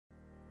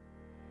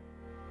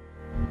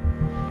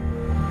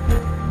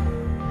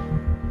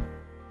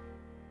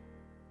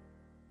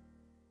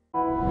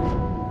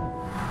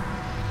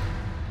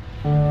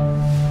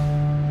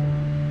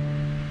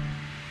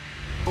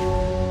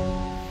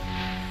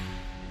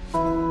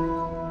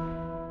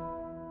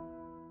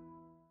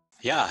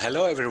Yeah,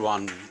 hello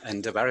everyone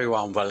and a very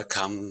warm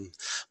welcome.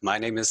 My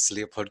name is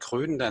Leopold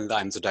Grün and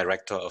I'm the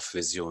director of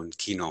Vision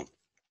Kino.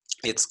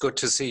 It's good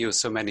to see you,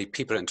 so many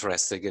people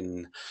interested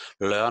in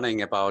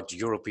learning about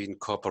European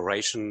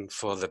cooperation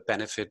for the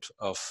benefit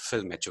of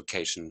film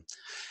education.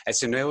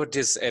 As you know,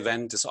 this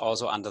event is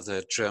also under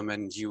the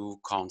German EU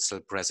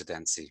Council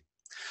presidency.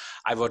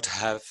 I would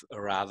have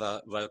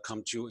rather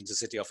welcomed you in the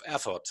city of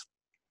Erfurt,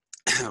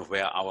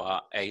 where our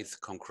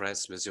 8th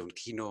Congress Vision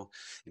Kino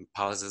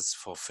impulses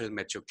for film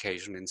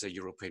education in the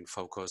European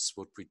focus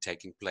would be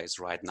taking place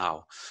right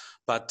now.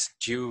 But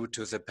due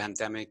to the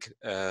pandemic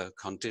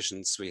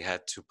conditions, we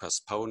had to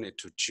postpone it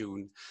to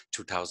June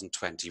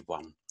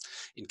 2021,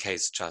 in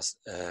case just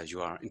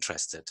you are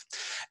interested.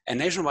 A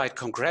nationwide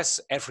congress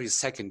every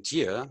second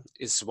year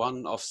is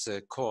one of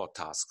the core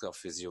tasks of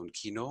Vision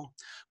Kino,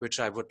 which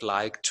I would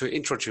like to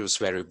introduce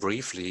very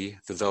briefly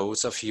to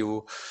those of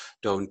you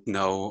don't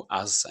know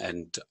us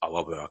and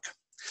our work.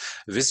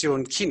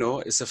 Vision Kino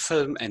is a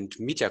film and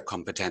media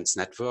competence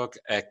network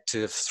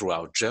active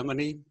throughout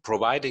Germany,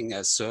 providing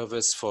a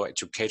service for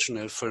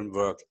educational film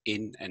work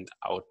in and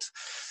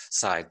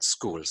outside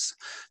schools.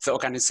 The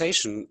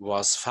organization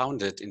was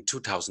founded in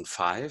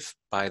 2005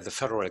 by the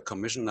Federal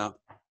Commissioner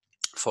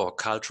for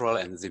Cultural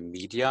and the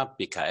Media,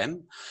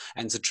 BKM,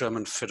 and the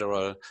German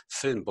Federal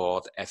Film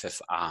Board,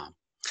 FFA.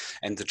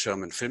 And the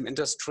German Film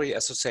Industry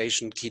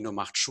Association, Kino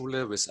macht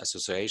Schule, with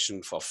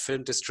Association for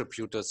Film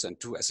Distributors and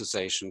 2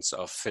 associations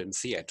of film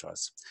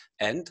theaters,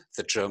 and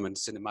the German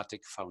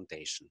Cinematic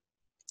Foundation.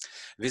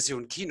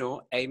 Vision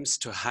Kino aims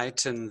to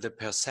heighten the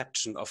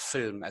perception of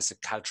film as a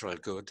cultural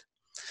good,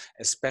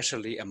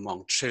 especially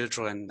among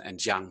children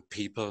and young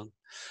people,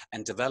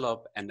 and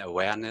develop an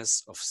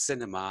awareness of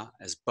cinema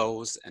as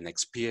both an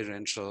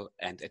experiential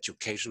and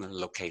educational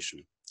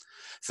location.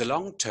 The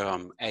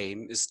long-term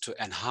aim is to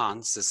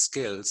enhance the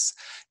skills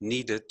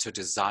needed to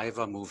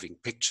decipher moving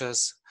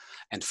pictures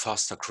and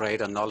foster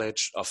greater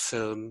knowledge of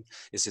film,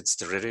 its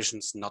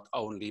traditions not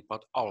only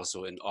but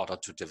also in order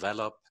to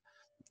develop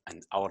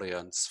an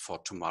audience for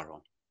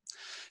tomorrow.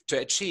 To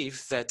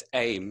achieve that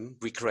aim,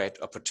 we create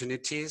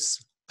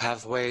opportunities,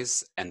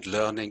 pathways and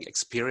learning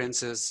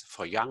experiences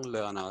for young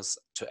learners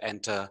to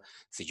enter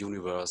the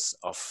universe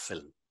of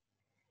film.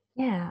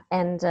 Yeah,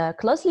 and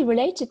closely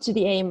related to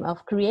the aim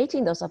of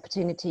creating those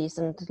opportunities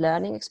and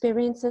learning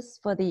experiences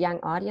for the young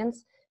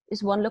audience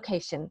is one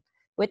location,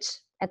 which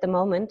at the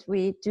moment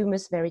we do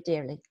miss very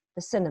dearly,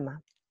 the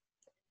cinema.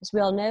 As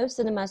we all know,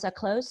 cinemas are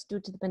closed due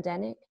to the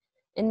pandemic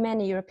in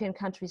many European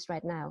countries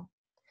right now.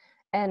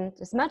 And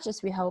as much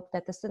as we hope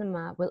that the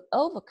cinema will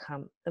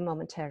overcome the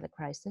momentary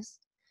crisis,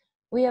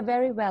 we are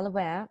very well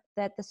aware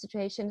that the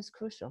situation is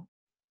crucial.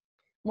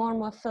 More and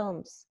more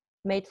films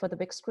made for the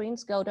big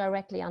screens go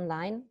directly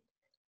online,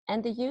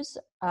 and the use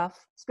of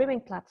streaming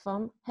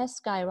platform has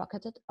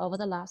skyrocketed over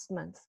the last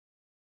month.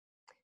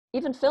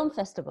 Even film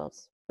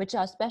festivals, which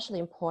are especially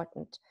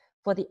important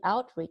for the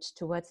outreach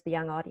towards the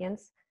young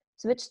audience,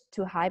 switched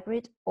to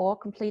hybrid or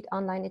complete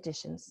online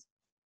editions.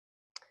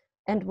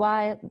 And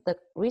while the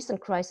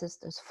recent crisis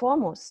is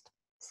foremost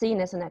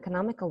seen as an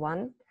economical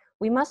one,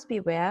 we must be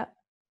aware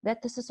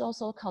that this is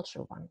also a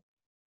cultural one.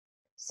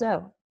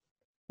 So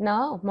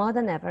now, more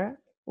than ever,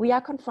 we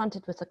are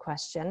confronted with the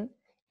question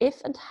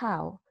if and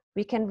how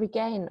we can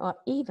regain or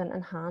even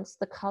enhance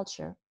the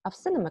culture of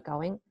cinema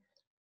going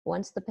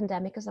once the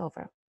pandemic is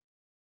over.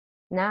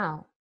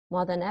 Now,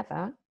 more than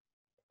ever,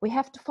 we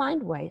have to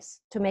find ways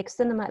to make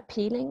cinema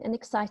appealing and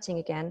exciting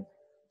again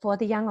for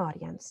the young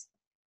audience.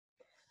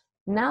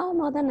 Now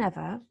more than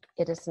ever,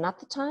 it is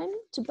not the time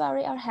to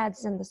bury our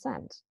heads in the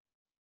sand.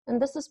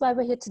 And this is why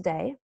we're here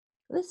today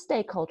with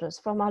stakeholders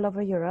from all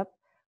over Europe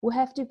who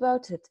have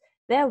devoted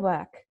their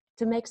work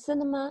to make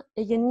cinema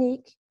a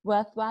unique,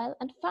 worthwhile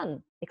and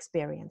fun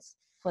experience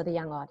for the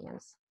young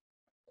audience.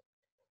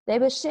 They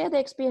will share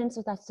their experience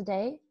with us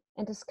today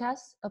and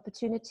discuss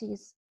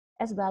opportunities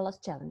as well as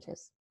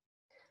challenges.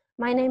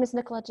 My name is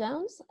Nicola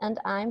Jones and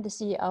I'm the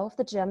CEO of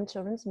the German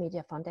Children's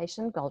Media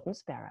Foundation, Golden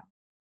Sparrow.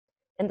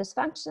 In this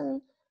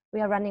function,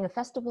 we are running a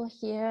festival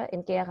here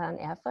in Gera and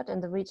Erfurt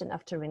in the region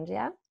of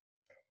Thuringia.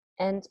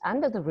 And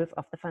under the roof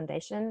of the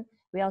foundation,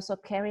 we also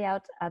carry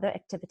out other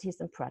activities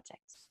and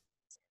projects.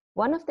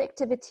 One of the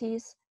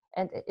activities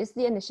is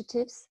the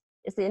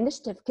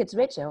initiative KIDS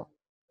Regio,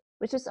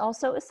 which is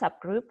also a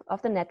subgroup of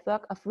the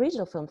network of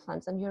regional film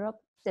funds in Europe,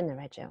 KIDS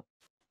Regio.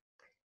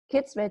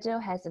 KIDS Regio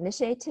has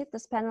initiated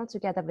this panel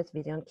together with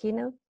Vision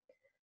Kino,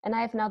 and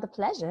I have now the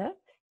pleasure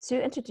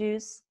to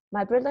introduce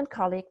my brilliant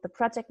colleague, the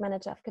project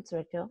manager of KIDS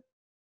Regio,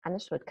 Anne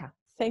Schwidka.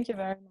 Thank you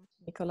very much,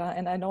 Nicola.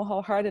 And I know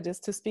how hard it is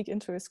to speak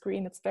into a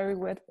screen. It's very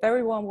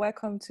warm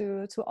welcome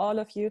to all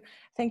of you.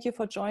 Thank you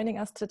for joining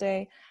us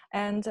today.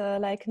 And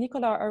like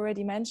Nicola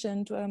already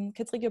mentioned,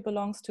 KIDS Regio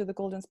belongs to the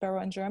Golden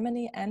Sparrow in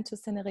Germany and to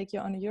Cine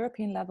Regio on a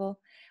European level,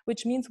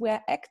 which means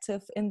we're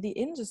active in the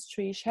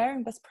industry,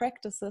 sharing best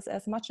practices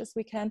as much as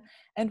we can.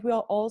 And we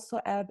are also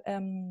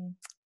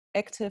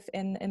active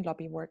in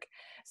lobby work.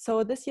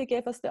 So this year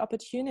gave us the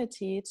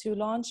opportunity to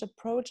launch a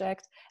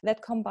project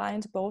that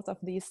combined both of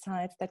these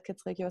sides that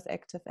KIDS Regio is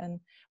active in.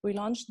 We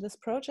launched this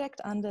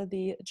project under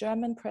the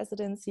German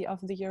Presidency of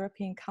the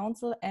European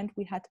Council, and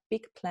we had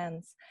big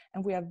plans,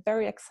 and we are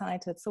very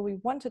excited. So we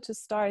wanted to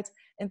start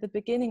in the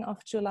beginning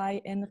of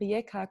July in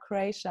Rijeka,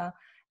 Croatia,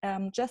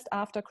 just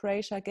after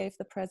Croatia gave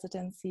the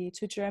presidency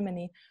to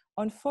Germany.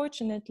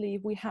 Unfortunately,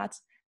 we had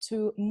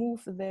to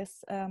move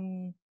this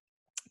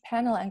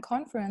panel and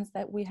conference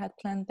that we had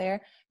planned there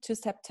to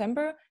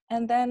September,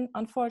 and then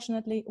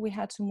unfortunately we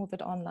had to move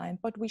it online.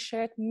 But we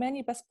shared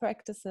many best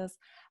practices,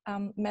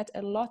 met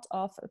a lot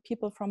of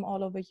people from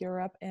all over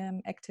Europe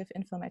active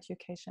in film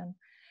education.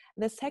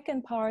 The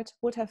second part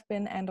would have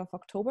been end of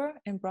October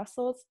in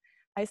Brussels.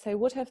 I say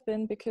would have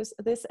been because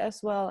this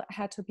as well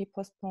had to be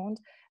postponed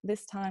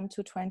this time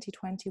to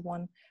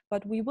 2021.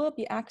 But we will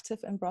be active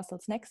in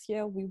Brussels next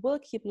year. We will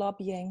keep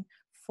lobbying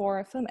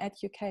for film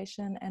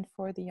education and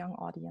for the young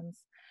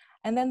audience.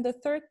 And then the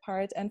third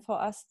part, and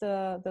for us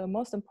the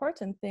most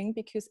important thing,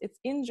 because it's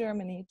in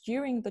Germany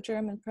during the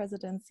German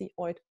presidency,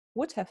 or it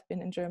would have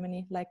been in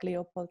Germany, like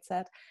Leopold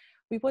said,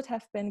 we would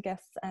have been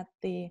guests at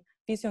the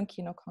Vision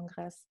Kino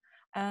Congress.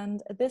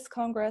 And this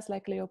Congress,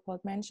 like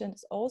Leopold mentioned,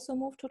 is also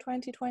moved to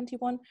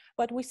 2021,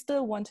 but we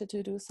still wanted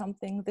to do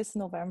something this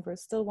November,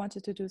 still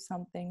wanted to do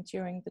something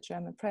during the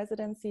German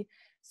presidency.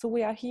 So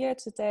we are here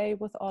today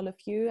with all of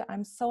you.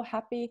 I'm so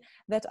happy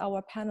that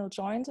our panel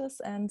joined us,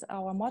 and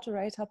our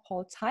moderator,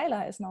 Paul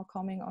Tyler, is now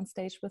coming on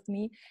stage with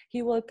me.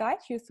 He will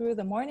guide you through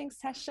the morning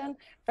session.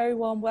 Very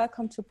warm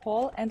welcome to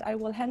Paul, and I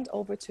will hand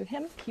over to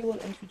him. He will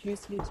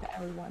introduce you to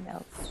everyone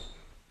else.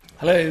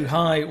 Hello,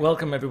 hi,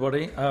 welcome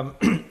everybody.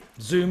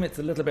 Zoom, it's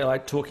a little bit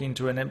like talking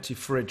to an empty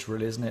fridge,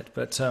 really, isn't it?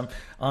 But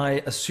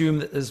I assume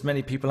that there's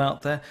many people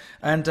out there.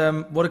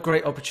 And what a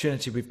great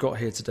opportunity we've got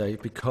here today,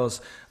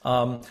 because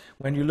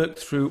when you look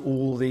through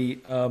all the,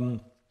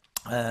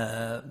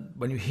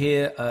 when you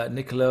hear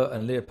Nicola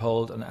and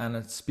Leopold and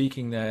Anna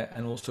speaking there,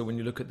 and also when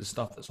you look at the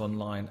stuff that's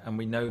online, and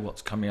we know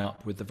what's coming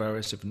up with the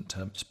various different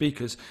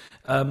speakers,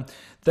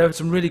 there are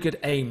some really good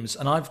aims,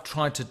 and I've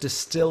tried to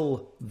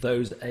distill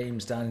those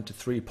aims down into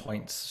 3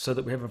 points so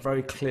that we have a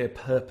very clear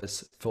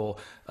purpose for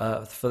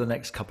the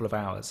next couple of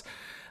hours.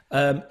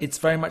 It's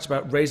very much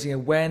about raising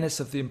awareness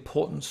of the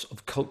importance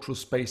of cultural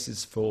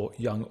spaces for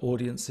young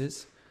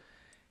audiences,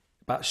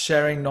 about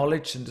sharing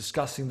knowledge and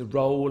discussing the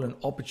role and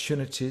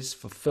opportunities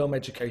for film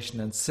education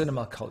and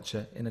cinema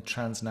culture in a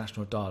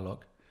transnational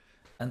dialogue.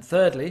 And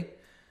thirdly,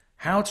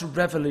 how to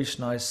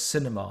revolutionize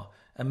cinema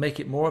and make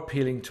it more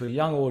appealing to a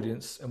young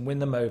audience and win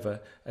them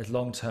over as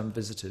long-term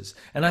visitors.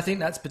 And I think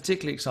that's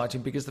particularly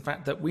exciting because the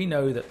fact that we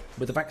know that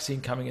with the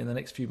vaccine coming in the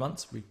next few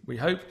months, we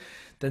hope,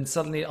 then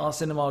suddenly our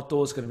cinema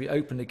doors are going to be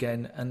open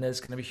again, and there's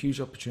going to be huge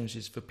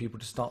opportunities for people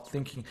to start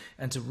thinking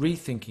and to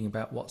rethinking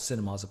about what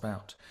cinema is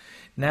about.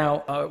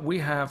 Now, we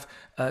have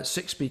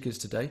 6 speakers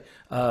today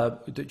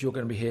that you're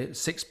going to be here,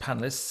 6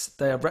 panelists.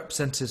 They are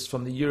representatives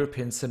from the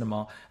European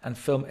cinema and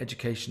film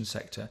education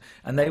sector,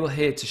 and they will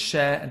here to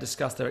share and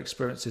discuss their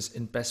experiences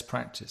in best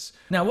practice.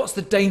 Now, what's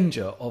the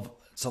danger of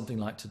something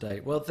like today?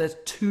 Well, there's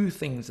 2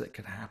 things that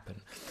can happen.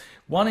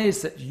 One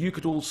is that you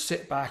could all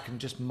sit back and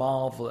just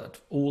marvel at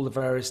all the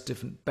various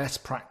different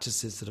best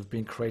practices that have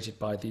been created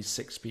by these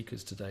 6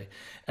 speakers today,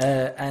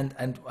 and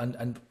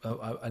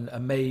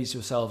amaze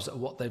yourselves at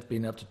what they've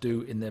been able to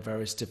do in their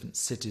various different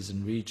cities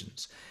and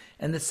regions.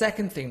 And the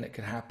second thing that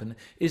could happen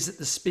is that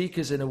the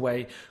speakers, in a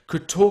way,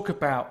 could talk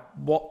about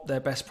what their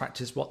best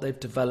practice, what they've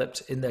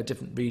developed in their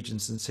different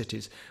regions and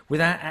cities,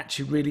 without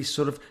actually really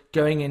sort of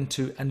going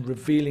into and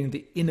revealing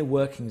the inner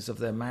workings of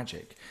their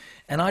magic.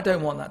 And I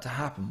don't want that to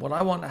happen. What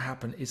I want to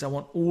happen is I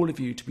want all of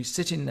you to be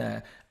sitting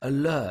there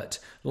alert,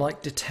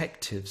 like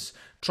detectives,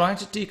 trying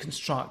to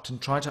deconstruct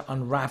and try to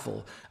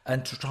unravel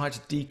and to try to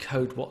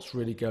decode what's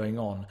really going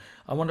on.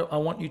 I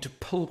want you to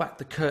pull back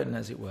the curtain,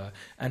 as it were,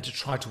 and to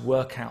try to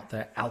work out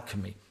their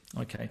alchemy.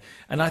 Okay,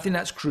 and I think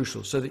that's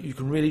crucial so that you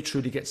can really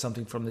truly get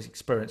something from this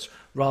experience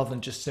rather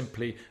than just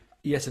simply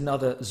yet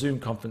another Zoom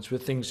conference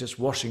with things just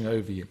washing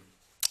over you.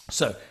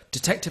 So,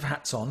 detective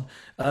hats on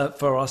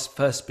for our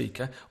first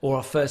speaker, or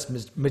our first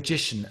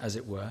magician, as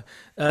it were.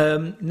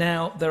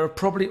 Now, there are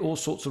probably all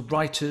sorts of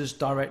writers,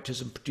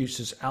 directors and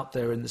producers out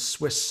there in the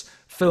Swiss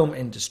film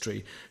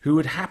industry who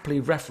would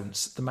happily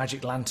reference the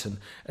Magic Lantern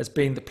as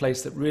being the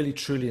place that really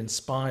truly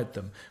inspired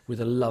them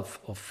with a love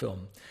of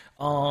film.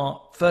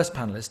 Our first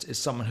panellist is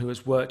someone who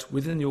has worked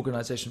within the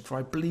organisation for,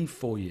 I believe,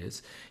 4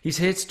 years. He's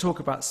here to talk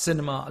about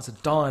cinema as a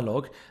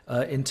dialogue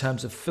in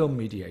terms of film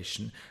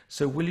mediation.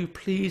 So will you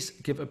please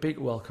give a big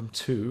welcome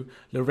to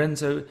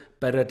Lorenzo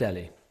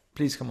Berardelli.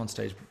 Please come on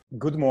stage.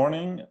 Good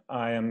morning.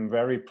 I am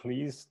very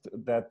pleased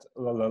that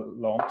La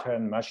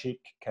Lanterne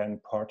Magique can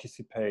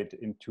participate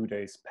in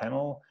today's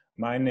panel.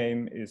 My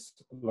name is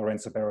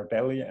Lorenzo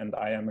Berardelli, and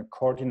I am a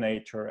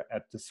coordinator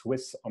at the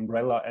Swiss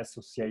Umbrella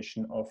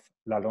Association of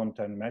La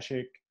Lanterne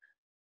Magique,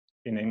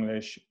 in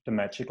English, the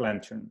Magic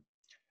Lantern.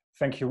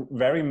 Thank you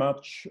very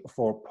much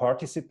for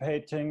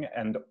participating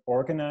and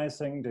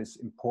organizing this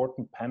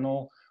important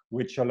panel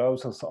which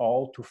allows us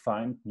all to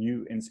find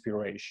new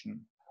inspiration.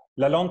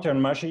 La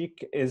Lanterne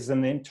Magique is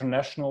an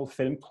international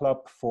film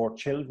club for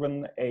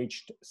children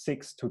aged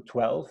 6 to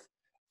 12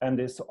 and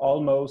is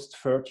almost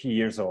 30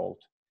 years old.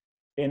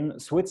 In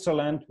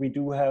Switzerland, we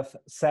do have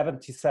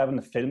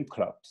 77 film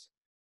clubs.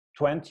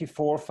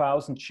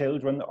 24,000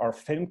 children are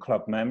film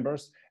club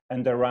members,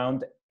 and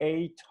around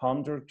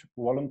 800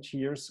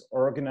 volunteers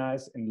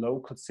organize in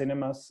local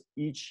cinemas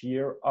each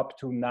year up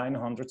to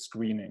 900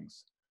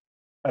 screenings.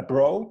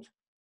 Abroad,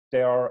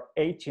 there are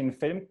 18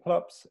 film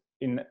clubs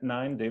in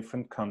 9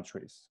 different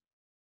countries.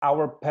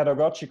 Our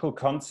pedagogical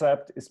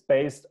concept is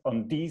based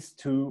on these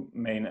 2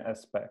 main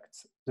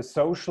aspects: the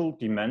social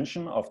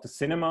dimension of the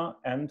cinema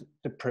and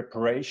the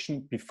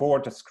preparation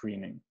before the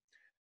screening.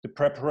 The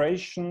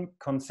preparation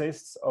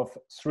consists of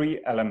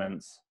 3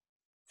 elements.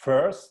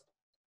 First,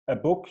 a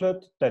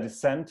booklet that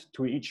is sent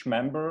to each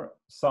member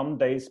some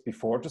days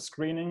before the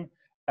screening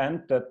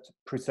and that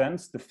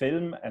presents the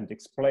film and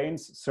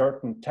explains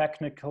certain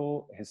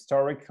technical,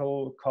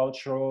 historical,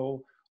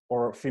 cultural,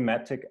 or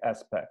thematic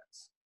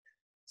aspects.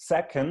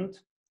 Second,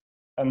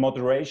 a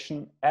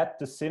moderation at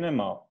the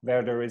cinema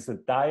where there is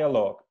a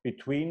dialogue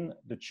between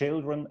the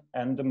children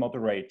and the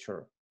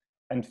moderator.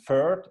 And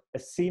third, a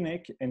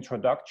scenic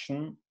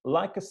introduction,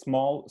 like a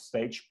small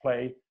stage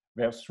play,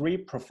 where 3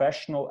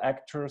 professional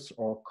actors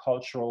or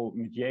cultural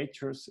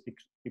mediators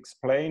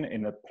explain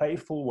in a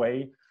playful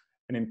way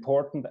an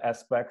important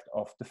aspect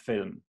of the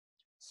film.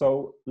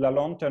 So La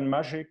Lanterne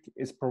Magique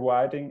is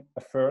providing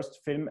a first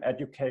film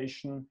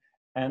education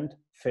and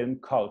film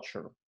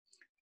culture.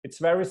 It's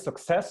very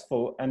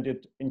successful and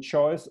it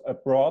enjoys a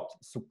broad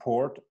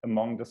support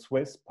among the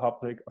Swiss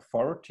public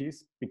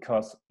authorities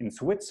because in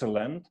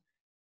Switzerland,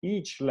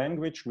 each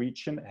language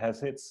region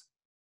has its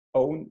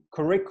own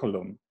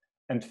curriculum,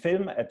 and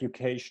film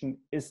education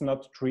is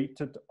not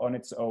treated on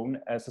its own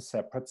as a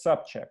separate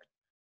subject,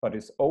 but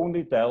is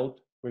only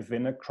dealt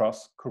within a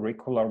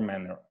cross-curricular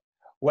manner.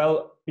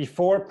 Well,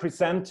 before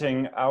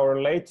presenting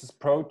our latest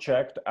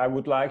project, I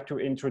would like to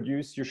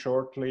introduce you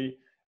shortly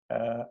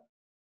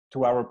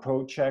to our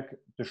project,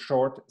 the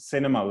Short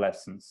Cinema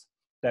Lessons,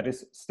 that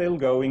is still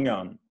going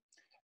on.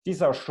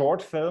 These are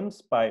short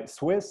films by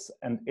Swiss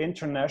and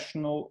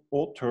international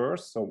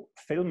auteurs, so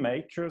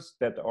filmmakers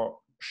that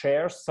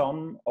share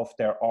some of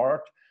their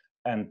art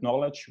and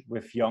knowledge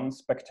with young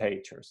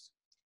spectators.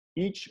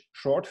 Each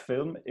short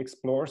film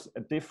explores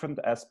a different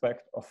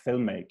aspect of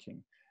filmmaking,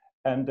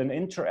 and an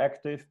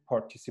interactive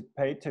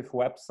participative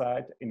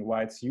website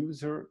invites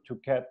users to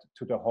get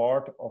to the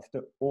heart of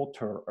the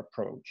author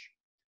approach.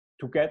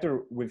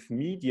 Together with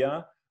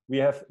media, we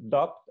have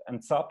dubbed and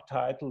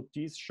subtitled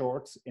these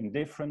shorts in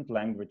different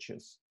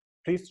languages.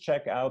 Please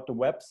check out the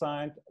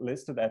website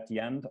listed at the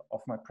end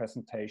of my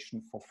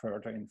presentation for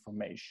further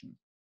information.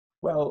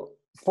 Well,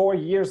 4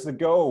 years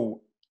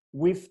ago,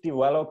 we've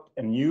developed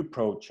a new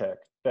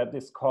project that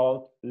is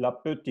called La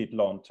Petite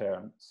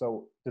Lanterne,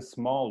 so the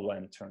small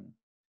lantern,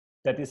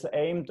 that is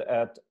aimed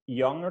at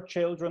younger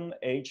children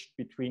aged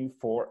between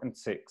 4 and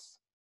 6.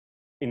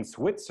 In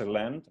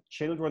Switzerland,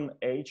 children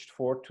aged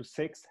 4 to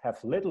 6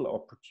 have little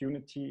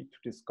opportunity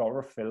to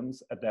discover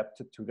films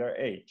adapted to their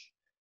age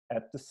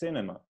at the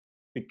cinema,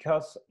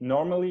 because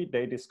normally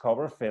they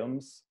discover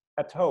films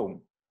at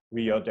home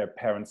via their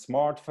parents'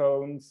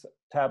 smartphones,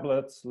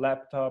 tablets,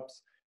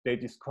 laptops. They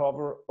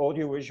discover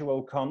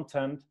audiovisual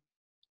content,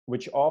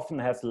 which often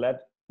has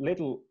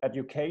little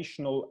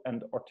educational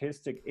and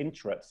artistic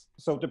interest.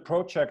 So the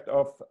project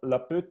of La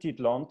Petite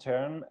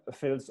Lanterne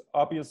fills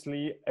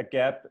obviously a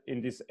gap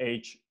in this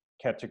age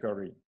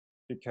category,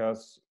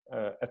 because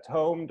at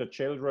home, the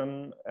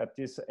children at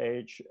this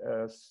age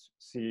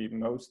see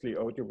mostly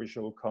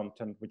audiovisual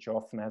content, which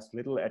often has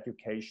little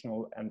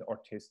educational and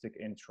artistic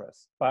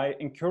interest. By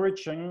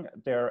encouraging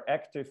their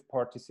active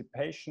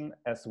participation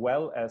as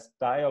well as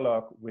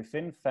dialogue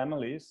within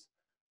families,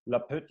 La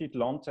Petite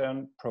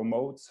Lanterne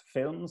promotes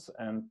films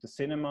and the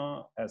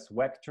cinema as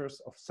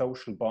vectors of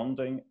social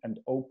bonding and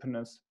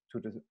openness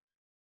to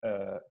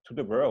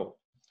the world.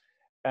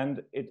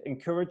 And it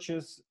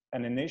encourages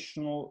an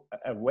initial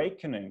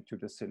awakening to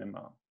the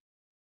cinema.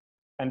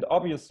 And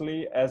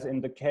obviously, as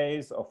in the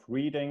case of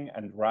reading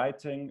and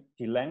writing,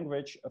 the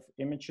language of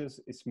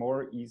images is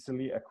more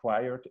easily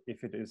acquired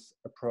if it is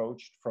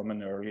approached from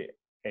an early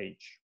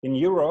age. In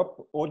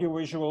Europe,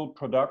 audiovisual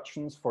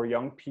productions for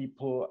young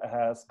people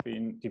has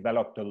been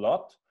developed a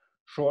lot.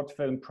 Short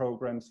film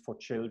programs for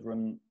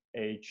children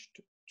aged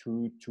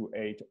 2 to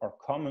 8 are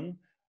common,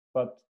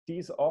 but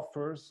these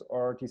offers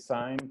are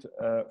designed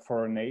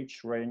for an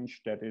age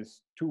range that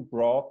is too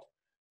broad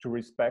to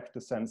respect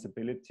the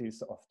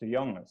sensibilities of the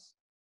youngest.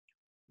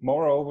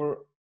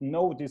 Moreover,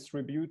 no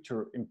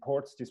distributor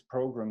imports these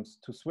programs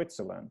to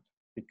Switzerland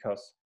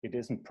because it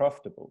isn't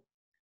profitable.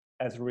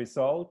 As a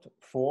result,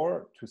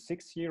 4 to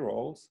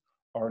 6-year-olds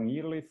are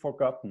nearly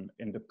forgotten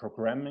in the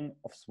programming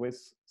of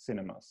Swiss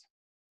cinemas.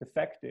 The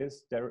fact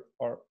is, there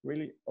are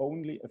really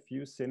only a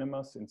few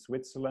cinemas in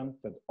Switzerland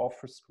that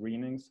offer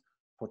screenings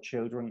for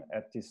children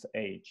at this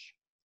age.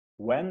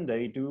 When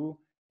they do,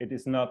 it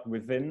is not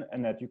within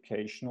an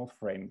educational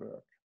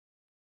framework.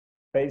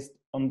 Based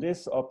on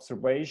this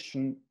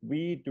observation,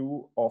 we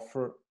do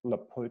offer La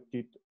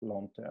Petite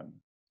Lanterne,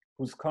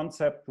 whose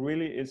concept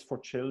really is for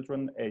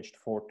children aged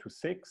 4 to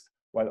 6,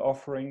 while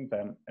offering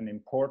them an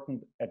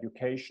important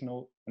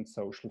educational and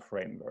social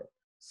framework.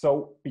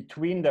 So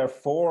between their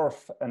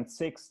 4th and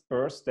 6th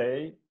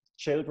birthday,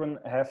 children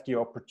have the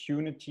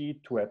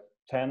opportunity to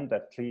attend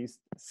at least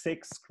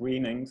 6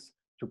 screenings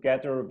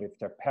together with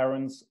their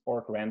parents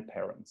or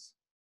grandparents.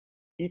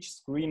 Each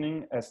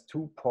screening has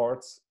 2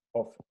 parts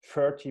of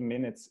 30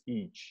 minutes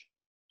each.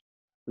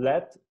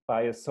 Led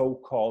by a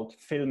so-called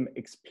film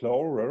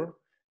explorer,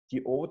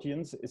 the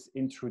audience is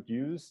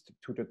introduced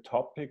to the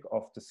topic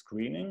of the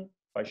screening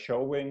by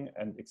showing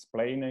and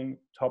explaining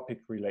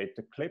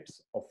topic-related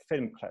clips of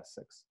film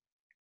classics.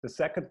 The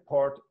second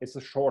part is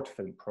a short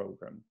film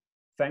program.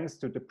 Thanks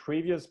to the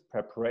previous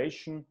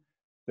preparation,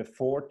 the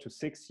 4 to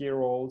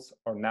 6-year-olds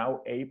are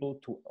now able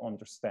to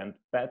understand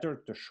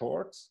better the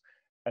shorts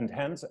and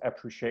hence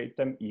appreciate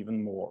them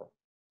even more.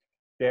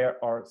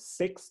 There are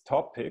 6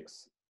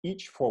 topics,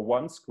 each for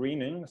one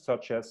screening,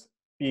 such as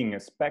being a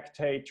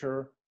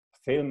spectator,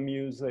 film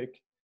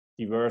music,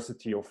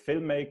 diversity of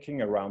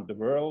filmmaking around the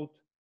world,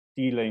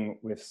 dealing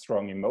with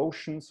strong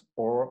emotions,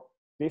 or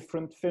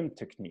different film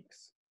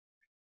techniques.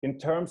 In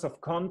terms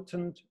of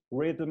content,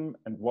 rhythm,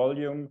 and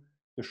volume,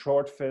 the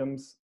short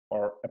films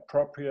are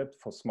appropriate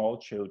for small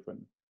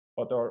children,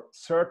 but are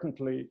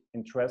certainly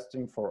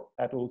interesting for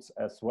adults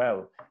as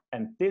well.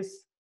 And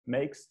this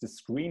makes the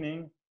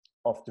screening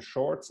of the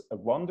shorts a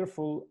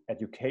wonderful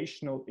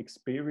educational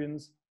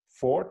experience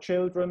for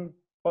children,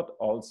 but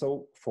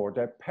also for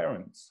their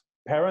parents.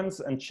 Parents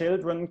and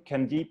children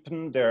can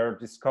deepen their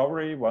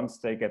discovery once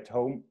they get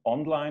home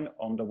online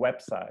on the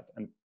website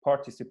and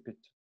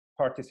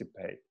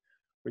participate,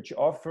 which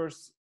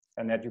offers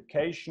an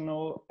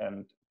educational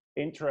and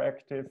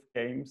interactive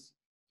games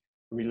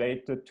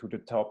related to the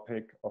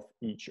topic of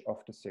each of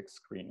the 6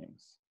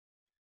 screenings.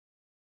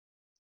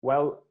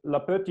 Well, La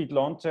Petite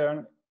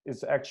Lanterne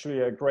is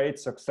actually a great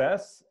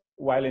success.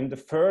 While in the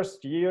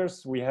first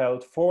years we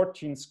held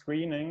 14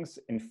 screenings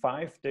in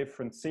 5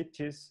 different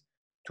cities,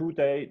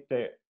 today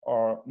there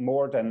are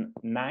more than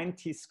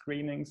 90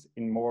 screenings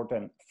in more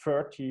than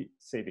 30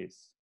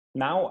 cities.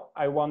 Now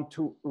I want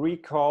to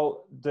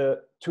recall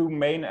the 2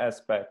 main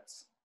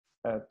aspects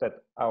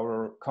that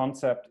our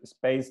concept is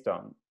based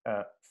on.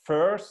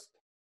 First,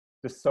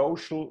 the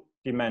social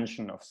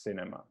dimension of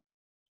cinema,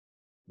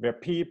 where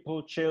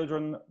people,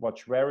 children,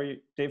 watch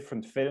very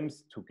different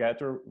films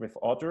together with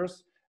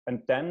others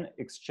and then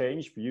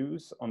exchange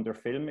views on their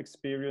film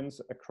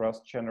experience across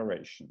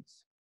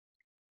generations.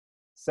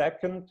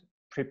 Second,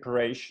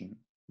 preparation.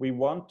 We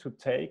want to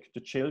take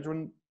the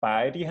children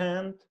by the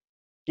hand,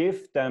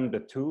 give them the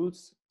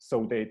tools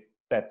so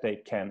that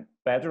they can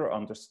better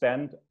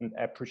understand and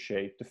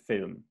appreciate the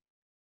film.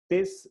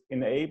 This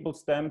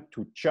enables them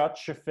to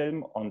judge a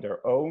film on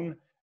their own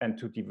and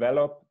to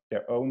develop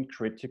their own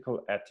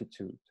critical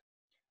attitude.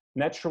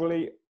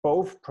 Naturally,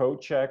 both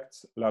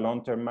projects, La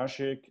Lanterne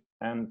Magique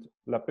and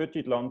La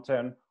Petite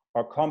Lanterne,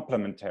 are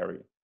complementary.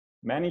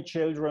 Many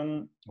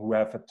children who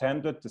have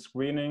attended the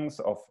screenings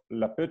of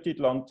La Petite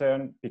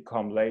Lanterne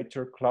become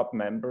later club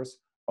members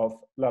of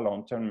La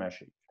Lanterne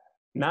Magique.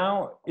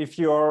 Now, if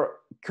you're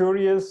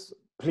curious,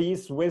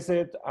 please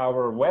visit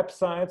our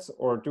websites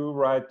or do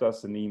write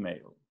us an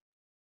email.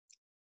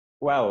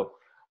 Well,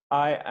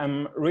 I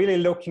am really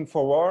looking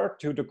forward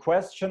to the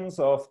questions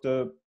of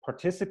the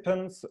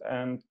participants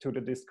and to the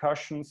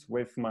discussions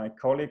with my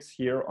colleagues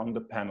here on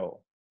the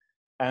panel.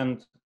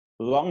 And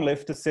long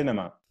live the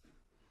cinema.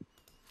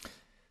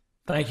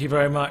 Thank you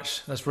very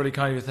much. That's really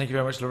kind of you. Thank you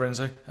very much,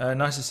 Lorenzo.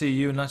 Nice to see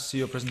you. Nice to see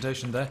your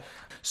presentation there.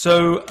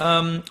 So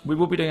we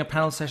will be doing a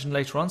panel session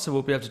later on, so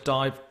we'll be able to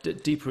dive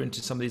deeper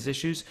into some of these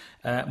issues,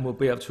 and you'll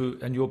be able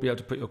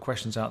to put your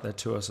questions out there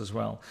to us as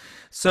well.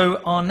 So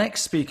our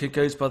next speaker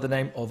goes by the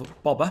name of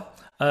Boba,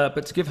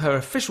 but to give her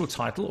official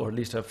title, or at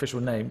least her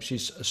official name,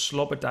 she's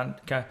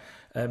Slobodanka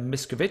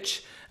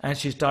Mišković, and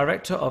she's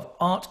director of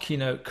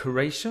Art-Kino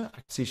Croatia.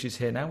 I can see she's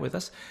here now with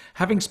us.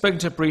 Having spoken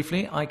to her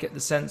briefly, I get the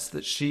sense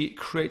that she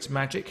creates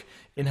magic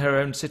in her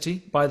own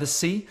city by the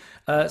sea.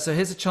 So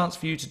here's a chance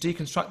for you to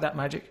deconstruct that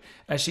magic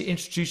as she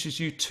introduces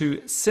you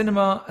to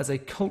cinema as a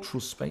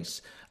cultural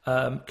space,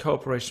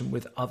 cooperation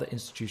with other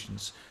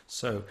institutions.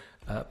 So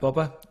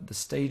Boba, the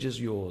stage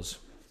is yours.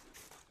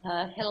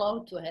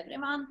 Hello to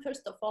everyone.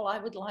 First of all, I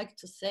would like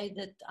to say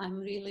that I'm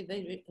really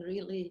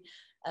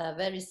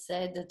very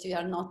sad that we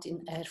are not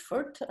in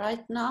Erfurt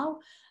right now,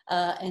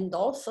 and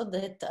also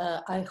that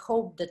I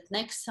hope that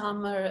next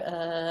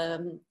summer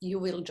you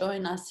will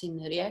join us in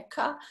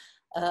Rijeka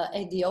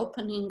at the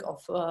opening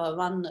of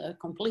one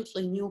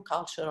completely new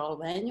cultural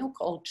venue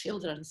called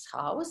Children's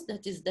House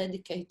that is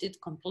dedicated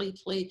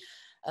completely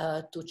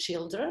to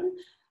children.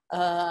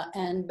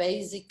 and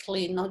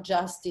basically not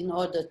just in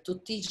order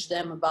to teach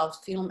them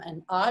about film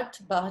and art,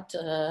 but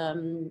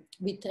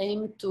with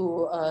aim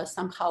to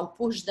somehow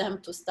push them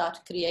to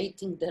start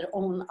creating their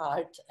own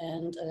art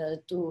and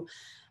to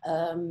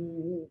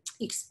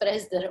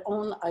express their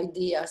own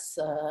ideas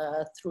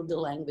through the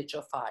language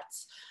of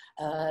arts.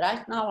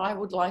 Right now, I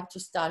would like to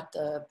start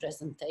a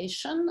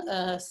presentation.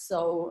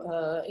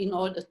 In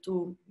order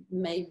to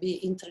maybe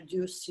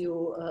introduce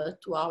you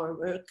to our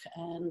work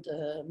and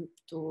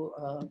to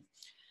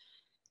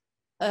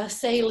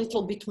say a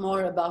little bit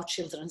more about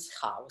Children's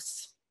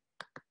House.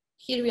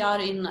 Here we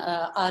are in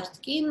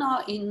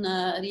Art-Kino in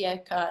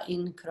Rijeka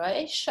in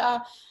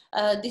Croatia.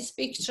 This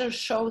picture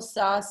shows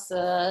us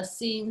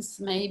scenes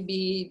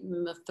maybe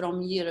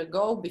from a year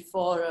ago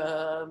before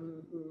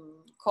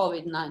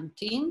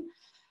COVID-19.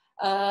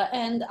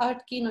 And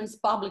Art-Kino is a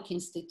public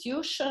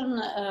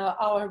institution.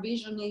 Our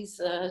vision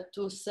is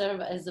to serve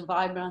as a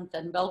vibrant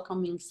and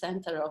welcoming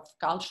center of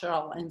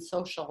cultural and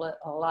social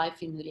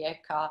life in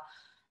Rijeka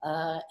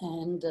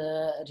and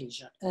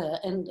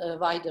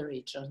wider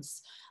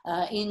regions.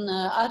 In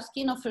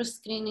Art-Kino, first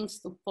screenings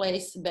took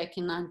place back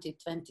in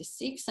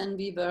 1926, and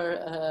we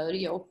were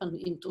reopened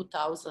in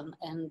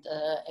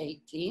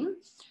 2018.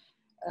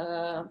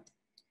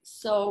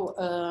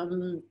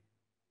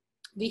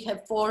 We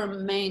have four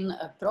main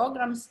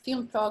programs: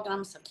 film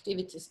programs,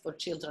 activities for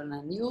children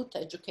and youth,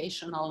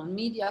 educational and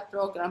media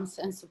programs,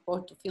 and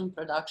support to film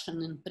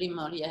production in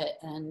Primorje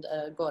and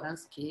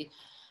Gorski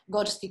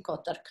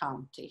Kotar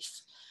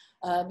counties.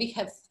 We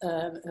have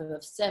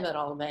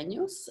several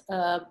venues,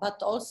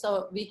 but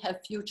also we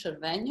have future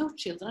venue,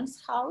 Children's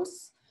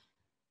House.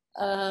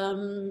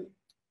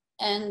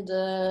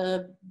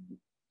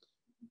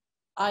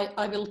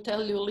 I will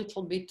tell you a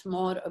little bit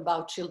more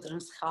about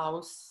Children's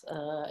House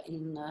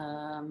in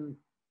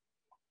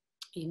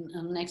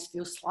the next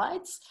few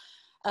slides.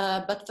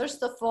 But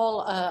first of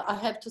all, I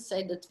have to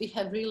say that we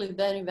have really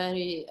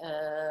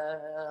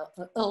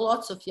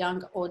lots of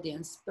young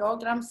audience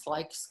programs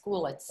like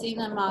School at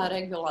Cinema,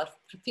 regular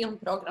film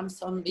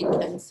programs on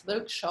weekends,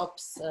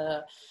 workshops,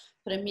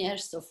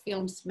 premieres of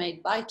films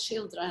made by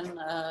children,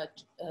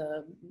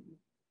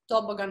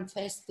 toboggan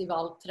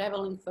festival,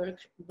 traveling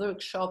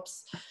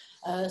workshops.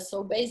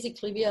 So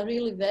basically we are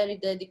really very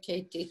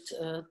dedicated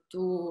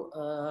to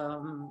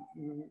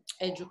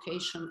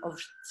education of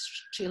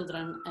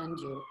children and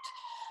youth.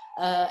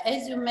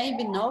 As you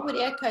maybe know,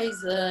 Rijeka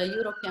is a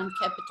European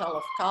Capital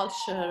of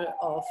Culture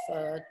of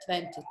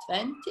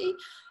 2020,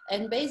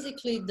 and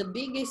basically the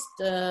biggest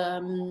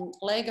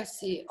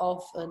legacy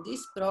of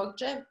this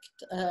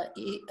project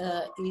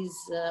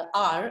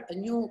are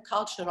new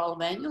cultural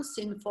venues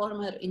in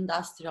former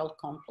industrial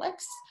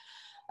complex.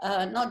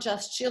 Not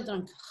just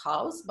Children's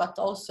House, but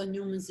also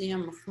new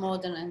Museum of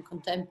Modern and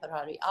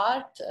Contemporary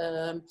Art,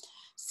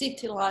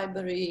 city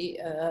library,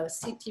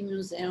 city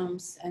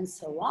museums, and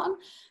so on.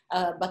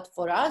 But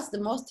for us, the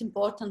most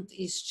important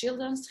is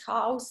Children's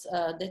House,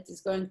 that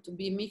is going to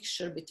be a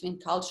mixture between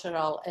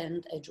cultural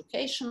and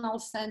educational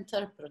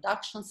center,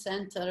 production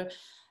center,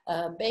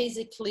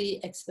 basically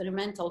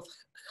experimental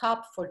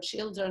hub for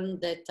children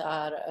that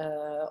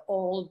are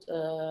old,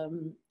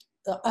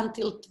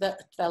 until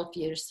 12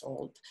 years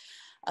old.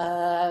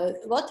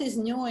 What is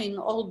new in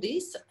all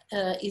this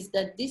is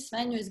that this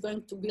venue is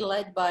going to be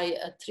led by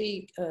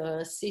three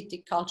city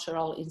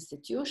cultural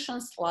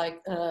institutions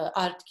like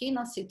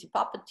Art-Kino, City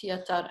Puppet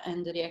Theatre,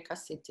 and Rijeka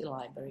City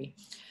Library.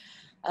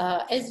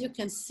 As you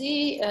can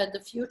see, the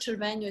future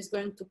venue is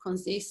going to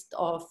consist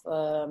of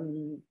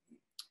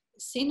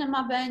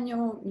cinema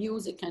venue,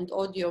 music and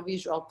audio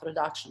visual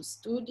production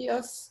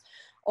studios,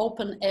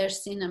 open air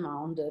cinema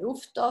on the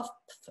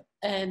rooftop,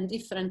 and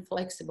different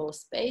flexible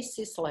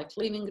spaces like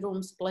living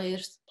rooms,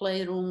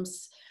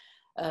 playrooms,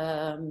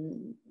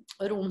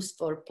 rooms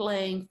for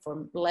playing,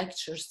 for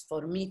lectures,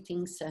 for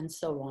meetings, and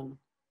so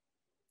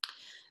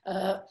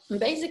on.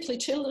 Basically,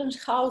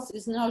 Children's House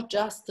is not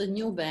just a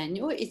new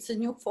venue, it's a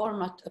new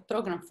format, a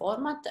program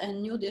format,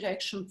 and new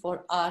direction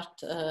for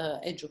art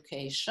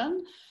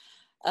education.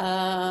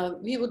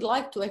 We would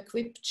like to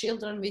equip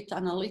children with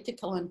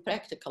analytical and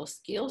practical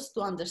skills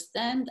to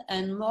understand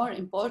and, more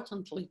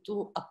importantly,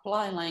 to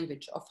apply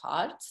language of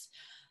arts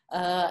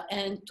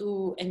and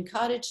to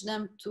encourage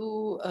them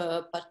to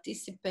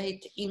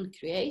participate in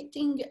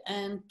creating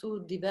and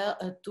to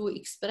develop, to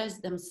express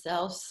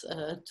themselves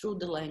through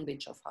the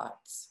language of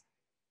arts.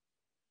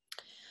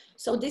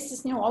 So this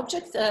is new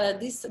object.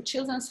 This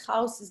Children's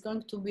House is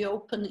going to be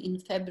open in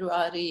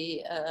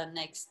February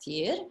next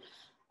year.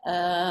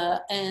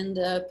 And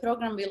the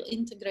program will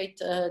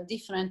integrate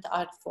different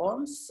art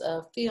forms,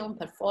 film,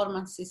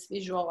 performances,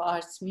 visual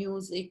arts,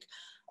 music,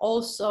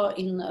 also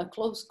in a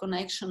close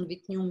connection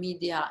with new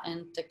media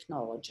and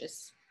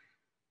technologies.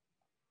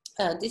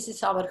 This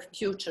is our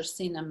future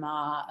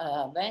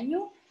cinema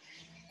venue.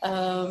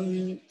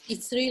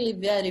 It's really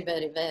very,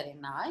 very, very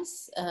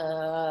nice.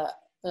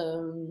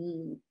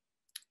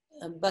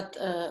 But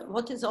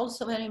what is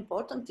also very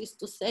important is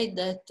to say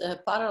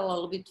that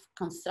parallel with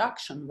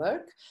construction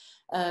work,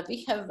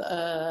 we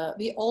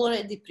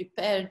already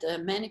prepared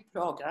many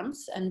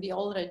programs, and we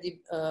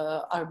already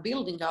are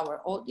building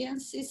our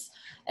audiences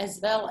as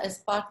well as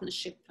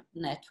partnership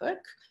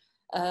network.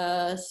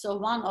 So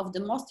one of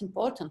the most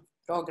important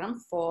program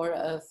for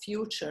a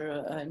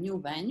future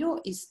new venue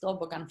is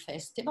Toboggan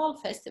Festival,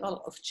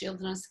 Festival of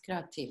Children's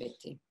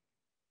Creativity.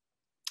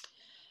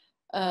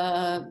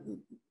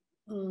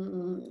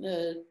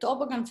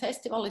 Toboggan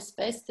Festival is a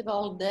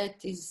festival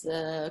that is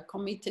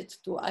committed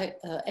to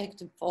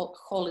active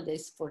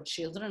holidays for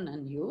children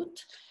and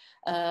youth.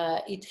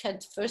 It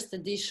had first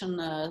edition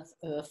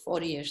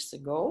 4 years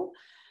ago,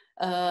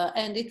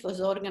 and it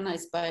was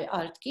organized by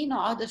Art-Kino,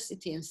 other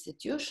city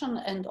institution,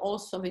 and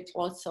also with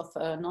lots of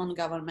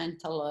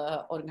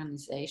non-governmental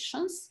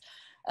organizations.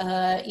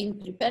 In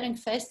preparing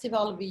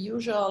festival, we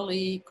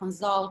usually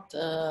consult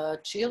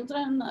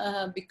children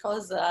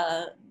because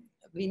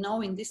we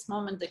know in this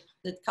moment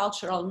that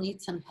cultural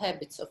needs and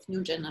habits of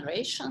new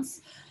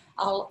generations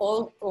are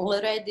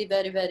already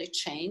very, very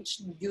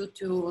changed due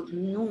to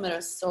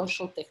numerous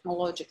social,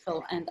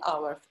 technological, and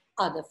our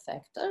other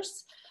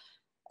factors.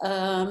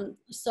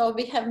 So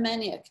we have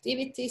many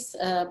activities,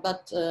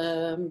 but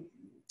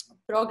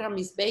program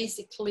is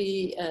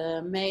basically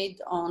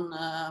made on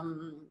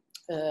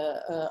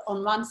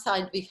one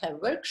side we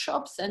have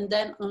workshops, and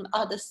then on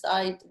other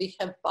side we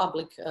have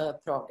public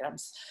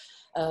programs.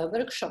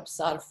 Workshops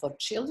are for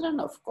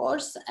children, of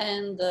course,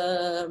 and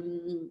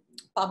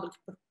public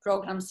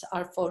programs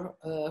are for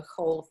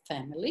whole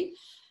family.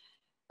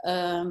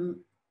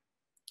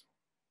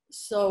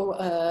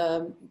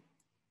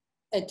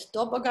 At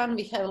Toboggan,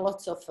 we have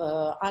lots of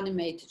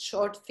animated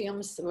short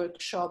films,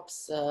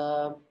 workshops,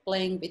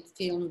 playing with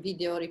film,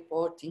 video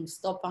reporting,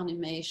 stop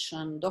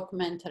animation,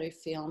 documentary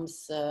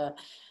films,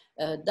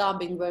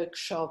 dubbing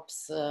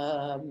workshops,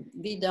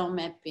 video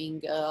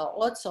mapping,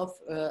 lots of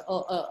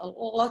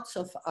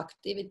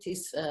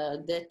activities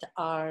that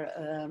are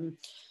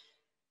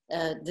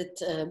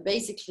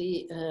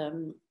basically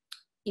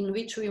in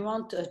which we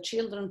want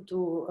children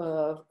to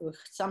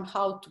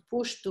somehow to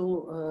push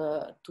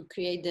to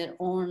create their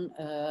own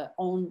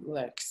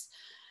works.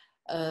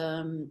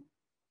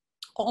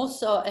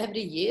 Also,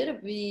 every year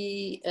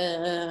we,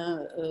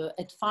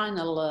 at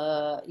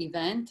final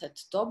event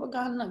at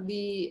Toboggan,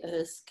 we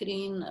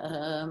screen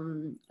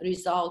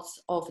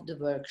results of the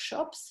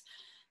workshops.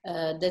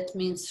 That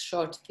means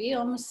short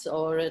films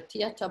or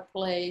theater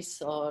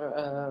plays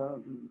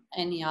or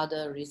any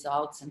other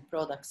results and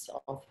products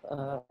of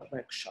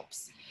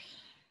workshops.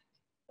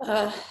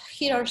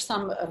 Here are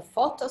some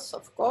photos,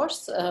 of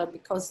course,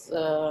 because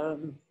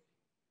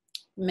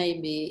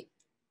maybe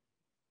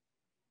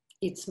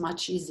it's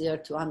much easier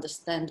to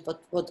understand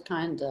what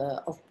kind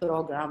of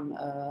program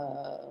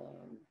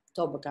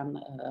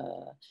Toboggan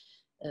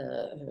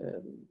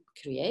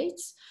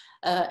creates.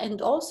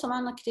 And also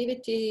one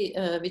activity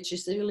which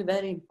is really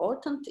very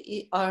important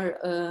are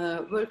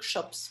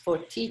workshops for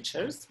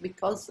teachers,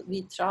 because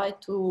we try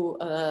to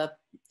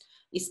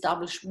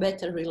establish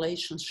better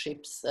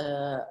relationships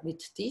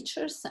with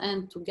teachers,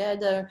 and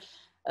together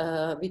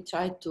we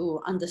try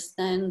to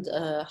understand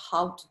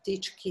how to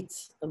teach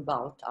kids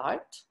about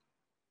art.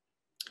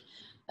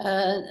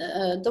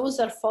 Those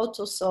are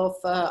photos of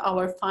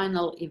our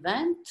final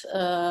event.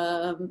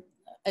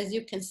 As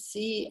you can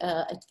see,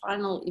 at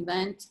final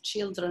event,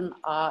 children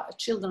has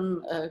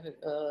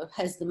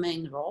the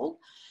main role,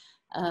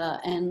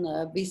 and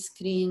we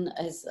screen,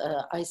 as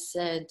I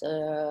said,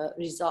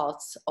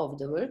 results of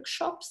the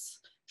workshops,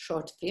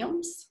 short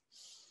films.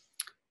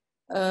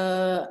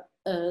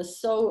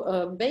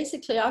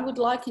 Basically, I would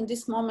like in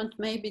this moment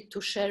maybe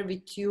to share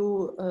with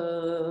you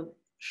a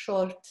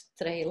short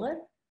trailer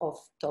of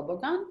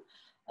Toboggan,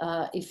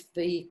 if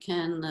we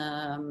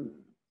can,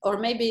 or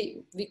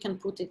maybe we can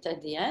put it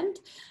at the end.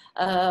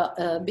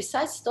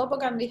 Besides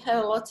Toboggan, we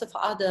have lots of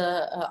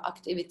other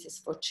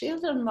activities for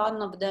children.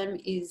 One of them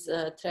is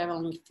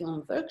traveling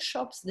film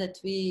workshops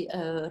that we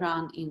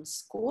run in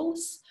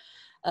schools.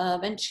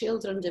 When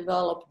children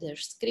develop their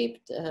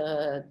script,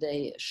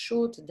 they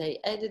shoot, they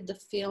edit the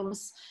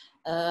films,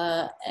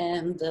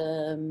 and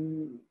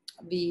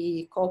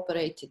we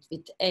cooperated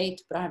with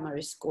 8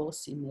 primary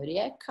schools in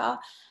Rijeka.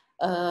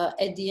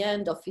 At the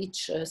end of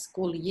each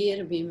school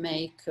year, we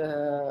make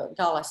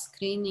gala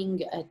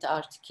screening at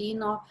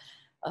Art-Kino.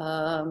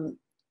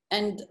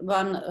 And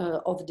one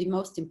of the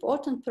most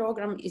important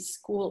program is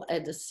School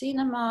at the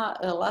Cinema.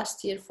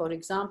 Last year, for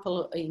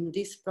example, in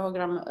this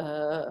program,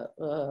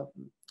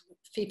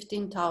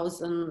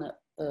 15,000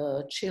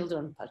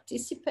 children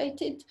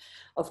participated.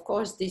 Of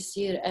course, this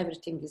year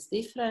everything is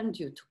different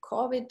due to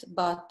COVID,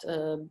 but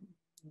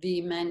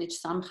we managed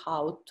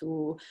somehow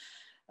to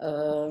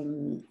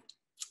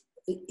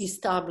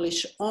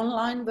establish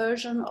online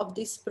version of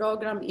this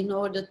program in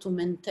order to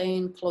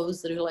maintain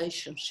close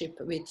relationship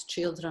with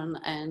children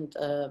and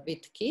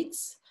with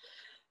kids.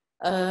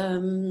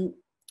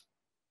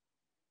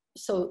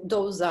 So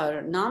those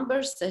are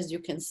numbers, as you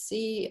can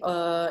see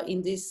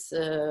in this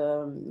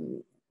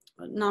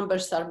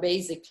numbers are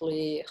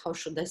basically, how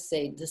should I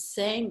say, the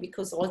same,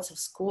 because lots of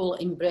schools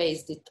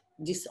embraced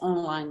this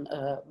online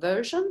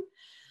version.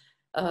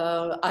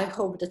 I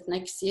hope that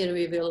next year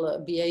we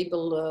will be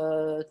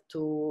able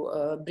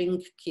to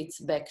bring kids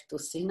back to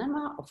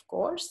cinema, of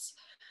course.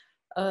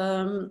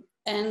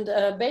 And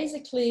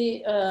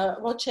basically,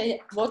 what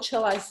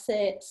shall I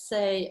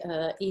say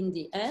in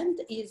the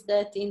end is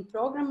that in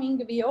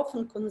programming, we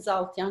often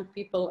consult young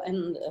people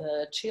and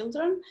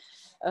children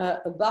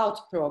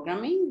about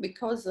programming,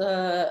 because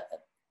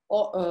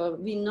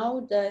we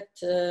know that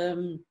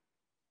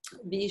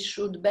we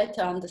should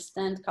better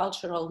understand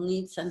cultural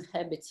needs and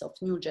habits of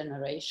new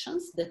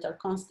generations that are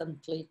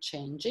constantly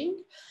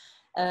changing.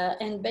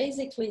 And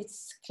basically,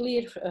 it's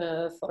clear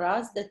for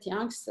us that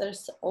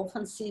youngsters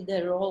often see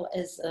their role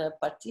as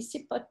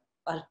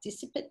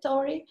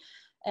participatory,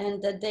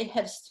 and that they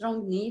have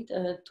strong need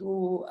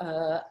to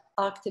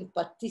active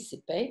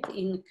participate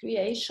in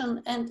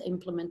creation and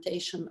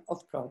implementation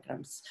of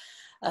programs.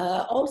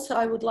 Also,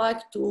 I would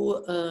like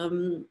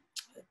to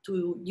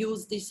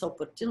use this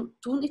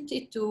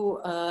opportunity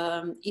to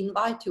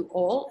invite you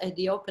all at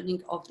the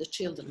opening of the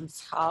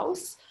Children's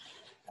House,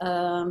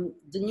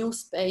 the new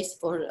space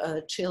for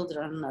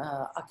children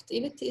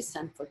activities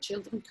and for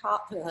children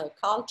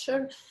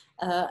culture,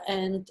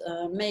 and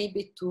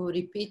maybe to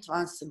repeat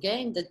once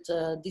again that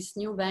this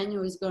new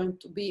venue is going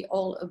to be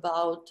all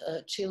about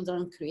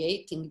children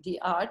creating the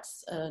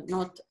arts,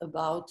 not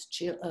about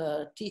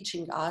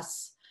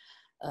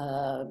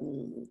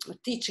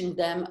teaching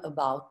them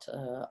about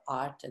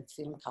art and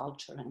film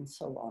culture and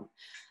so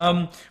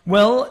on.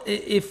 Well,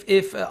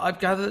 if I've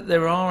gathered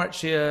there are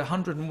actually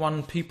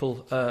 101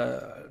 people,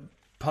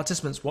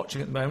 participants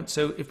watching at the moment,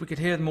 so if we could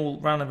hear them all,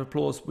 round of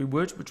applause, we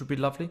would, which would be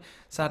lovely.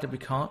 Sadly, we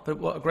can't, but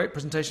what a great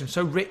presentation.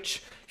 So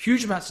rich,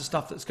 huge amounts of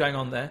stuff that's going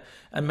on there,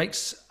 and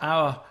makes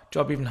our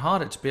job even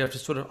harder to be able to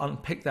sort of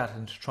unpick that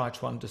and to try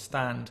to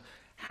understand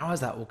how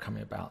is that all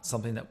coming about,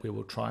 something that we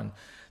will try and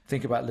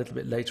think about a little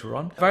bit later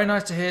on. Very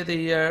nice to hear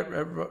the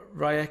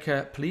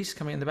Rijeka police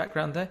coming in the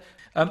background there.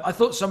 I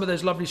thought some of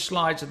those lovely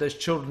slides of those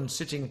children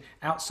sitting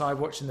outside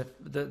watching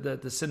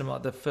the cinema,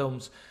 the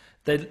films,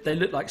 they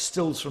look like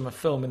stills from a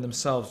film in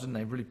themselves, didn't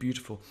they? Really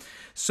beautiful.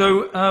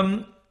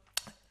 So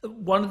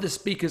one of the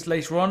speakers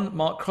later on,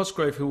 Mark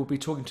Cosgrove, who we'll be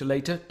talking to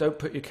later. Don't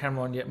put your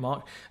camera on yet,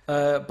 Mark.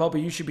 Bobby,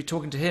 you should be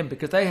talking to him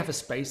because they have a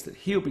space that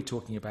he'll be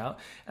talking about.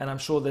 And I'm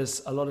sure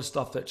there's a lot of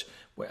stuff that,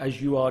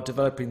 as you are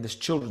developing this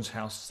children's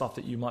house, stuff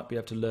that you might be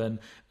able to learn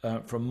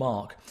from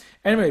Mark.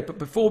 Anyway, but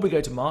before we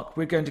go to Mark,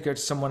 we're going to go to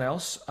someone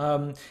else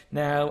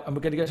now, and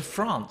we're going to go to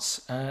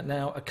France.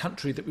 Now, a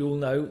country that we all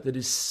know that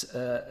is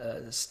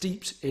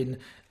steeped in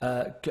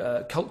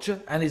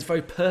culture and is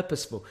very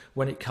purposeful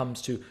when it comes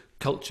to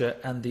culture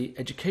and the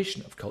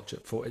education of culture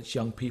for its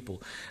young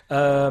people.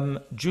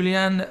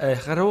 Julien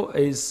Hairault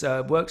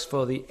works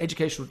for the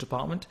educational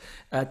department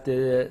at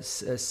the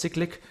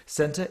Ciclic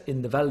Centre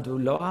in the Val de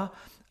Loire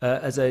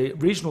as a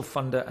regional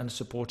funder and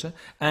supporter.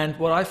 And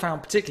what I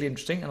found particularly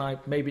interesting, and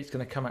maybe it's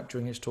going to come out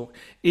during his talk,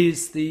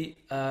 is the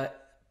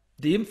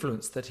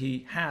influence that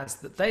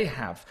they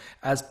have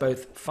as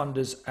both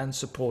funders and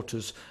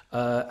supporters,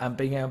 and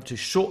being able to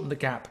shorten the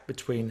gap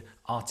between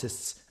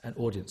artists and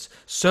audience.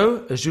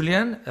 So,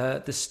 Julien,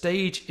 the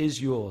stage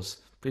is yours.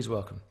 Please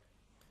welcome.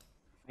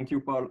 Thank you,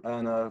 Paul,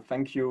 and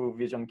thank you,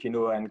 Vision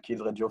Kino and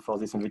KIDS Regio, for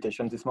this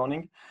invitation this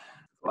morning.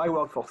 I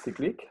work for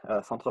Ciclic,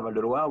 Centre Val de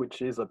Loire,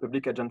 which is a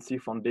public agency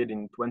founded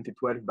in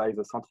 2012 by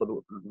the Centre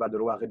Val de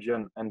Loire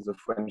region and the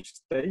French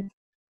state,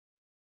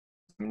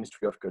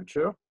 Ministry of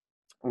Culture.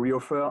 We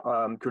offer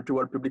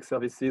cultural public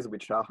services,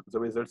 which are the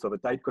results of a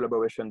tight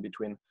collaboration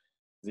between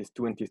these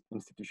two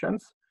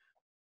institutions.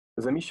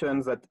 The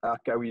missions that are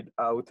carried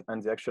out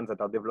and the actions that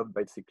are developed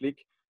by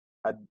Ciclic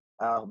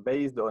are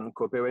based on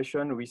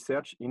cooperation,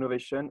 research,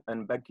 innovation,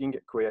 and backing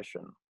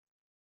creation.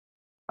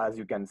 As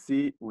you can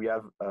see, we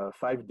have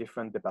 5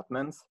 different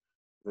departments.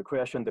 The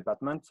creation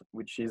department,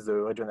 which is a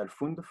regional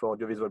fund for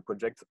audiovisual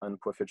projects and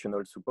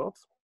professional support.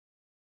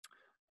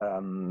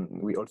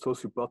 We also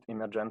support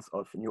emergence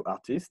of new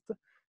artists.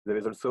 There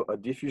is also a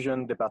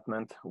diffusion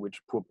department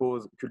which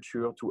propose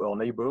culture to our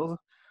neighbors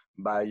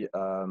by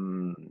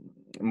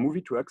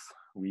movie trucks.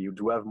 We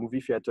do have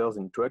movie theaters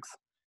in trucks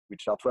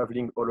which are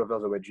traveling all over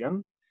the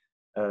region.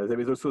 There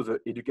is also the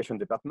education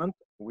department,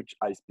 which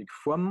I speak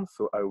from.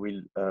 So I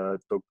will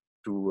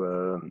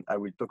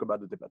talk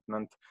about the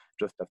department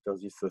just after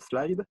this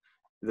slide.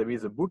 There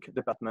is a book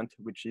department,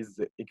 which is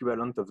the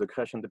equivalent of the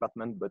creation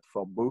department, but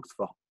for books,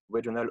 for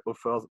regional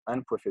authors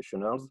and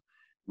professionals.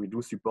 We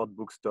do support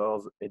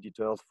bookstores,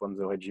 editors from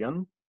the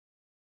region.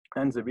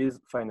 And there is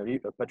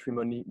finally a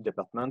patrimony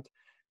department,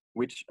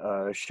 which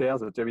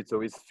shares the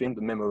territory's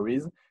filmed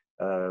memories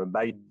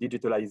by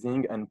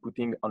digitalizing and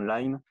putting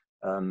online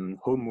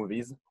home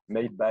movies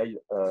made by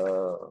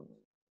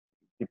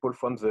people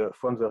from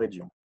the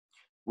region.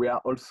 We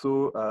are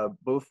also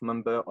both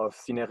members of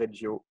Cine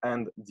Regio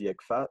and the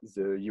ECFA,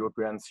 the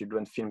European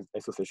Children's Film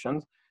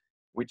Association,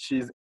 which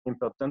is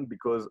important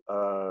because,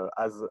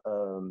 as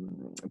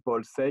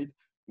Paul said,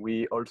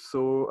 We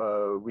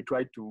also we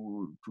try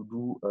to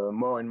do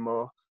more and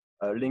more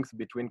links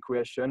between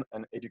creation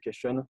and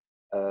education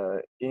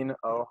in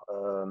our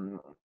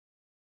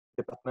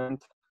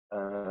department,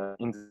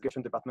 in the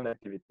education department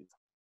activities.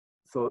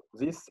 So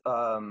this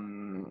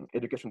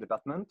education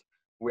department,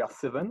 we are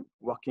 7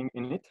 working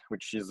in it,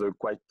 which is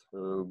quite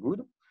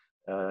good,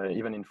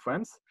 even in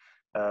France.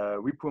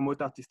 We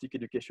promote artistic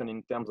education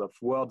in terms of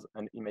words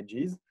and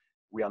images.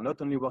 We are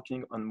not only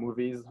working on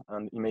movies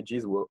and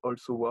images, we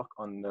also work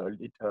on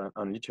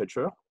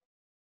literature.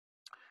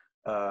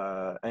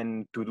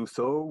 And to do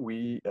so,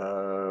 we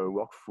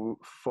work through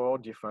 4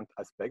 different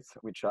aspects,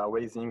 which are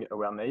raising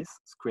awareness,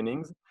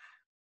 screenings,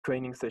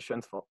 training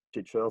sessions for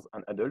teachers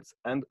and adults,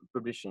 and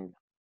publishing.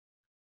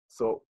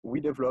 So we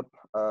develop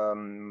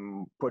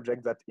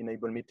projects that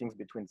enable meetings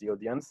between the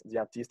audience, the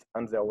artist,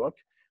 and their work,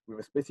 with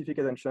a specific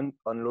attention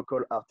on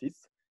local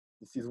artists.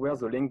 This is where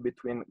the link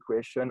between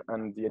creation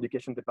and the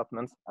education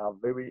departments are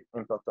very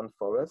important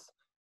for us,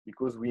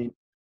 because we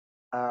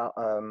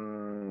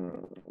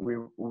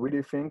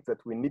really think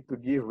that we need to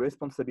give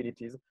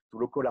responsibilities to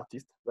local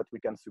artists that we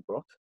can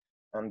support.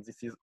 And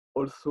this is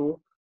also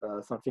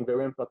something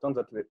very important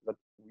that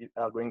we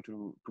are going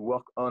to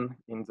work on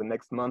in the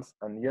next months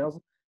and years,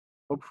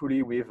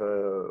 hopefully with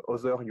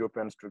other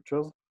European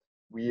structures.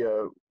 We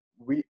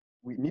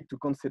need to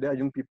consider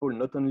young people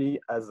not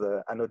only as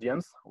an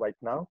audience right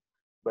now,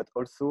 but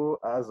also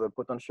as a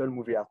potential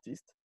movie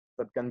artist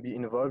that can be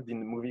involved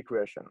in movie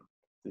creation.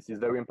 This is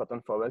very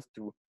important for us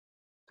to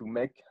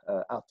make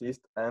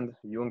artists and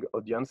young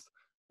audience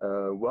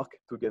work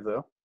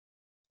together,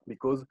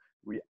 because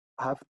we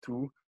have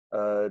to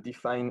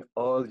define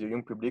all the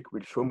young public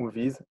will show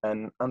movies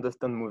and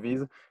understand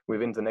movies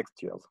within the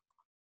next years.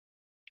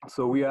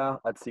 So we are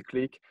at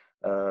Ciclic,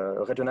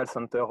 Regional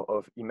Center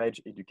of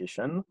Image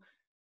Education.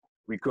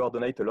 We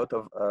coordinate a lot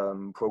of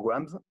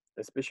programs,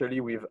 especially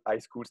with high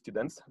school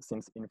students,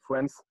 since in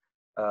France,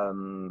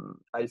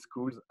 high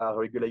schools are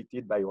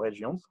regulated by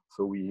regions.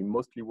 So we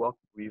mostly work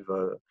with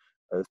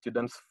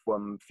students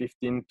from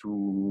 15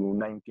 to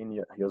 19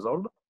 years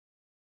old.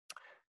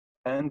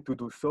 And to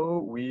do so,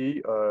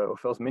 we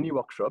offer many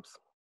workshops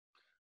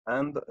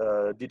and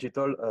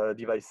digital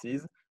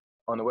devices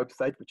on a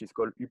website which is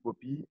called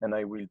Upopi, and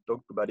I will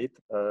talk about it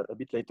a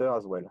bit later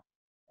as well.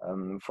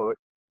 For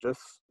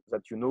just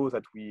that you know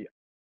that we,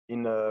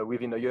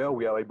 within a year,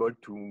 we are able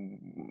to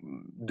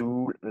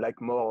do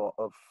like more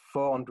of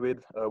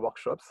 400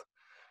 workshops,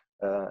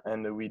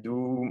 and we do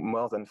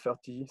more than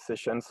 30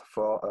 sessions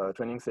for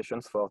training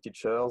sessions for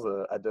teachers,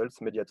 adults,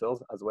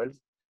 mediators as well.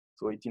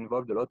 So it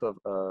involved a lot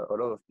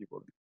of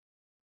people.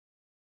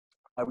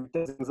 I will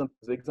take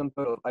the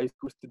example of high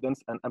school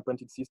students and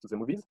apprentices to the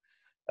movies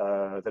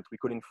that we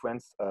call in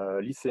France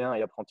lycéens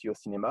et apprentis au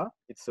cinéma.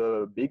 It's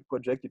a big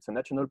project. It's a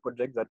national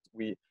project that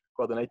we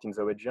coordinate in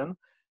the region.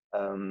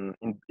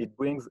 It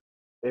brings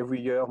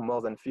every year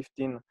more than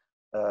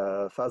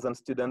 15,000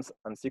 students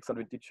and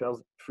 600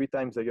 teachers 3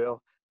 times a year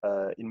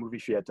in movie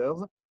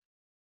theaters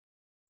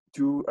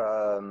to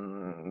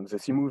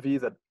see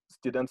movies that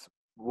students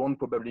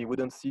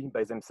wouldn't see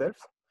by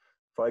themselves.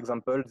 For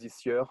example,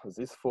 this year,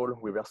 this fall,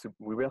 we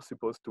were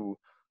supposed to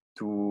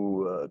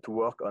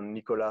work on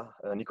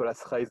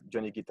Nicolas Rey's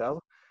Johnny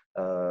Guitar.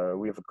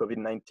 With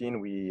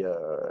COVID-19,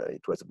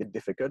 it was a bit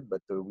difficult,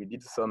 but we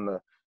did some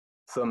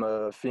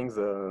things.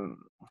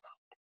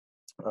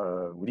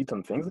 We did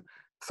some things.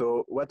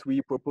 So what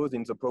we proposed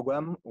in the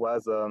program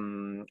was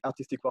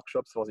artistic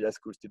workshops for the high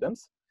school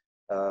students.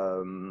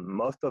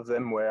 Most of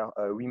them were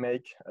a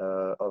remake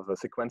of a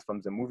sequence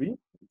from the movie.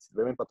 It's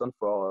very important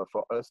for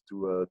us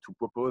to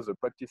propose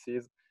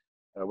practices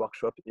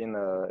workshop in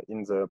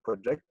the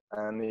project,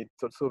 and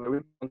it's also very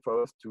important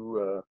for us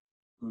to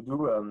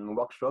do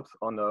workshops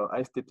on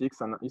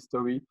aesthetics and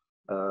history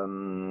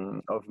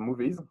of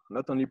movies,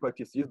 not only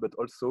practices but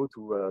also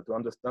to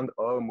understand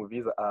how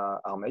movies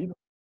are made.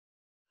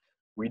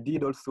 We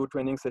did also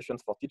training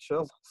sessions for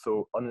teachers,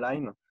 so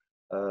online,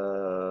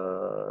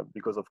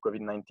 because of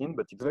COVID-19,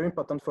 but it's very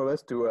important for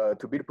us to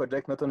build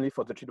projects not only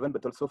for the children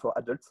but also for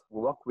adults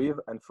who work with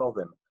and for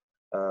them.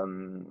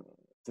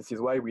 This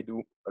is why we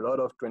do a lot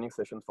of training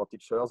sessions for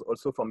teachers,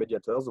 also for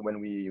mediators when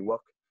we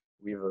work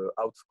with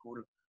out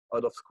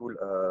of school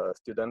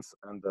students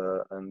and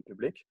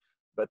public.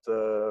 But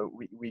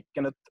we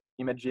cannot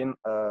imagine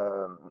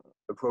a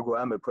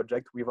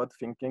project without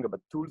thinking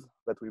about tools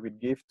that we will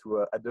give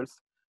to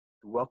adults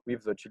to work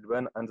with the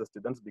children and the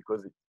students,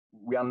 because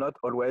we are not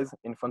always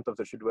in front of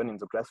the children in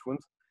the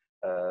classrooms.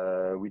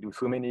 We do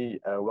so many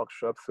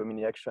workshops, so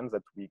many actions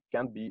that we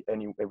can't be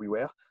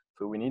everywhere.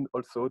 So we need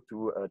also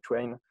to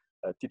train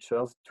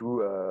teachers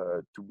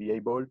to be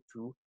able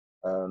to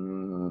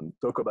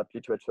talk about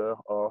literature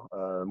or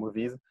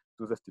movies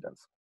to the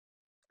students.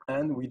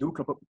 And we do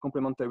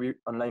complementary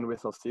online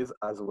resources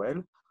as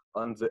well.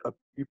 On the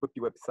Upopi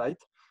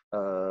website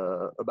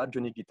about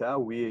Johnny Guitar,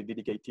 we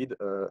dedicated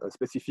a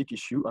specific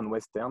issue on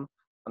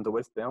the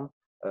Western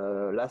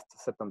last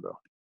September.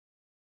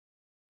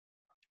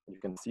 You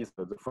can see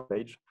the front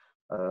page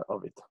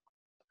of it.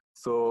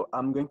 So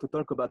I'm going to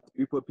talk about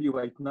UPOP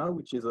right now,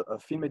 which is a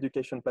film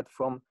education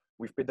platform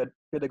with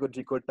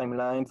pedagogical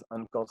timelines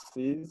and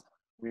courses.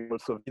 We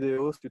also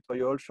videos,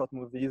 tutorials, short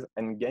movies,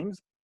 and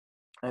games.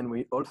 And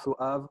we also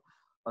have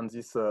on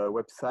this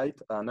website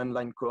an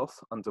online course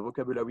on the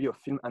vocabulary of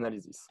film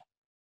analysis.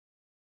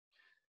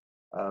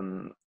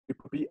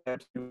 UPOP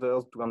helps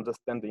users to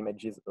understand the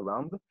images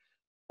around.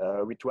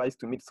 We try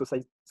to meet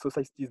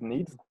society's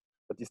needs,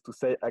 that is to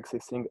say,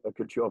 accessing a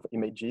culture of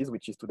images,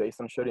 which is today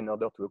essential in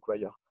order to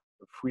acquire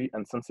a free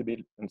and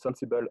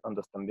sensible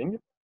understanding.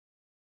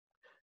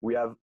 We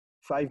have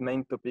 5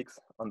 main topics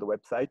on the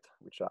website,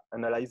 which are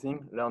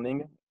analyzing,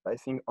 learning,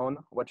 passing on,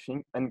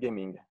 watching, and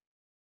gaming.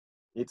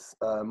 It's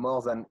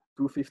more than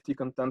 250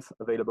 contents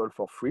available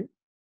for free.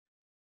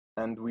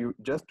 And we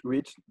just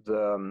reached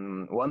the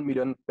 1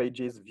 million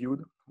pages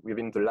viewed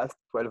within the last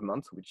 12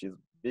 months, which is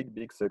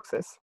big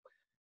success.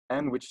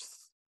 And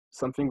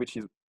something which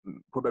is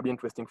probably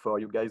interesting for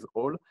you guys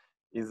all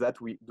is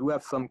that we do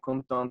have some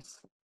contents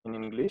in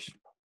English,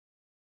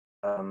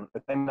 a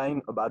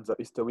timeline about the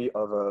history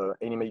of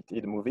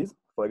animated movies,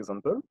 for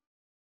example.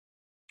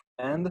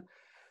 And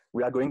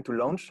we are going to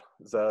launch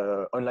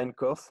the online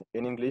course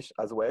in English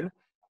as well,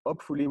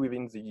 hopefully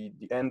within the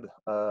end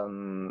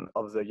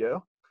of the year.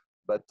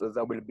 But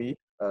there will be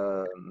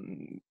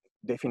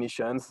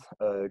definitions,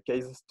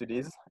 case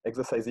studies,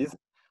 exercises,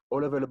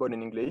 all available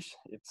in English.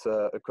 It's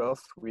a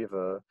course with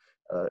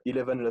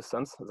 11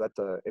 lessons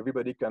that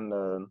everybody can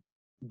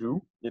do.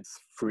 It's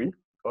free,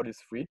 all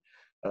is free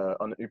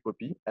on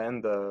UPOP,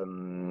 and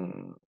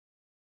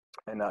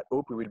I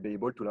hope we will be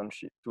able to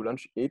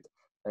launch it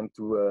and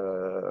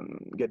to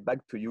get back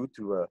to you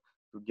to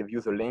give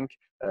you the link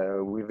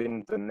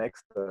within the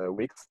next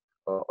weeks,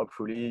 or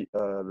hopefully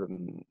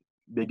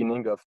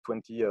beginning of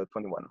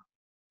 2021.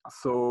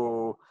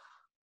 So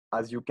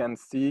as you can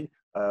see,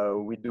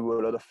 we do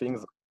a lot of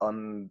things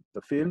on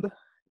the field,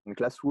 in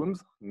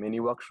classrooms, many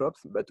workshops,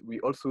 but we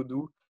also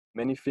do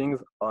many things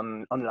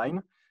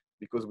online,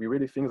 because we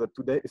really think that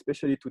today,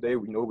 especially today,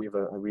 we know with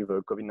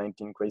a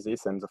COVID-19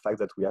 crisis and the fact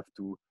that we have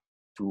to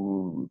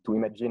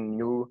imagine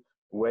new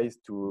ways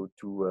to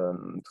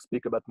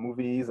speak about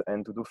movies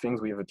and to do things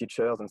with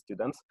teachers and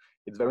students,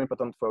 it's very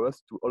important for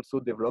us to also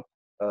develop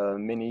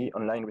many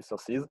online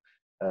resources.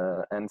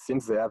 And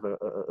since they have a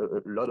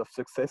lot of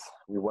success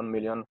with 1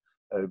 million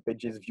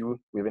pages viewed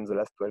within the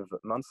last 12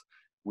 months,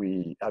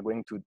 we are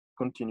going to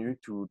continue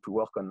to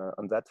work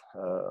on that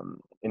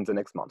in the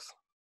next months.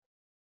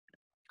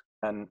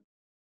 And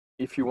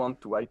if you want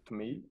to write to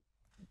me,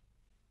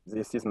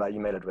 this is my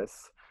email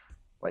address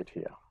right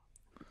here.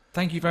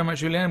 Thank you very much,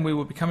 Julien. We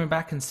will be coming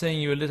back and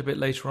seeing you a little bit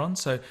later on.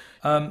 So,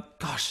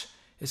 gosh,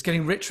 it's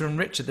getting richer and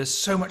richer. There's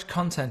so much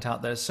content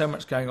out there, so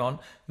much going on.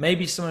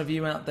 Maybe some of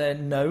you out there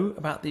know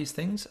about these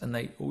things, and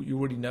you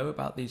already know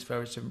about these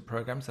various different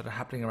programs that are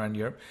happening around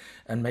Europe.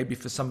 And maybe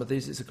for some of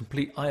these, it's a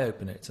complete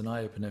eye-opener. It's an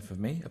eye-opener for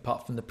me,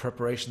 apart from the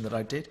preparation that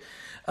I did.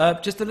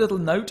 Just a little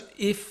note,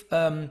 it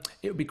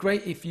would be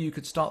great if you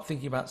could start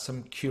thinking about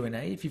some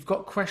Q&A. If you've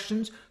got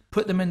questions,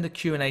 put them in the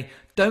Q&A.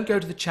 Don't go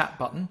to the chat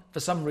button. For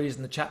some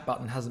reason, the chat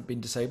button hasn't been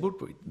disabled,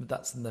 but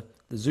that's in the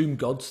Zoom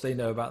gods. They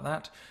know about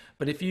that.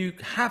 But if you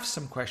have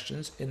some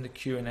questions in the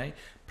Q&A,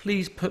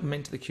 please put them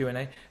into the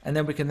Q&A, and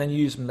then we can then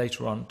use them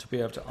later on to be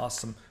able to ask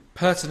some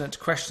pertinent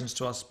questions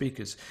to our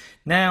speakers.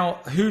 Now,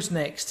 who's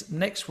next?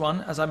 Next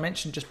one, as I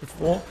mentioned just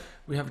before,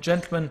 we have a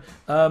gentleman,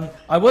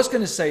 I was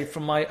going to say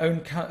from my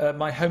own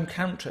my home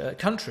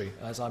country,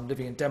 as I'm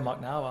living in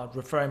Denmark now. I'm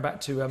referring back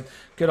to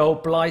good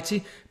old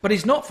Blighty, but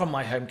he's not from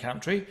my home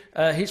country.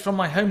 He's from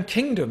my home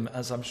kingdom,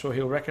 as I'm sure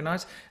he'll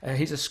recognise.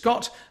 He's a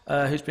Scot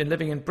who's been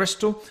living in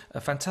Bristol,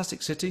 a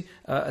fantastic city,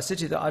 a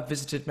city that I've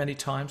visited many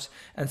times.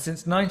 And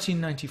since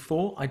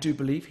 1994, I do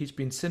believe he's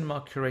been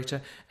cinema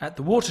curator at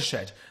the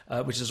Watershed,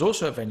 which is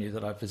also a venue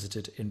that I've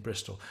visited in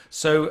Bristol.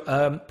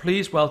 So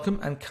please welcome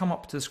and come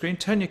up to the screen.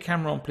 Turn your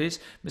camera on, please.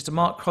 Mr.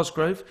 Mark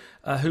Cosgrove,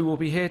 who will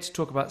be here to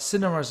talk about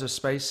cinema as a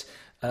space,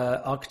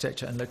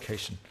 architecture and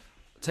location.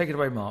 Take it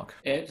away, Mark.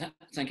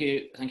 Thank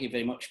you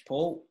very much,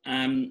 Paul.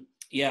 I'm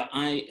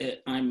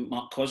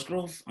Mark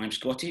Cosgrove. I'm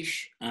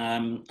Scottish,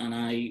 and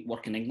I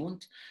work in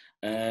England.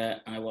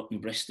 I work in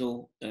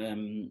Bristol,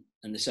 in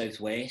the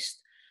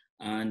southwest,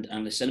 and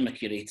I'm the cinema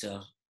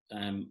curator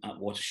at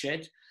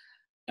Watershed.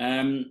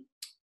 And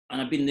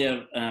I've been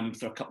there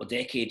for a couple of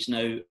decades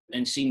now,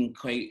 and seen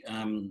quite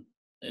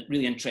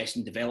really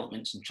interesting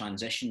developments and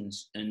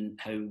transitions in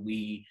how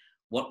we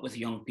work with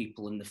young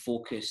people and the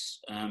focus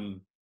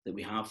that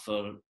we have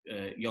for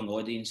young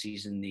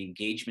audiences and the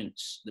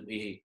engagements that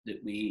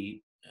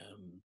we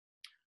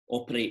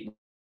operate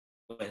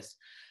with.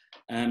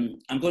 I'm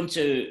going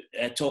to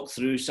talk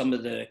through some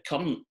of the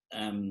current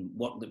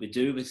work that we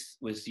do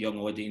with young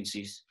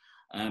audiences,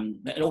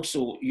 but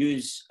also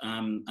use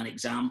an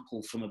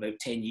example from about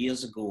 10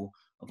 years ago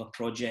of a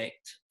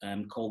project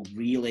called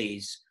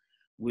Relays,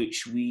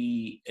 which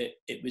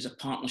it was a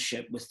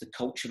partnership with the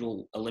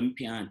Cultural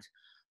Olympiad,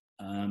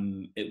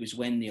 It was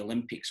when the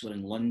Olympics were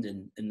in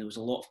London, and there was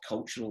a lot of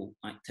cultural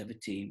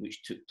activity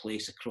which took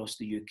place across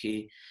the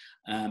UK,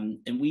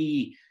 and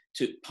we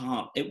took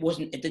part.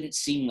 It didn't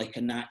seem like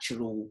a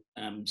natural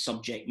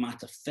subject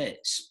matter fit,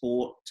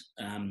 sport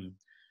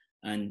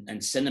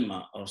and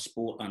cinema, or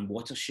sport and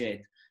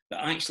Watershed. But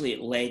actually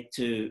it led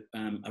to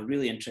a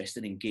really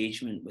interesting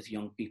engagement with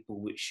young people,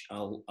 which I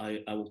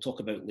will talk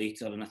about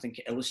later. And I think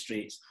it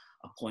illustrates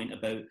a point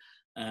about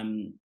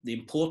the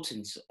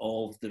importance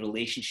of the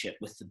relationship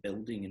with the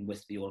building and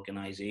with the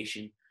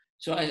organisation.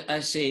 So I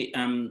say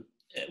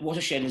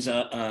Watershed is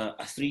a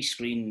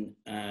 3-screen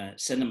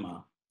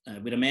cinema.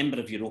 We're a member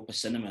of Europa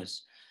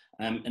Cinemas,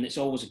 and it's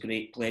always a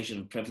great pleasure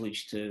and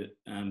privilege to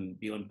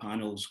be on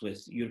panels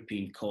with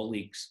European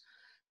colleagues.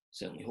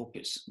 Certainly hope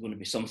it's going to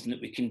be something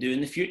that we can do in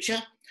the future.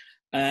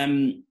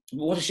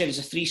 Watershed is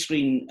a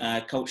 3-screen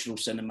cultural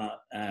cinema,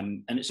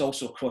 and it's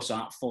also a cross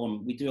art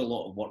form. We do a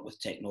lot of work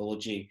with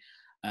technology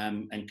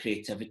and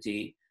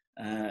creativity,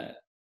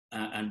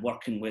 and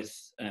working with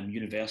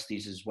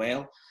universities as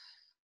well.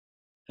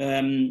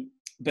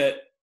 But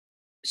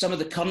some of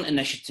the current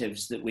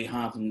initiatives that we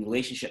have in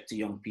relationship to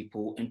young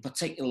people, and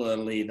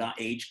particularly that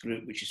age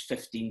group, which is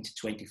 15 to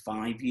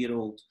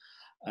 25-year-old.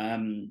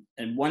 And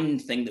one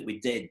thing that we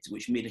did,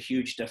 which made a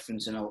huge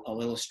difference, and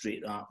I'll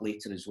illustrate that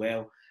later as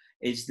well,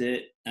 is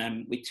that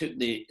we took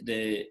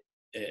the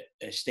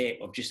step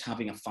of just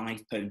having a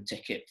 £5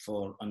 ticket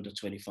for under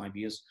 25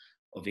 years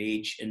of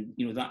age. And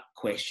that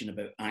question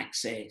about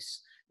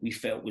access, we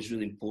felt was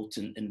really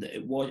important, in that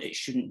it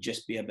shouldn't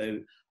just be about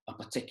a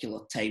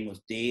particular time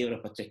of day or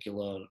a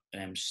particular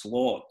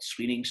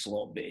screening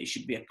slot, but it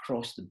should be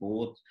across the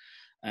board.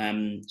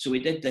 So we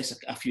did this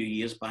a few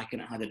years back,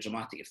 and it had a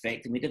dramatic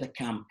effect. And we did a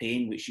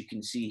campaign, which you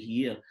can see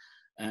here,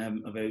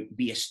 about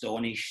be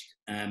astonished,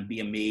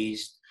 be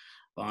amazed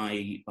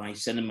by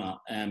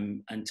cinema,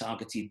 and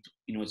targeted,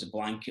 as a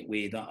blanket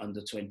way, that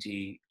under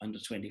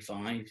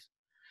 25.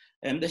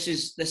 This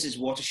is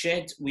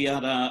Watershed. We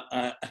are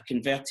a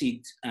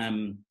converted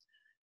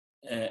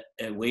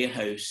a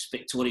warehouse,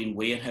 Victorian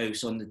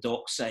warehouse on the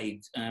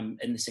dockside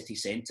in the city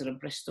centre of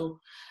Bristol.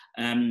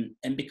 And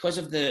because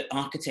of the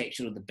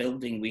architecture of the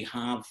building, we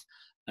have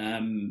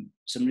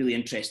some really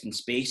interesting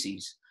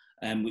spaces,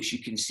 which you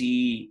can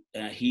see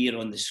here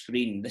on the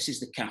screen. This is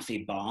the cafe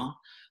bar,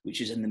 which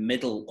is in the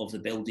middle of the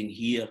building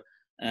here.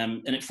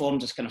 And it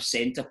forms this kind of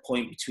centre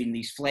point between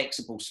these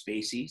flexible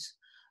spaces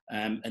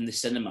and the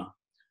cinema.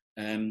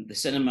 The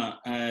cinema,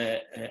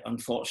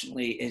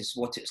 unfortunately, is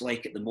what it's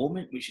like at the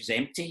moment, which is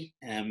empty,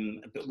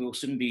 but will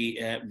soon be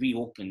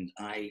reopened,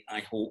 I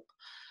hope.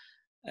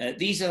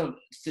 These are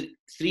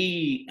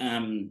three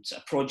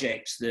sort of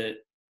projects that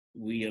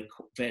we are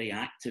very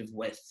active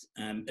with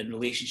in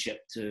relationship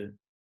to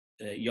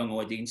young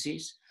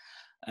audiences.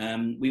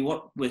 We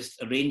work with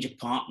a range of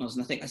partners,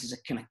 and I think this is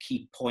a kind of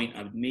key point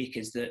I would make,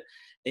 is that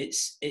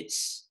it's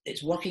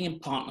working in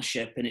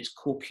partnership, and it's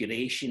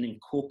co-curation and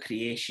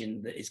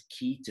co-creation that is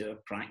key to our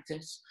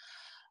practice.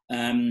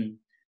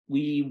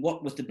 We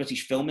work with the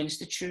British Film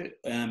Institute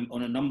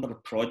on a number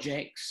of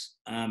projects,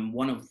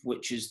 one of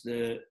which is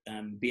the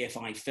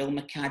BFI Film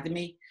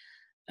Academy,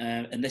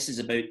 and this is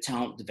about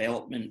talent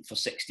development for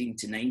 16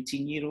 to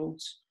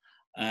 19-year-olds,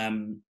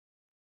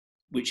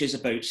 which is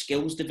about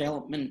skills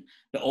development,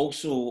 but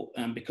also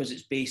because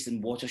it's based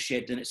in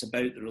Watershed, and it's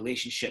about the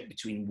relationship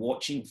between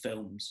watching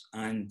films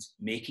and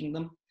making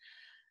them.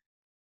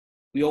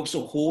 We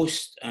also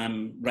host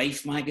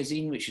Rife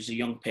magazine, which is a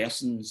young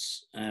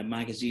person's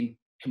magazine,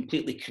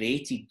 completely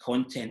created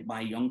content by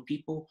young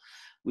people,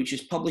 which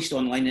is published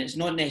online. And it's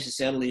not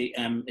necessarily,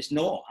 it's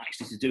not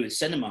actually to do with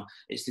cinema,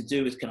 it's to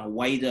do with kind of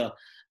wider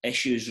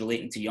issues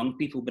relating to young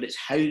people, but it's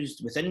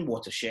housed within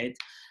Watershed.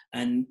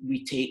 And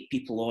we take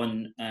people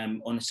on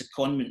a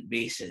secondment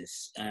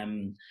basis,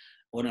 on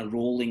a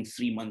rolling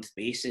 3-month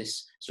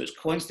basis. So it's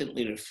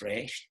constantly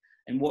refreshed.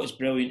 And what is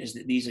brilliant is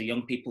that these are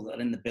young people that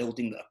are in the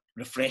building that are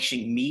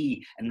refreshing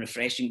me and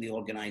refreshing the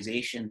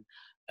organisation,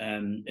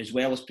 as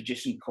well as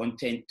producing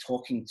content,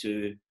 talking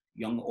to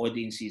young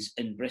audiences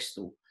in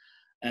Bristol.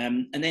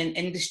 And then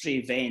industry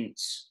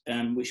events,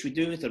 which we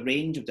do with a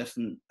range of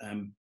different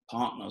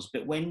partners.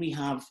 But when we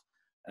have,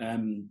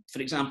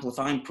 for example, if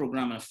I'm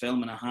programming a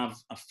film and I have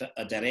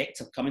a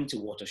director coming to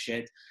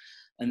Watershed,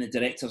 and the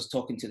director's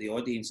talking to the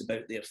audience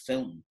about their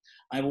film,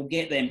 I will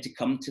get them to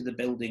come to the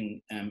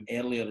building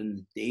earlier in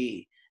the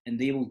day, and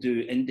they will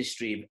do an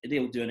industry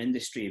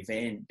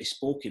event,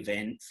 bespoke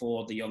event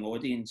for the young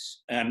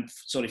audience.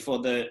 For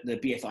the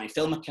BFI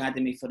Film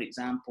Academy, for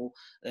example,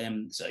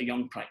 sort of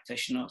young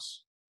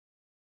practitioners.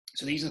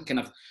 So these are kind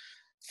of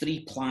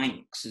 3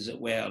 planks, as it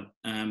were,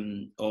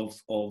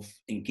 of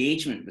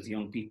engagement with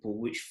young people,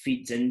 which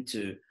feeds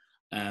into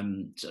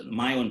sort of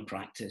my own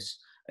practice,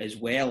 as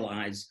well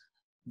as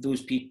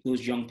those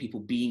young people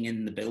being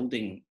in the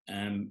building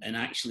and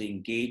actually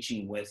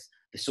engaging with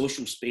the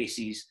social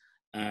spaces,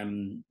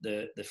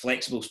 the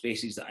flexible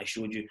spaces that I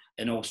showed you,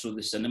 and also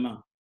the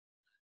cinema.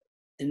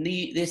 And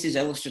this is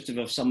illustrative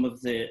of some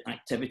of the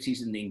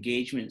activities and the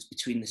engagements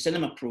between the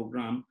cinema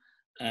programme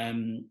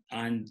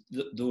and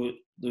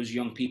those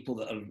young people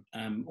that are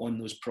on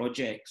those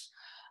projects.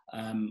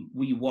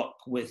 We work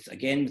with the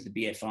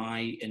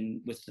BFI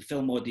and with the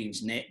Film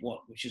Audience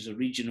Network, which is a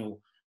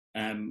regional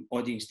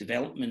audience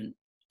development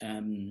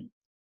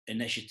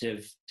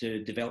initiative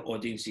to develop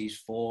audiences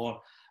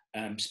for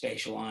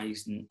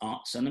specialised in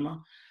art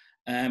cinema.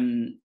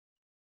 And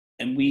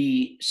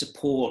we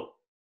support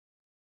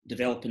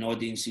developing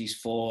audiences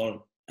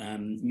for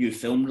new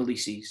film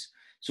releases.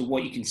 So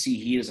what you can see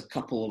here is a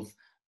couple of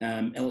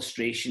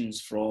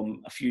illustrations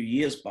from a few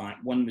years back.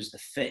 One was The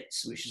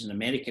Fits, which is an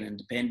American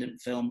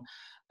independent film,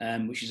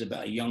 which is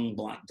about a young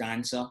black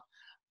dancer.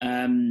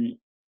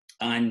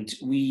 And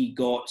we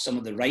got some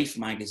of the Rife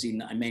magazine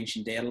that I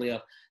mentioned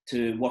earlier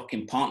to work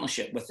in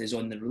partnership with us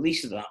on the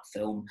release of that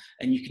film.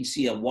 And you can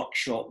see a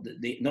workshop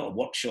that not a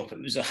workshop,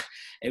 it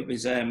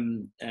was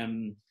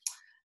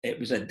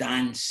a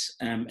dance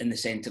in the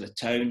centre of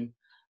town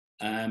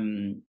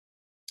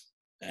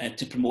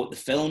to promote the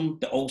film,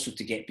 but also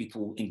to get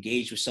people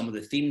engaged with some of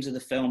the themes of the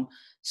film.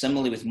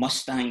 Similarly with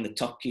Mustang, the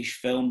Turkish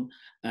film,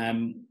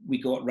 we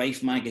got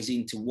Rife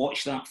magazine to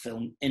watch that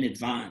film in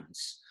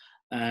advance.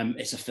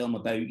 It's a film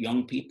about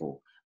young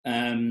people,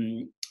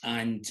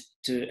 and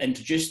to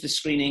introduce the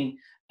screening,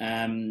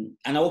 and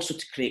also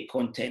to create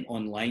content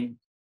online.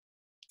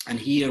 And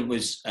here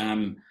was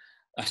a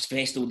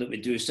festival that we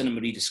do,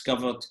 Cinema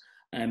Rediscovered.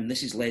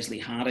 This is Leslie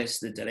Harris,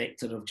 the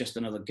director of Just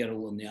Another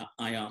Girl on the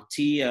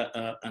IRT,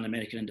 an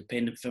American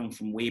independent film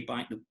from way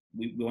back that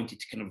we wanted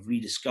to kind of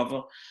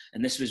rediscover.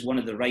 And this was one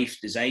of the Rife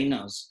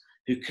designers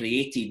who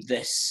created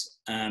this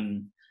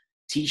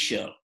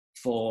T-shirt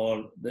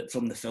from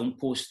the film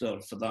poster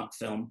for that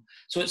film.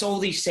 So it's all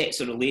these sets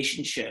of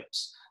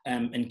relationships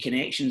and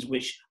connections,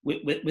 which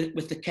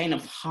with the kind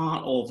of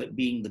heart of it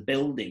being the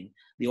building,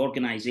 the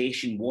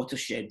organisation,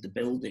 Watershed, the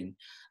building,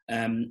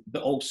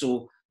 but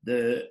also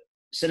the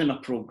cinema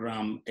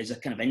programme is a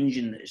kind of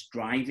engine that is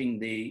driving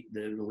the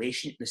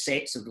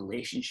sets of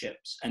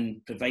relationships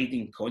and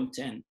providing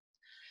content.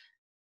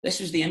 This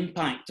was the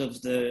impact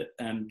of the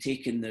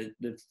taking the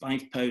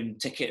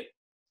 £5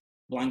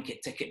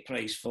 blanket ticket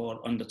price for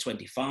under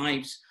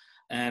 25s.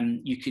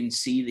 You can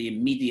see the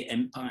immediate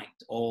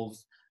impact of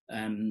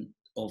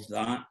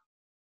that.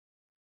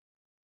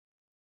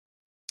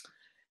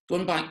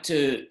 Going back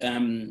to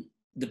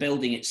the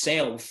building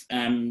itself,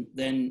 then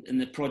in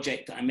the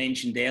project that I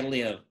mentioned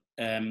earlier,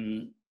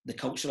 the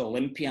Cultural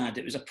Olympiad,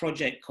 it was a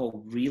project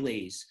called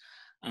Relays.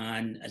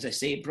 And as I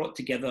say, it brought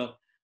together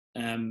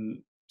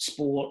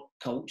sport,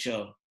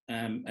 culture,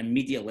 and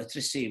media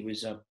literacy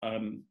was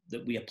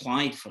that we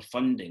applied for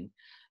funding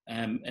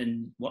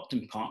and worked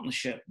in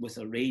partnership with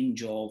a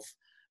range of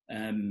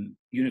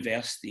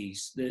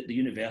universities, the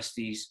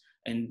universities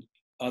and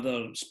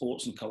other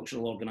sports and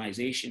cultural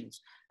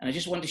organisations. And I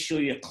just want to show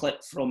you a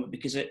clip from it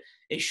because it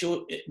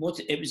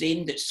was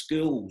aimed at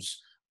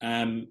schools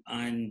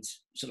and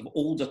sort of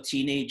older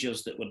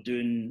teenagers that were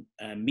doing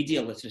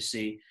media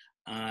literacy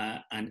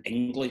and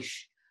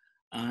English.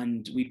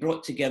 And we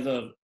brought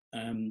together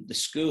the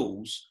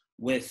schools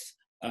with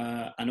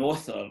an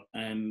author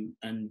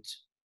and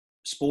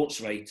sports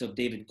writer,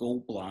 David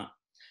Goldblatt,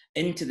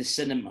 into the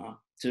cinema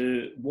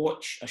to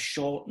watch a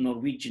short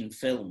Norwegian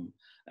film,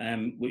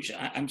 which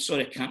I'm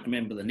sorry, I can't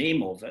remember the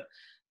name of it,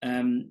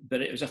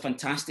 but it was a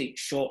fantastic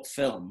short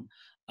film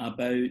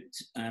about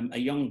a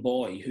young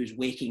boy who's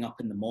waking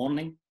up in the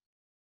morning,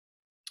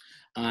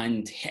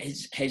 and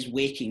his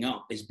waking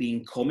up is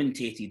being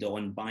commentated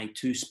on by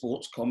two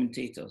sports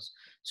commentators.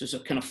 So it's a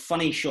kind of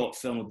funny short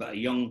film about a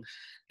young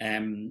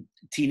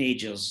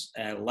teenager's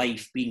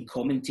life being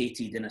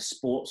commentated in a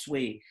sports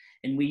way.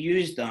 And we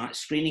used that,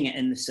 screening it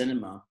in the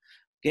cinema,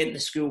 getting the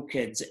school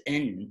kids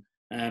in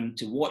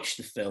to watch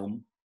the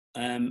film.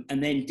 And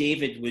then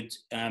David would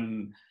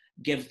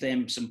give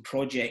them some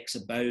projects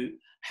about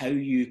how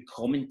you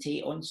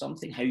commentate on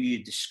something, how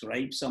you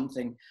describe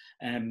something.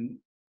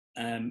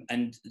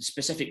 And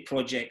specific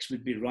projects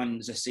would be run,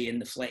 as I say, in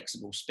the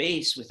flexible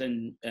space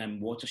within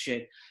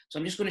Watershed. So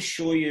I'm just going to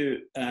show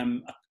you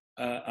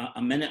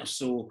a minute or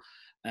so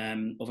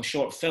of a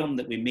short film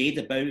that we made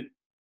about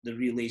the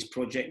Relays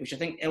project, which I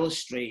think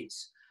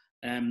illustrates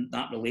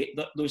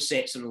those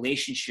sets of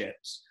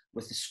relationships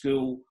with the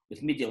school,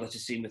 with media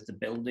literacy, and with the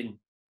building.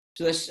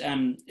 So this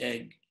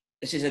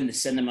is in the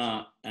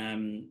cinema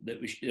that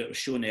was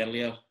shown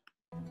earlier.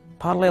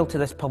 Parallel to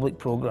this public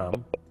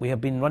programme, we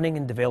have been running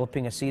and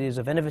developing a series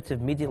of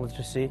innovative media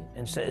literacy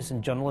and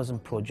citizen journalism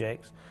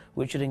projects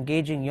which are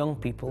engaging young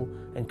people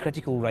in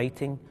critical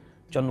writing,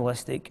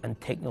 journalistic and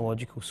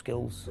technological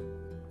skills.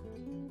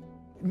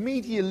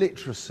 Media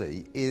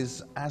literacy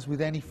is, as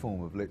with any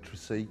form of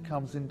literacy,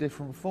 comes in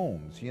different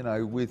forms. You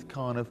know, with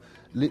kind of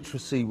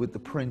literacy with the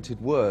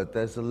printed word,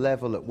 there's a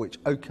level at which,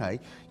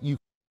 okay, you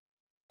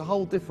a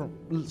whole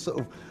different sort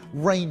of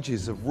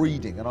ranges of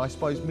reading, and I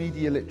suppose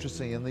media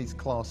literacy in these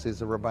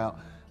classes are about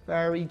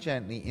very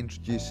gently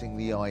introducing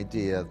the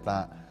idea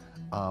that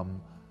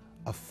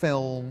a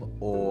film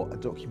or a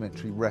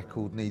documentary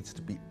record needs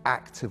to be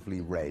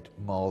actively read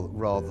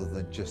rather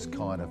than just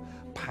kind of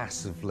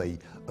passively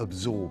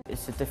absorbed.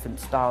 It's a different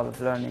style of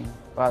learning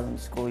rather than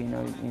school. You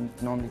know, you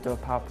normally do a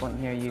PowerPoint.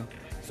 Here you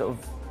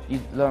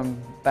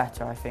learn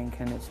better, I think,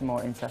 and it's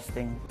more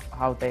interesting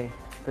how they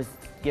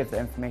give the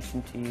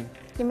information to you.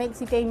 It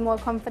makes you gain more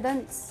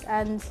confidence,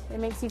 and it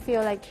makes you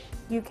feel like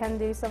you can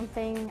do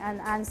something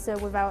and answer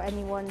without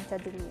anyone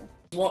judging you.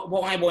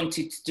 What I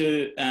wanted to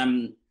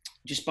do,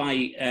 just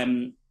by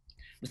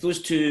with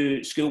those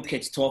two school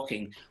kids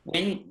talking,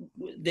 when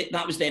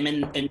that was them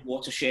in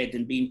Watershed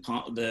and being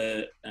part of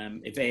the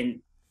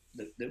event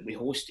that we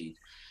hosted,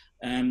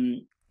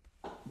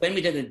 when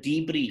we did a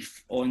debrief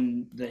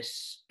on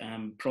this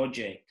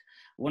project,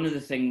 one of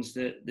the things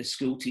that the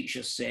school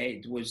teachers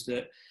said was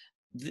that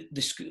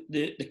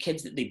the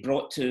kids that they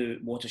brought to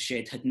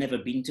Watershed had never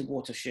been to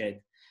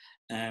Watershed,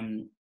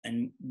 and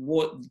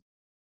what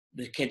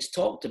the kids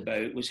talked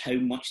about was how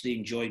much they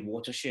enjoyed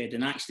Watershed,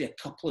 and actually a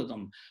couple of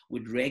them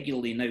would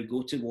regularly now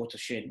go to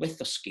Watershed with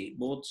their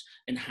skateboards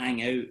and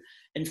hang out.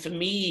 And for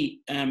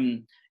me,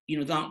 you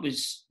know, that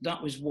was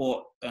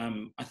what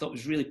I thought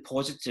was really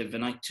positive,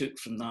 and I took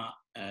from that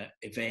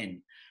event,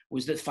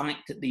 was the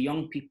fact that the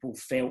young people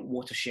felt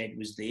Watershed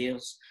was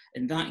theirs,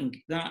 and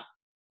that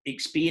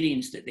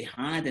experience that they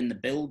had in the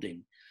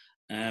building,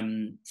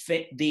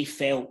 they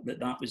felt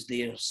that was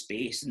their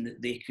space, and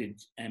that they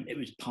could, it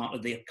was part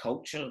of their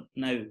culture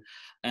now.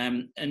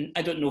 And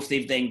I don't know if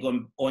they've then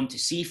gone on to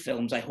see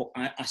films. I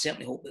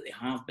certainly hope that they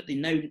have, but they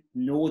now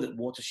know that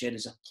Watershed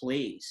is a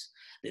place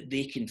that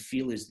they can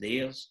feel is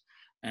theirs.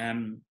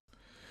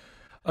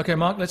 Okay,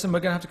 Mark, listen, we're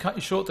going to have to cut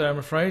you short there, I'm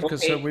afraid,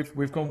 because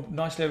we've gone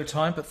nicely over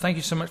time, but thank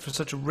you so much for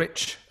such a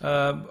rich,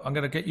 I'm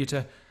going to get you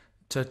to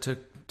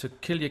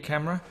kill your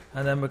camera,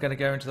 and then we're going to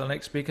go into the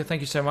next speaker.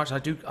 Thank you so much. I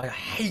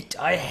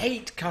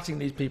hate cutting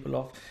these people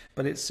off,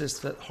 but it's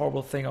just that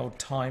horrible thing, old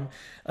time.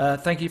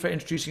 Thank you for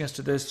introducing us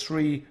to those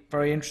three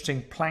very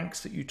interesting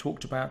planks that you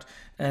talked about,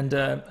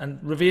 and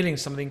revealing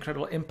some of the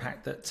incredible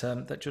impact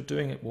that you're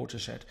doing at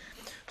Watershed.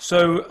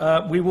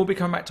 So we will be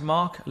coming back to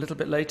Mark a little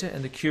bit later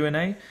in the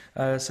Q&A,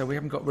 so we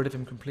haven't got rid of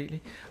him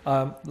completely,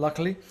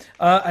 luckily.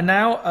 And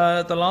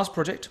now the last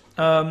project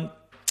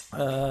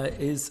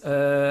is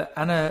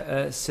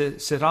Anna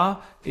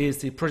Cerar is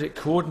the project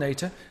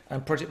coordinator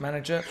and project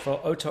manager for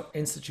Otok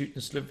Institute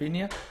in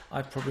Slovenia.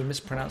 I probably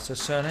mispronounced her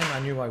surname. I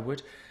knew I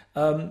would.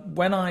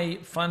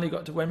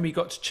 When we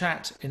got to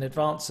chat in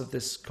advance of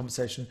this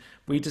conversation,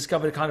 we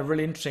discovered a kind of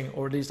really interesting,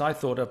 or at least I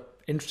thought a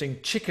interesting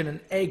chicken and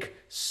egg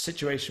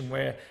situation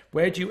where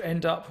do you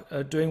end up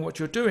doing what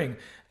you're doing,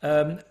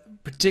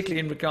 particularly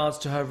in regards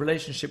to her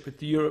relationship with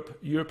the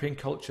European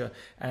culture,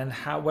 and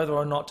how, whether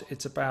or not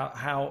it's about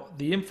how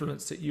the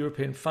influence that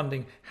European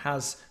funding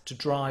has to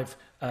drive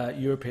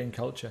European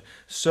culture.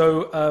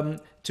 So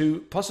to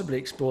possibly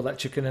explore that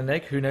chicken and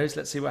egg, who knows,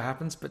 let's see what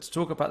happens, but to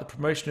talk about the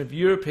promotion of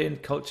European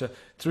culture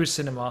through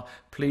cinema,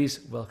 please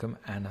welcome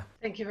Anna.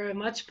 Thank you very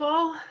much,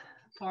 Paul,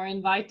 for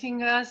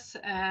inviting us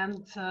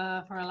and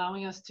for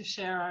allowing us to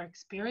share our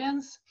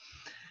experience.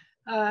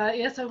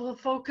 Yes, I will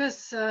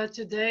focus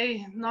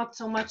today not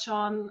so much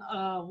on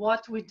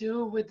what we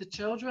do with the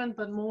children,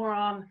 but more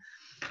on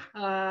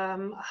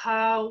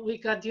how we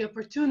got the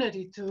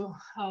opportunity to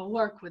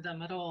work with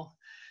them at all.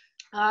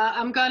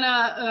 I'm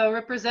gonna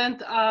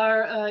represent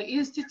our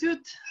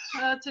institute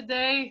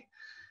today,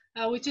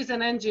 which is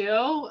an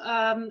NGO,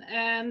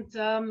 and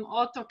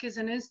Otok is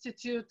an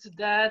institute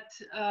that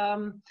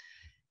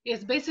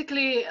is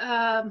basically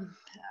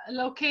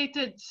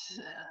located,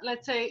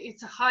 let's say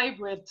it's a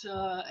hybrid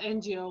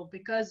NGO,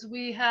 because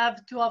we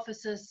have two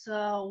offices.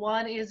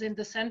 One is in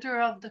the center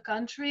of the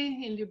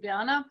country in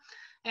Ljubljana,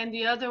 and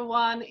the other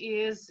one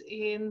is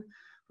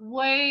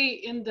way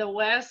in the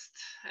west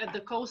at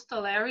the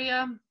coastal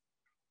area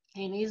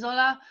in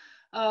Isola,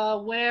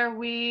 where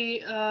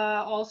we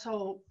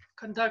also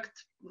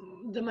conduct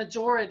the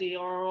majority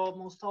or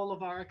almost all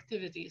of our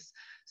activities.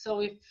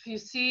 So if you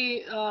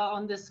see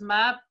on this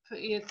map,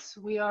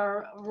 we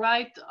are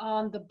right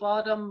on the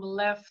bottom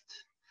left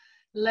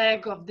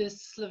leg of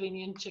this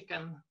Slovenian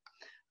chicken.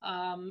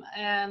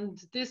 And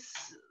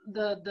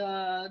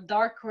the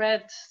dark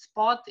red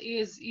spot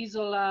is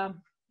Isola,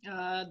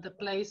 the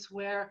place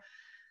where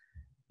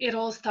it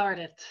all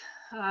started.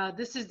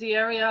 This is the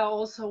area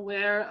also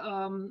where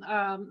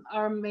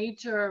our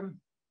major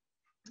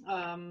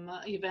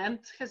event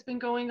has been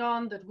going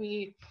on that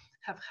we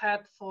have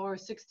had for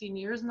 16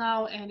 years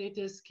now, and it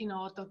is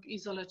Kino Otok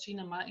Isola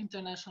Cinema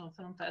International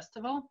Film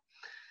Festival.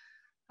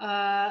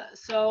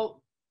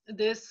 So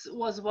this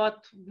was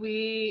what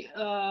we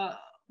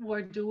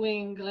were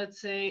doing, let's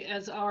say,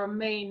 as our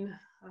main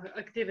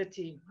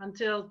activity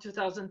until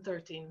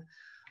 2013.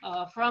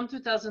 From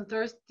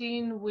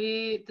 2013,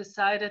 we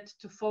decided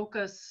to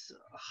focus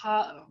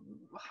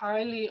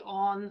highly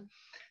on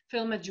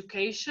film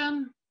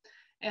education,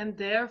 and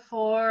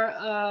therefore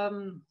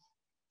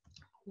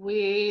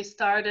we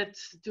started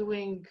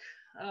doing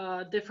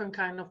different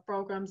kind of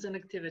programs and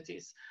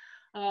activities.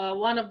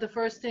 One of the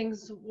first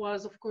things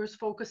was, of course,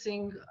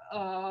 focusing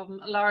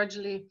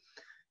largely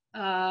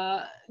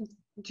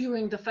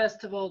during the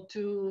festival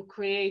to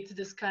create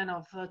this kind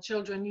of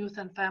children, youth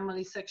and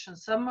family section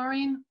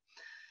submarine.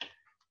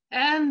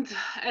 And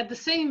at the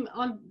same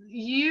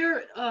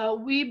year,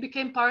 we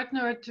became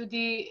partner to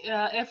the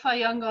FI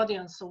Young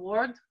Audience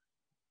Award.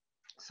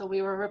 So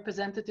we were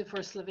representative for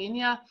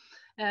Slovenia.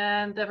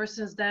 And ever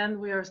since then,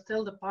 we are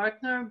still the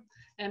partner.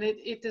 And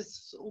it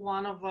is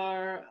one of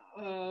our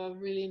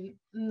really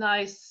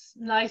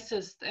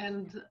nicest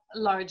and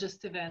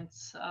largest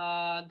events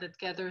that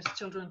gathers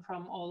children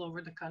from all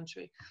over the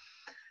country.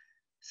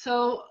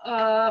 So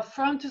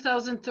from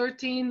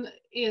 2013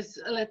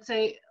 is, let's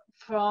say,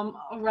 from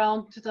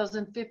around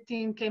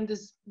 2015 came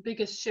this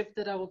biggest shift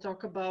that I will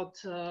talk about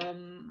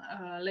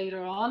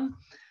later on.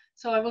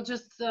 So I will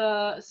just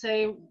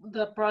say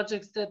the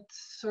projects that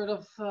sort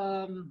of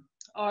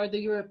are the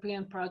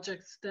European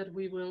projects that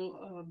we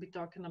will be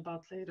talking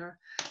about later.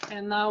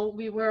 And now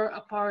we were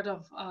a part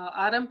of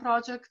ADEM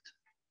project.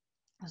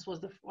 This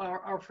was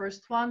our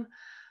first one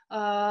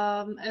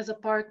as a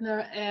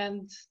partner.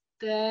 And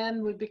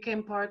then we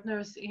became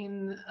partners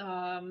in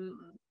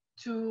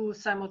two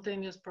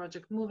simultaneous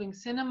projects, Moving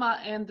Cinema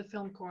and the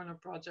Film Corner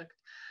project.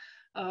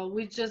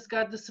 We just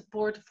got the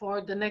support for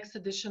the next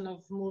edition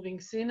of Moving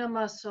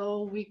Cinema,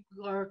 so we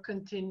are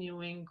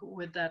continuing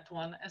with that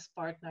one as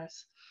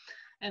partners.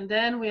 And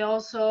then we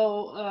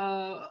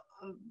also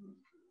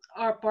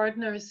are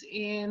partners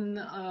in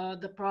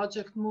the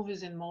project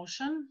Movies in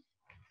Motion,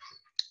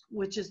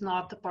 which is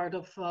not a part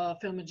of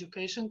Film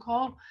Education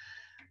Call.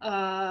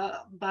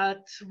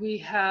 But we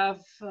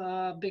have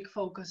a big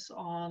focus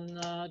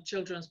on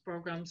children's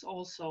programs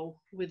also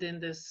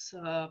within this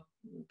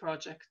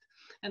project.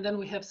 And then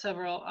we have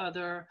several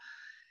other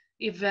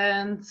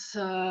events,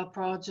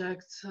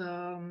 projects,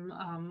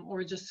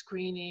 or just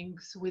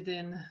screenings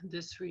within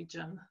this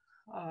region,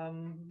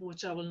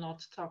 which I will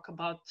not talk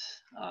about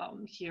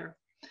here.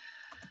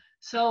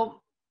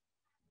 So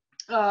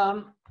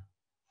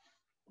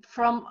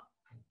from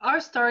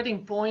our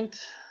starting point,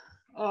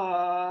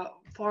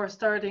 for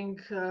starting,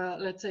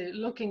 let's say,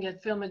 looking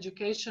at film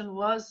education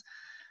was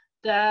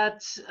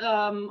that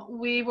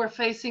we were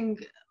facing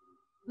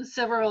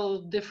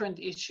several different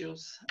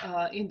issues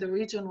in the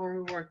region where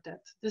we worked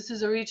at. This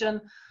is a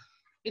region,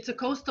 it's a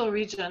coastal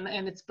region,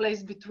 and it's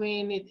placed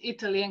between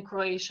Italy and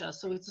Croatia.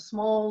 So it's a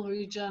small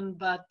region,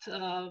 but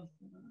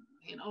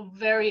you know,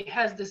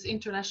 has this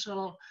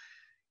international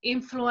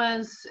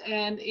influence,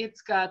 and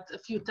it's got a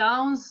few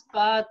towns,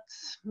 but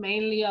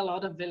mainly a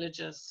lot of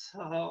villages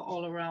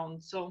all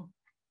around. So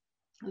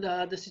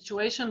the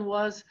situation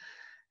was,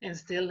 and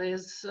still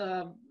is,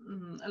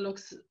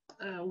 looks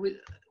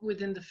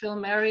within the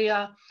film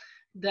area,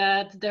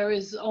 that there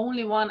is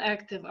only one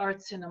active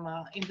art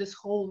cinema in this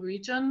whole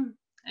region,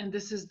 and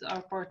this is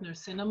our partner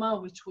cinema,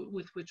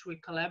 with which we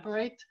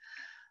collaborate.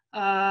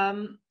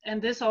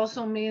 And this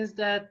also means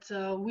that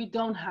we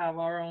don't have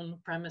our own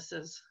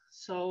premises.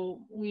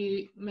 So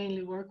we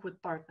mainly work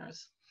with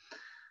partners.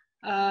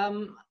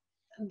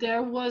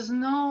 There was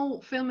no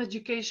film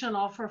education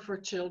offer for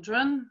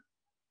children.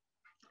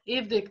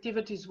 If the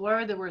activities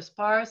were, they were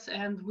sparse,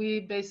 and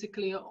we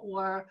basically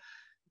were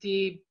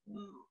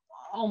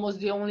almost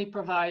the only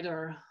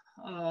provider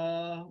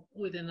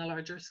within a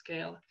larger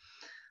scale.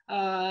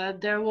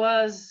 There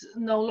was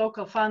no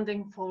local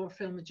funding for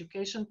film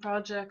education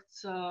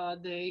projects.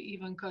 They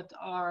even cut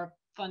our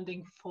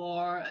funding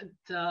for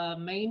the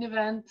main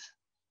event,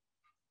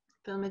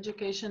 film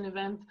education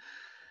event.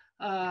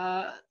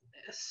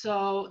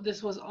 So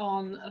this was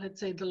on, let's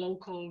say, the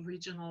local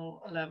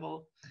regional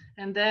level.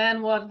 And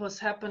then what was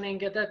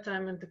happening at that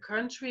time in the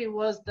country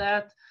was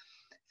that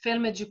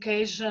film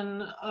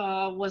education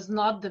was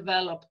not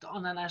developed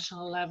on a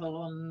national level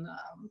on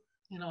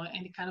you know,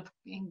 any kind of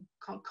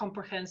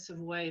comprehensive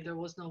way. There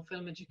was no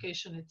film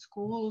education at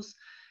schools.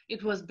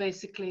 It was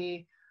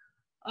basically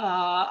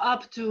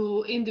up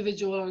to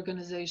individual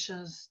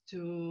organizations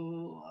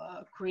to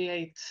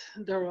create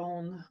their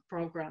own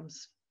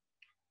programs.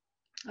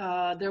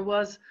 There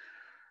was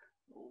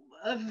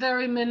a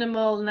very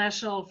minimal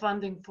national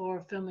funding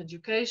for film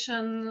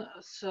education,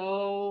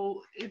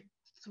 so it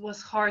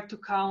was hard to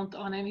count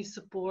on any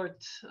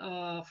support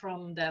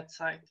from that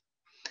side.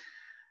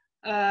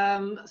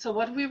 So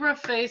what we were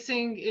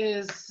facing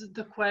is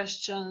the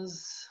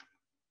questions,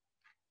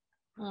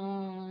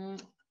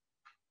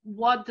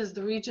 what does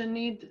the region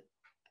need?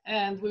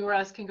 And we were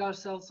asking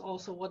ourselves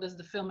also, what does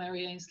the film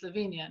area in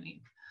Slovenia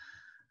need?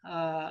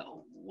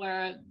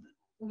 Where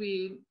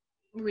we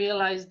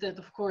realized that,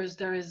 of course,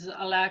 there is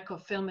a lack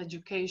of film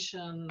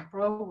education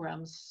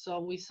programs. So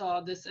we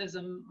saw this as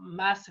a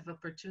massive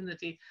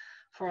opportunity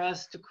for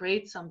us to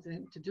create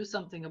something, to do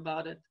something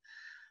about it.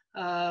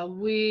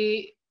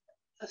 We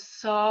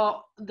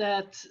saw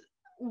that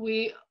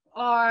we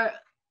are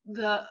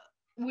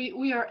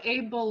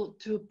able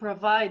to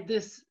provide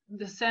this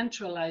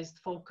decentralized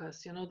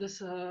focus, you know,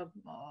 this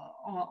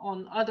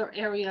on other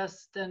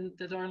areas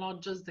that are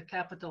not just the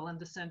capital and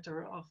the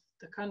center of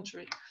the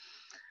country.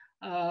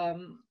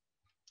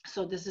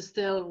 So this is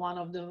still one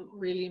of the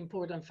really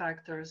important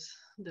factors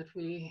that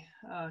we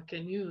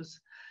can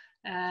use.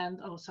 And,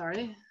 oh,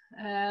 sorry.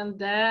 And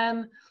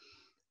then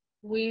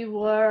we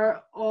saw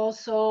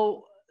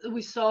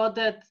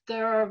that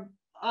there are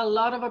a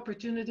lot of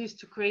opportunities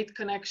to create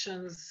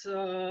connections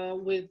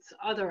with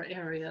other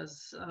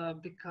areas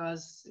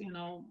because, you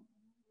know,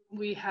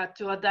 we had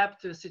to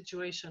adapt to a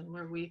situation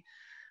where we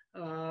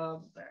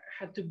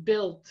had to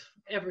build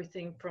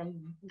everything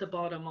from the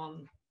bottom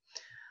on.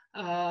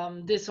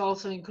 This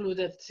also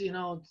included, you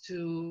know,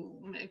 to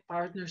make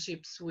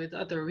partnerships with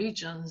other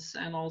regions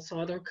and also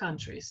other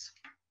countries.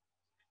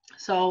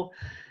 So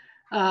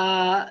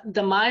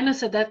the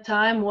minus at that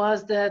time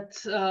was that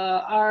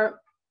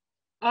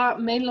our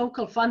main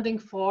local funding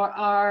for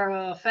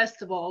our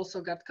festival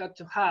also got cut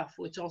to half,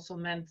 which also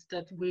meant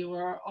that we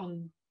were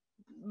on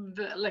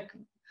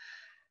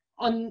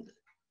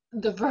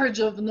the verge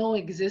of no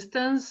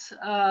existence.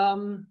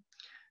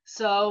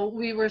 So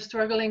we were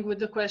struggling with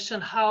the question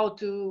how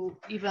to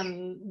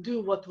even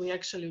do what we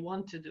actually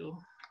want to do.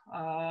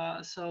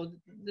 So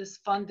this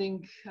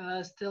funding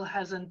still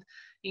hasn't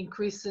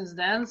increased since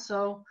then.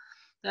 So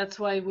that's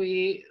why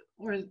we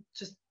were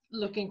just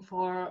looking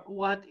for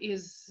what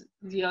is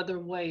the other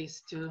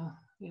ways to,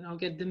 you know,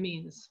 get the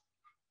means.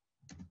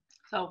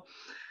 So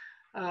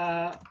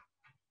our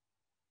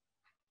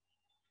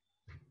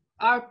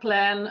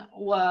plan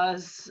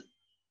was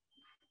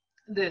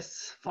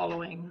this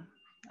following.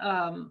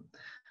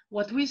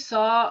 What we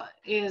saw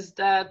is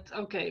that,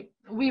 okay,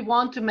 we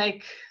want to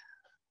make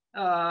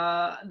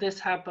this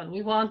happen.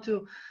 We want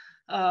to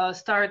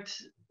start,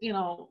 you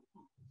know,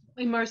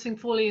 immersing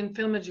fully in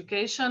film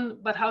education,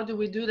 but how do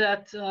we do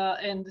that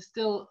and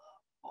still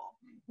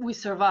we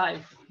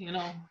survive, you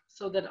know,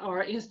 so that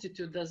our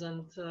institute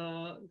doesn't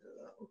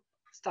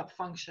stop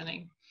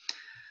functioning.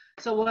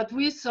 So what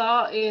we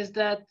saw is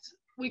that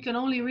we can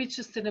only reach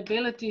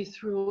sustainability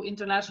through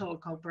international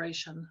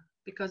cooperation,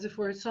 because if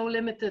we're so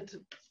limited,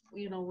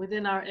 you know,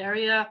 within our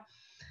area,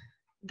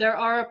 there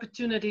are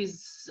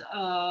opportunities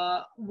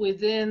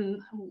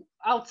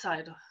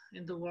outside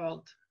in the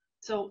world.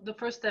 So the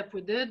first step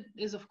we did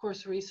is, of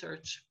course,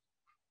 research.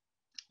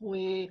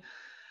 We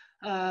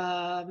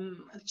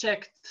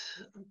checked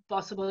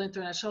possible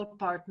international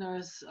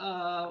partners,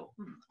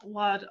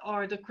 what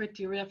are the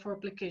criteria for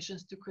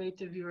applications to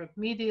Creative Europe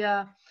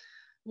Media.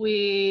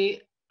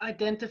 We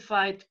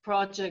identified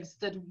projects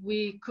that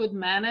we could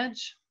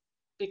manage,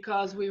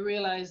 because we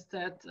realized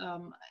that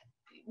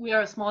we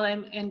are a small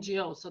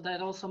NGO, so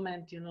that also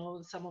meant, you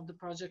know, some of the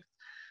projects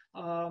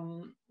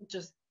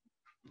just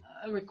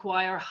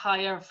require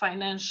higher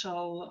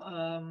financial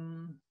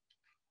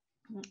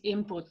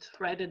input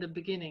right at the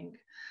beginning.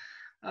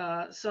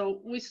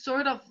 So we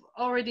sort of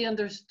already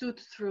understood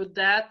through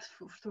that,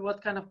 through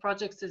what kind of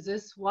projects is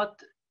this,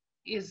 what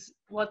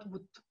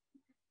would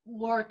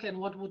work and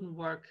what wouldn't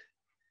work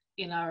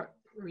in our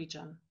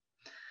region.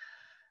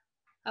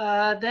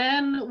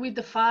 Then we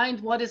defined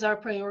what is our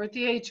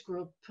priority age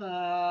group,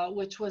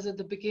 which was at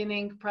the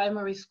beginning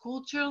primary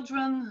school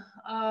children,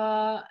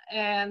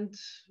 and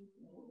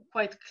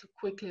quite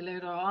quickly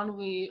later on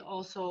we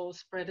also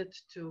spread it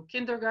to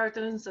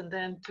kindergartens and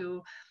then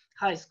to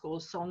high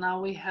schools. So now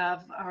we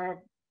have,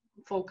 our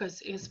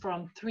focus is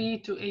from 3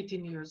 to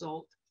 18 years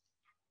old.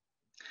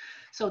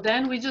 So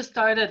then we just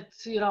started,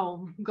 you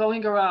know,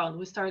 going around.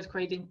 We started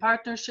creating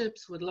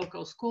partnerships with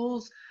local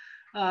schools.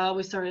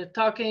 We started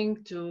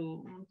talking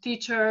to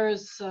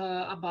teachers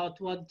about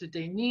what do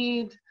they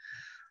need,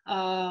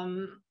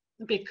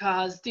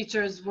 because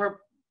teachers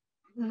were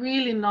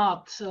really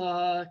not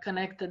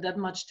connected that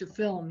much to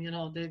film. You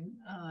know, they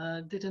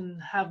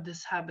didn't have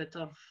this habit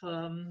of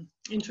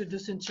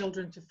introducing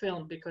children to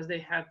film because they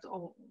had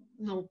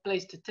no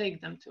place to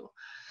take them to.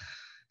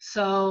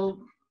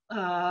 So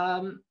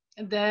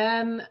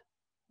then,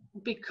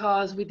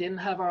 because we didn't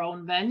have our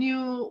own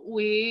venue,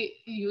 we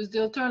used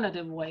the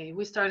alternative way.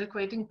 We started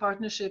creating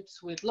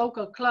partnerships with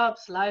local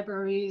clubs,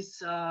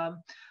 libraries, a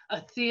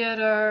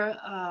theater,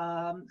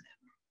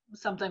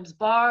 sometimes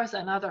bars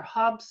and other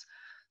hubs.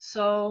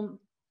 So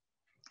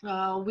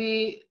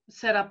we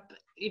set up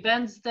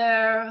events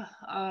there,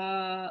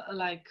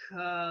 like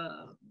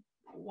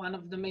one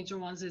of the major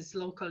ones is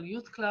local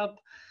youth club,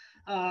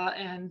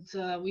 and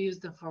we use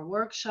them for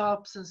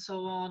workshops and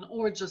so on,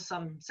 or just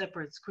some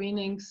separate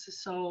screenings.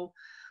 So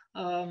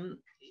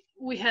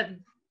we had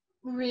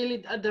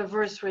really a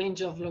diverse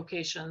range of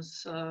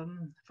locations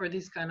for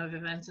these kind of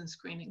events and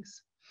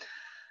screenings.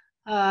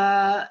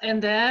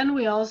 And then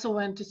we also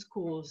went to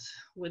schools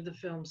with the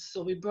films.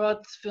 So we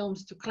brought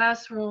films to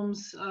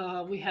classrooms.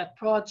 We had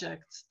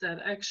projects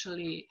that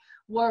actually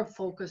were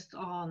focused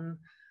on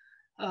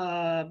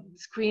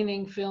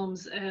screening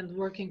films and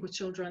working with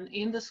children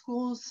in the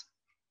schools.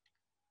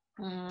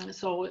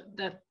 So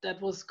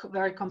that was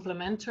very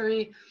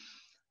complementary.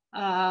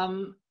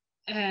 And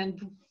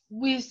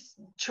we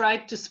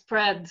tried to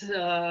spread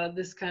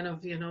this kind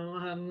of, you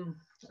know,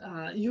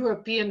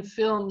 European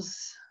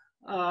films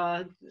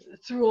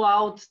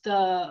throughout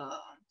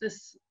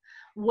this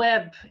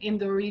web in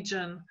the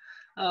region,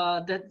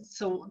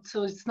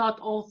 So it's not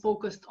all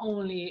focused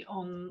only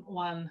on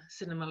one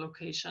cinema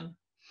location.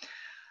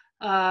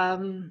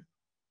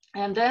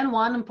 And then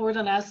one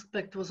important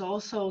aspect was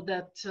also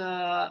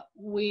that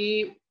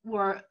we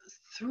were,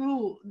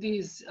 through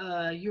these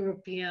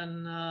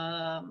European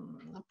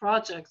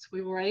projects,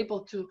 we were able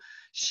to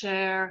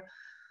share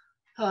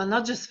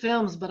not just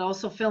films, but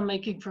also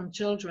filmmaking from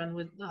children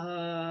with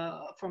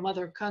from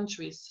other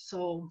countries.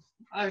 So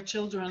our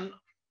children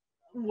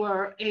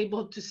were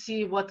able to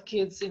see what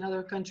kids in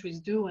other countries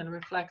do and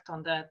reflect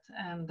on that.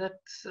 And that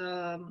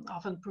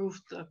often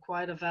proved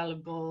quite a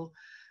valuable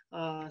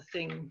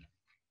thing,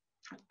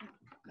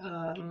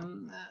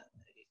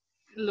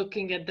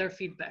 looking at their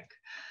feedback.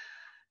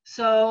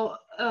 So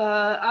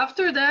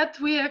after that,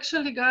 we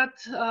actually got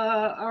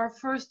our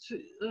first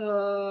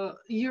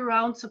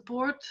year-round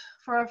support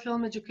for our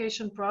film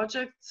education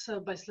projects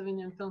by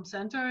Slovenian Film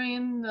Center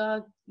in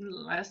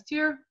last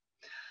year.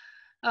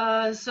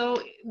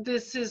 So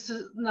this is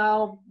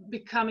now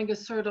becoming a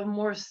sort of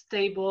more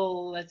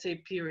stable, let's say,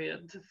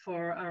 period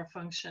for our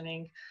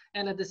functioning.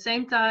 And at the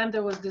same time,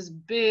 there was this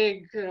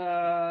big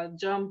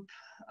jump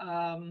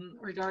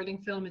regarding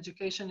film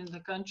education in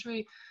the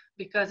country,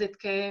 because it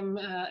came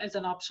as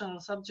an optional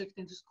subject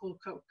into school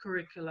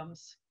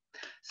curriculums.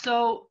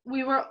 So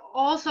we were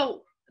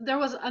also, there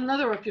was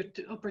another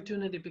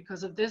opportunity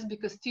because of this,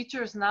 because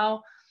teachers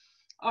now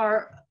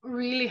are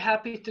really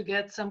happy to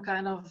get some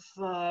kind of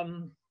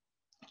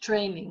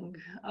training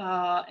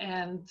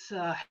and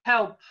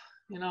help,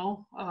 you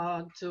know,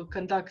 to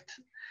conduct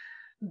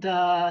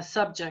the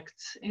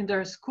subjects in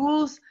their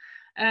schools.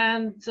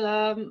 And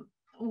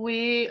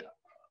we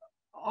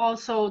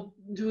also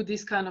do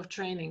these kind of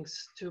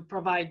trainings to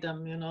provide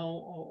them, you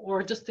know,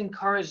 or just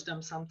encourage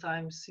them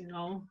sometimes, you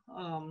know,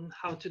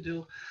 how to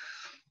do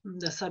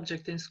the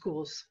subject in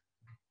schools.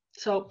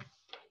 So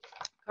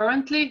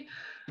currently,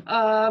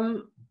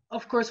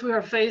 of course, we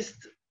are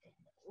faced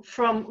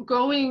from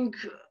going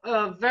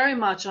very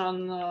much on,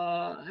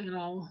 you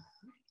know,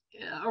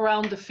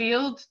 around the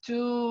field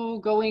to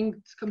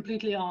going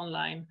completely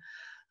online.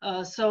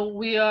 So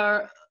we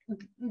are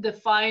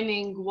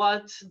defining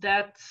what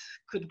that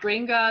could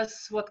bring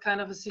us, what kind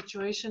of a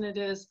situation it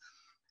is.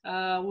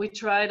 We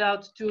tried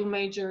out 2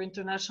 major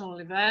international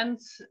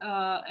events,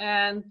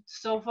 and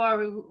so far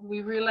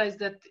we realized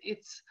that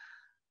it's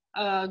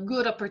a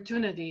good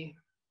opportunity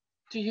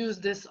to use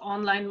this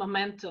online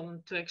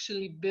momentum to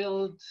actually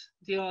build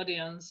the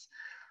audience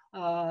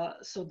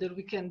so that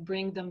we can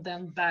bring them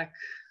then back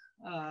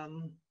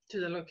to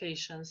the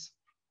locations.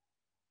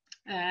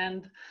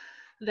 And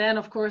then,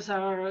 of course,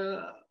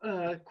 our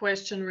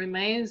question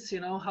remains, you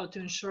know, how to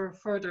ensure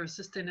further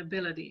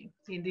sustainability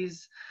in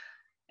these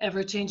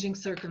ever-changing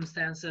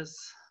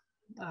circumstances.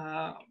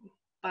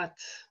 But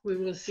we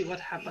will see what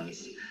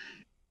happens.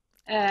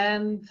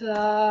 And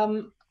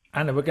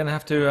Anna, we're going to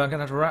have to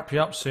wrap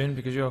you up soon,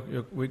 because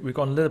we've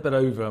gone a little bit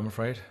over, I'm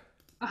afraid.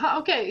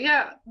 Okay,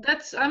 yeah,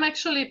 I'm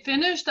actually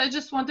finished. I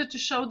just wanted to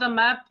show the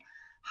map,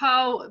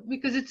 how,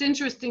 because it's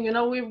interesting, you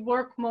know, we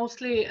work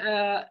mostly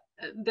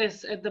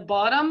this at the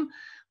bottom,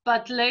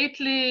 but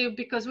lately,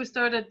 because we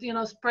started, you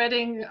know,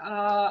 spreading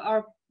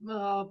our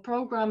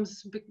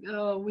programs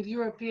with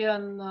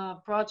European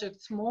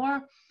projects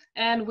more,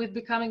 and with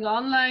becoming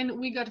online,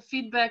 we got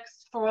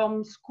feedbacks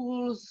from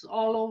schools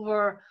all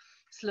over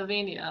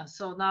Slovenia.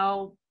 So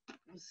now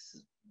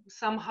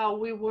somehow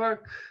we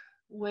work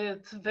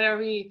with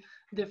very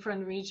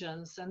different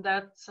regions, and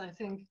that's, I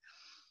think,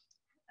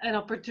 an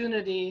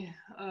opportunity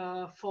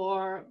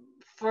for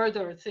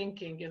further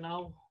thinking, you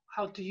know,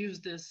 how to use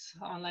this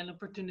online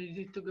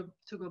opportunity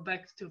to go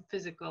back to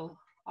physical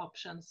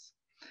options.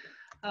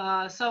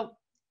 So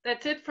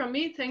that's it from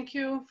me. Thank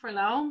you for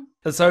now.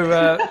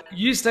 So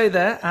you stay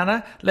there,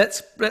 Anna.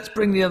 Let's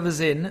bring the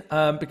others in,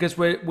 because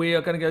we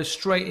are going to go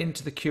straight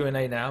into the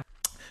Q&A now.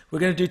 We're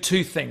going to do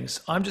 2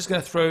 things. I'm just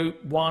going to throw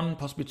 1,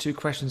 possibly 2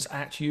 questions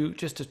at you,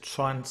 just to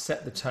try and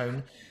set the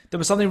tone. There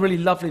was something really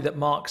lovely that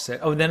Mark said.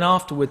 Oh, and then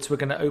afterwards, we're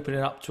going to open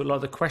it up to a lot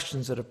of the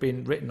questions that have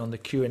been written on the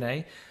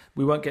Q&A.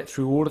 We won't get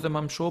through all of them,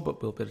 I'm sure,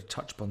 but we'll be able to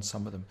touch upon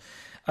some of them.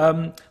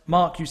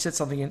 Mark, you said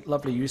something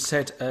lovely. You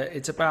said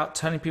it's about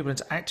turning people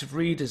into active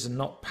readers and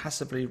not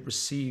passively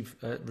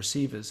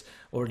receivers,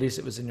 or at least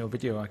it was in your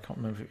video. I can't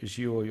remember if it was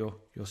you or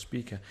your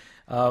speaker.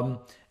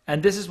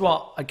 And this is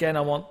what, again,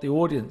 I want the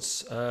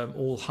audience,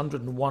 all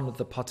 101 of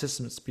the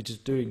participants to be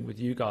just doing with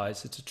you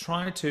guys,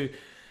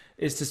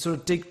 is to sort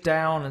of dig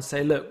down and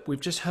say, look, we've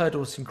just heard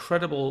all this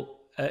incredible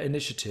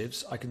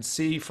initiatives. I can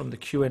see from the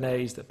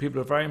Q&As that people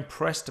are very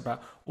impressed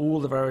about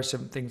all the various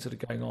different things that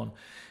are going on.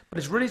 But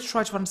it's really to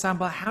try to understand,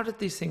 well, how did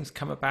these things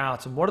come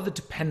about and what are the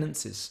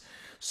dependencies?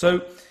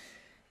 So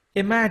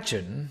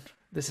imagine,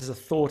 this is a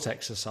thought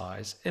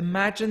exercise,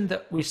 imagine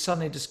that we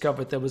suddenly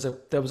discovered there was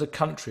a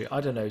country,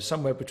 I don't know,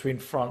 somewhere between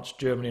France,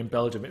 Germany and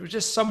Belgium. It was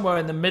just somewhere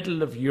in the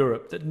middle of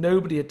Europe that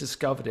nobody had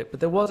discovered it, but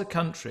there was a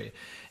country,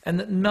 and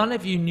that none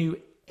of you knew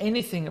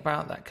anything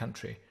about that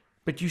country,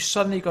 but you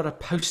suddenly got a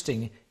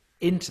posting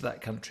into that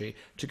country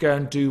to go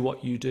and do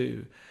what you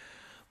do.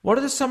 What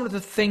are some of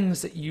the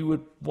things that you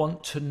would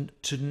want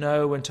to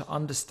know and to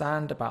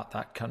understand about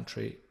that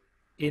country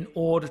in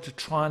order to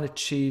try and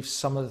achieve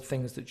some of the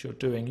things that you're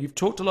doing? You've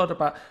talked a lot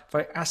about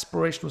very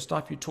aspirational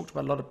stuff. You talked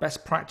about a lot of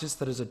best practice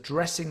that is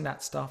addressing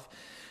that stuff.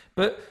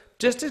 But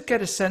just to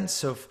get a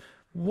sense of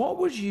what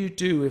would you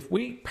do if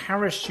we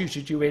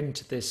parachuted you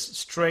into this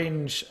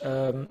strange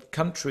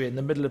country in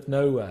the middle of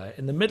nowhere,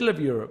 in the middle of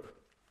Europe?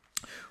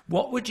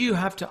 What would you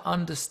have to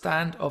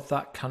understand of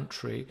that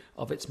country,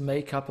 of its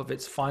makeup, of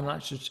its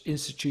financial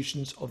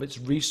institutions, of its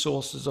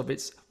resources, of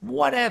its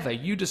whatever,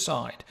 you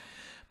decide.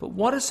 But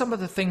what are some of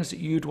the things that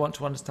you'd want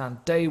to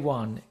understand day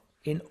one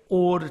in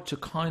order to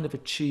kind of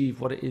achieve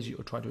what it is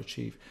you're trying to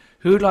achieve?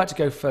 Who would like to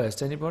go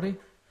first? Anybody?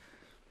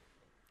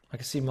 I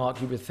can see,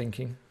 Mark, you were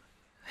thinking.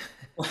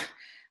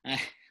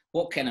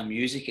 What kind of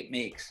music it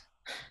makes.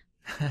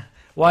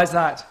 Why is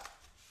that?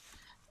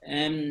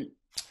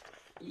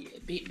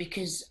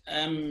 Because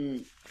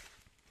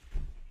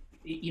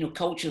you know,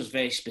 culture is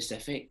very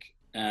specific.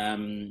 I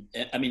mean,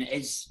 it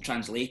is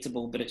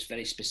translatable, but it's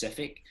very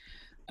specific.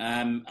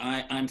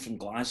 I'm from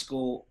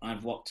Glasgow.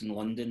 I've worked in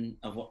London.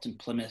 I've worked in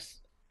Plymouth.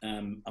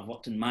 I've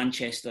worked in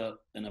Manchester,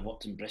 and I've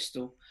worked in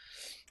Bristol.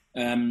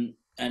 And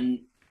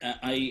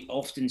I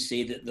often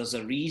say that there's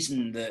a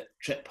reason that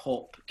trip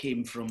hop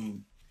came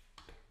from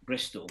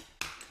Bristol.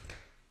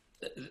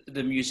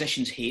 The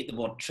musicians hate the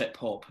word trip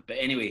hop, but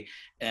anyway,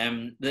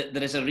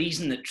 there is a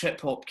reason that trip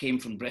hop came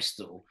from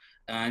Bristol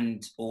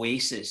and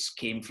Oasis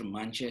came from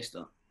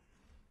Manchester.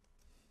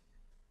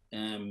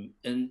 And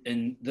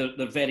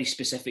they're very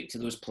specific to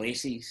those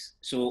places.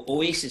 So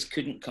Oasis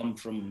couldn't come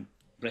from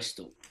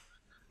Bristol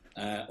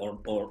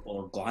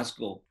or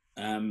Glasgow.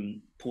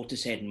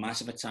 Portishead and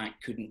Massive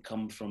Attack couldn't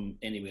come from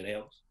anywhere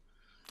else.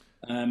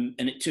 And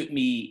it took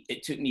me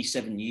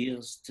 7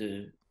 years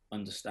to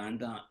understand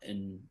that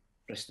in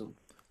Bristol.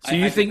 So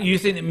you think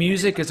that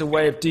music is a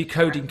way of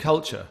decoding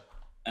culture?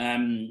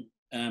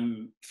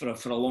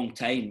 For a long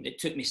time. It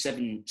took me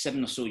seven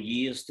or so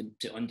years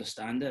to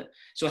understand it.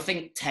 So I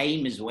think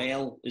time as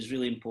well is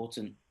really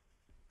important.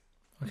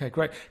 Okay,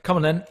 great. Come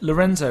on then,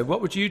 Lorenzo,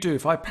 what would you do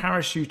if I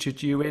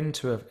parachuted you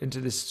into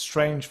this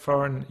strange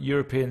foreign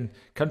European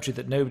country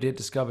that nobody had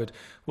discovered?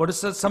 What are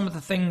some of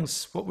the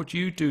things, what would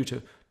you do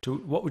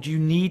what would you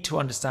need to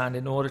understand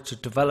in order to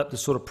develop the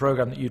sort of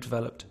program that you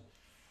developed?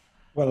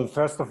 Well,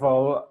 first of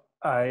all,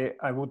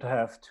 I would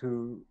have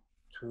to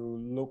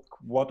look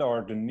what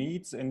are the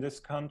needs in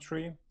this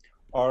country,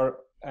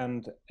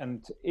 and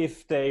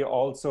if they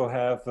also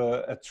have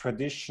a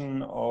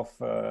tradition of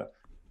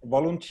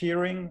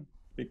volunteering,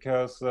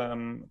 because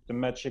the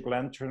Magic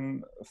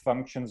Lantern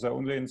functions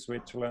only in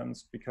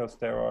Switzerland because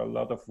there are a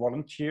lot of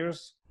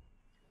volunteers.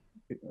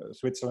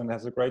 Switzerland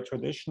has a great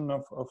tradition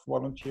of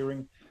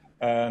volunteering,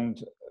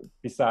 and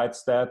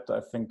besides that, I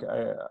think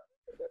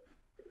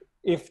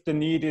if the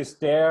need is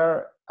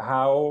there,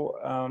 how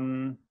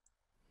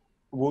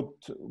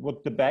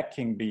would the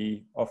backing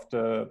be of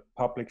the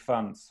public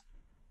funds?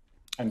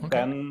 And okay.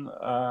 Then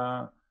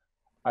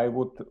I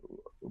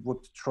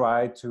would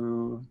try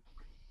to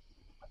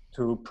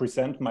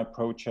present my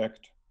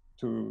project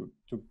to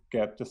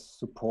get the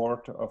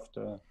support of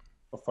the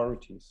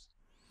authorities.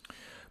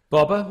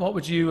 Barbara, what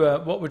would you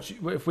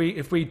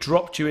if we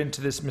dropped you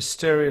into this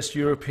mysterious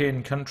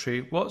European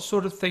country, what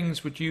sort of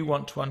things would you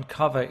want to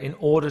uncover in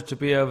order to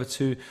be able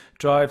to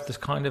drive the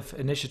kind of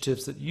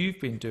initiatives that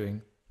you've been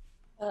doing?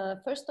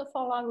 First of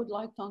all, I would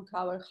like to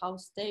uncover how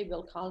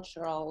stable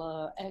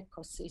cultural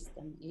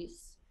ecosystem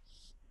is,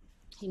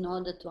 in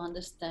order to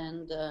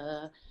understand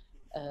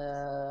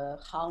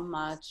how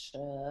much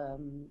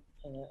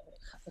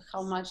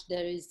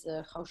there is,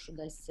 how should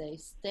I say,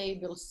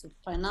 stable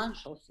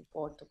financial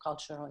support to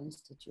cultural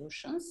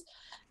institutions.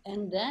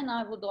 And then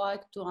I would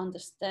like to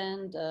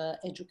understand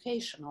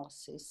educational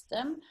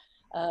system,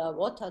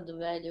 what are the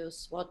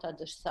values, what are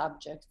the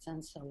subjects,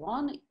 and so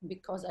on,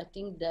 because I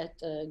think that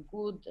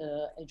good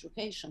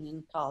education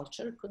in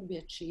culture could be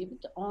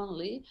achieved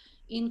only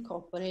in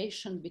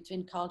cooperation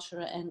between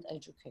culture and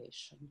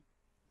education.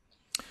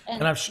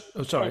 And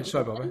sorry,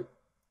 Barbara.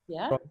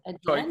 Yeah, at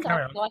the end,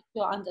 I would like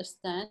to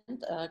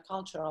understand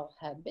cultural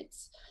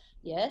habits.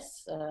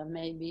 Yes,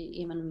 maybe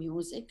even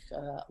music.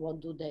 What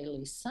do they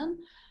listen?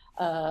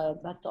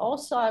 But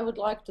also, I would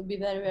like to be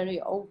very,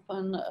 very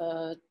open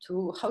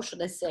to, how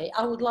should I say?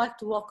 I would like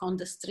to walk on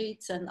the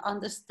streets and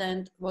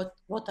understand what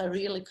are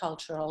really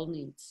cultural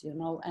needs, you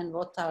know, and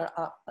what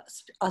are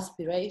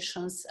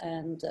aspirations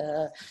and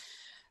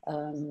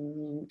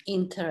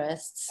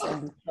interests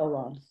and so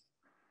on.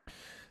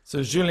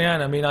 So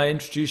Julien, I mean, I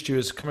introduced you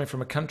as coming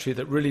from a country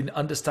that really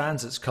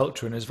understands its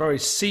culture and is very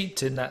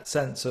steeped in that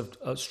sense of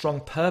a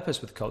strong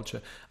purpose with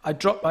culture. I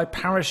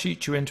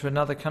parachute you into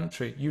another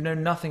country. You know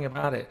nothing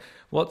about it.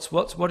 What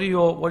are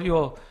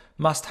your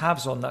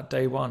must-haves on that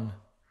day one?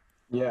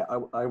 Yeah,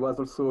 I was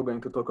also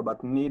going to talk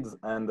about needs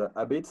and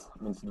habits.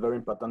 I mean, it's very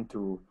important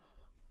to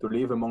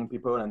live among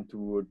people and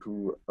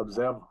to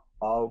observe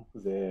how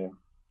they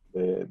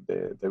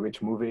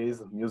reach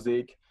movies,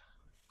 music,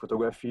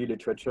 photography,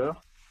 literature.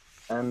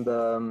 And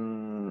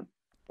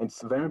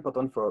It's very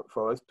important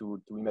for us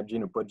to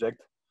imagine a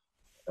project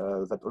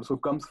that also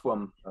comes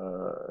from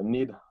a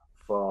need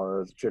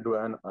for the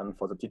children and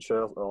for the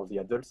teachers or the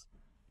adults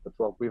that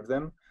work with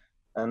them.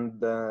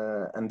 And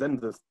then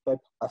the step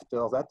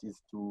after that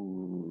is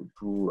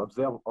to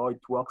observe how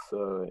it works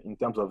in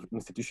terms of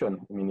institution.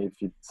 I mean, if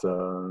it's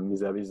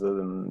vis-a-vis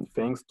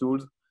things,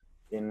 tools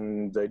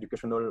in the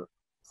educational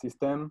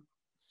system,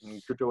 in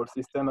cultural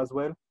system as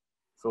well.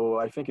 So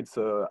I think it's,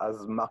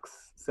 as Mark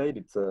said,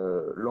 it's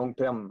a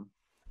long-term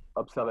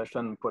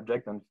observation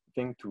project and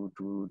thing to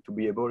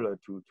be able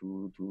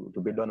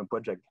to build on a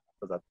project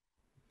for that.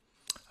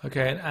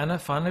 Okay, and Anna,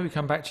 finally, we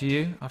come back to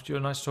you after your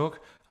nice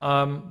talk.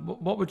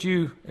 What would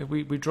you, if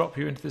we drop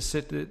you into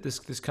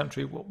this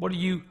country, what are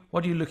you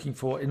looking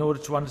for in order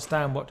to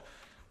understand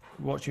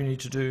what you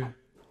need to do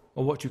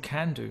or what you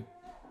can do?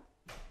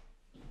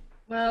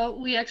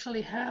 Well, we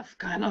actually have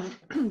kind of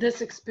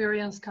this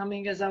experience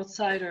coming as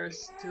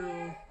outsiders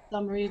to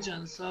some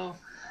regions. So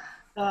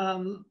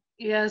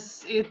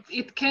yes,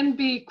 it can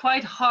be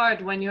quite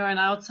hard when you're an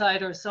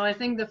outsider. So I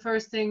think the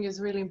first thing is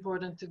really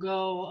important to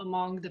go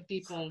among the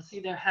people, see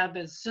their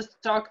habits,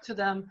 just talk to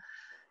them,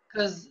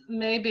 because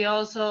maybe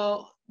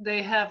also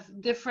they have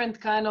different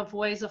kind of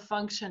ways of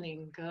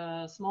functioning,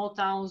 small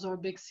towns or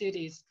big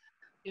cities.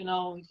 You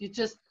know, you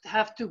just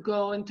have to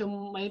go into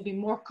maybe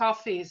more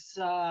coffees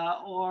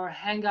or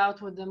hang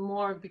out with them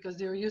more because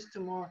they're used to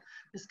more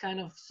this kind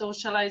of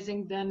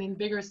socializing than in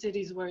bigger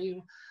cities where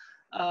you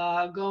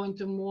go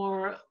into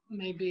more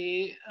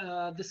maybe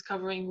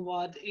discovering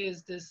what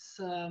is this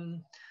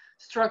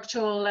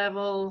structural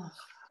level,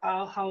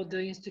 how the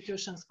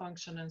institutions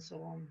function and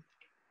so on.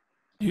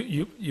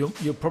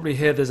 You'll probably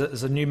hear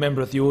there's a new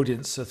member of the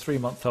audience, a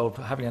 3-month-old,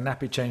 having a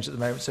nappy change at the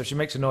moment. So if she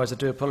makes a noise, I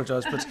do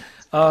apologise.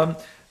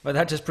 But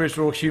that just proves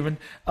we're all human.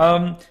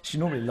 She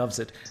normally loves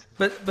it.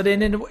 But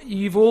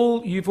you've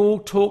all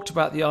talked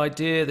about the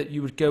idea that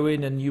you would go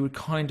in and you would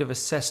kind of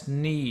assess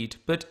need,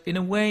 but in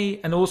a way,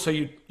 and also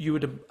you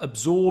would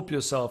absorb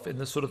yourself in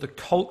the sort of the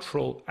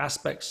cultural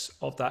aspects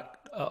of that,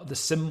 the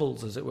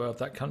symbols, as it were, of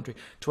that country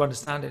to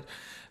understand it.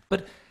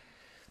 But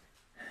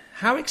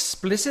how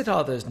explicit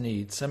are those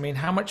needs? I mean,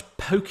 how much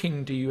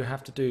poking do you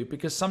have to do?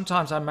 Because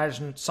sometimes I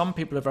imagine some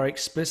people are very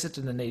explicit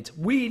in the needs.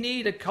 We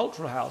need a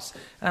cultural house.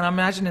 And I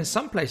imagine in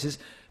some places,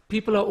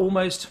 people are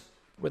almost,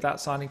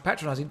 without sounding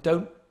patronizing,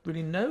 don't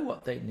really know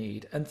what they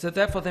need. And so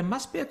therefore, there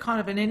must be a kind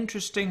of an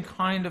interesting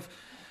kind of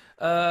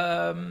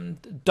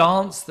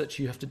dance that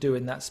you have to do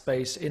in that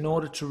space in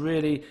order to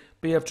really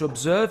be able to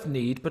observe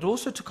need, but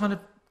also to kind of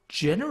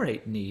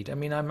generate need. I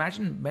mean, I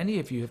imagine many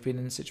of you have been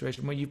in a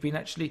situation where you've been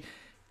actually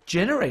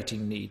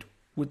generating need.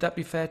 Would that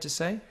be fair to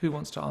say? Who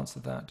wants to answer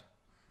that?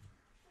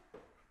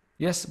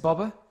 Yes,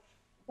 Bobba?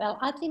 Well,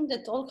 I think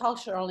that all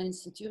cultural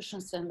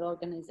institutions and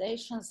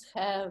organizations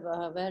have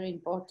a very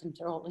important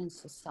role in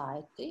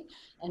society,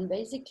 and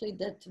basically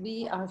that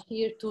we are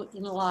here to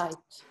enlighten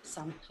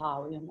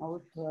somehow, you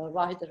know, the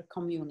wider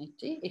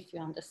community, if you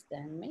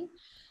understand me.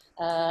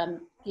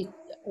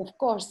 Of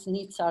course,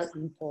 needs are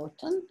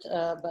important,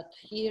 but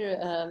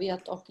here we are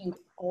talking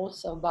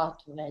also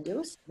about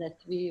values that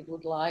we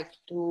would like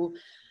to,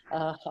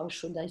 how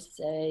should I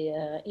say,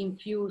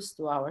 infuse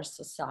to our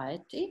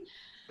society.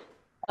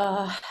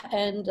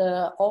 And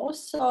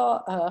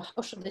also,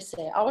 how should I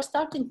say, our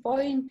starting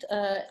point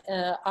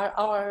are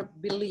our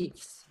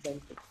beliefs,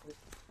 basically.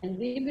 And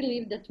we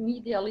believe that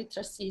media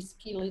literacy is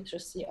key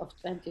literacy of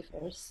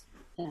 21st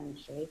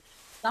century.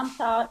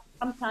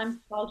 Sometimes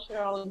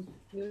cultural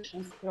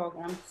institutions,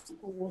 programs,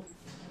 schools,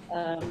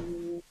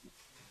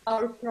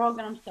 our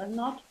programs are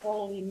not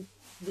following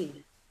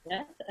this,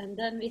 yes? And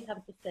then we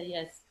have to say,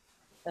 yes,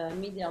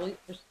 media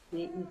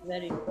literacy is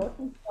very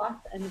important to us,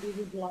 and we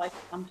would like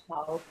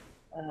somehow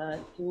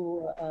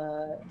to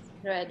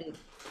spread it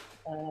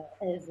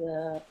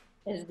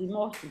as the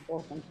most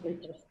important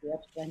literacy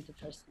of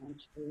 21st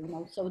century. You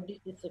know, so this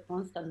is a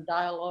constant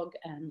dialogue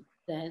and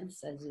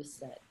dance, as you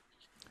said.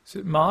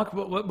 So, Mark,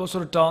 what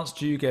sort of dance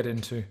do you get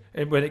into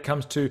when it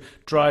comes to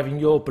driving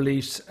your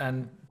beliefs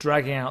and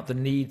dragging out the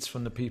needs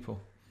from the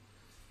people?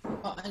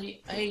 I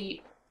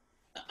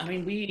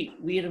mean,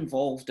 we're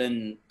involved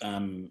in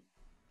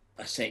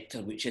a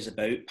sector which is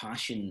about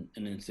passion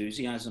and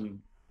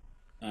enthusiasm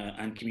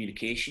and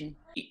communication.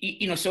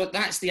 You know, so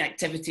that's the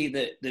activity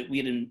that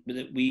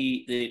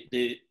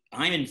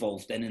I'm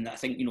involved in, and I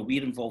think, you know,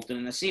 we're involved in.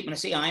 And when I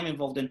say I'm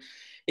involved in,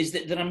 is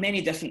that there are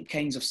many different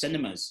kinds of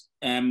cinemas.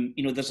 You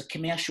know, there's a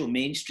commercial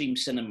mainstream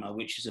cinema,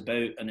 which is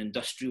about an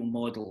industrial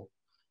model.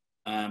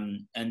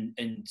 And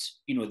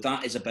you know,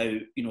 that is about,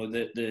 you know,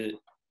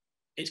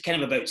 it's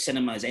kind of about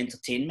cinema as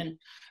entertainment.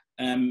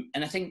 And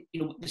I think,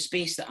 you know, the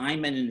space that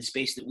I'm in and the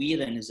space that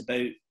we're in is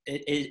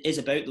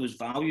about those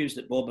values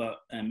that Bobba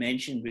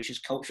mentioned, which is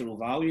cultural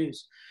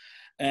values.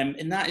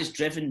 And that is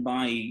driven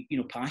by, you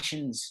know,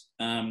 passions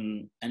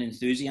and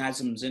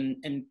enthusiasms,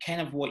 and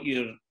kind of what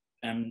you're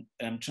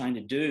trying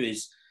to do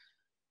is,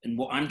 and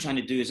what I'm trying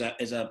to do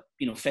as a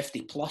you know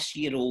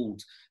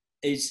 50-plus-year-old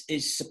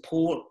is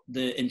support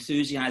the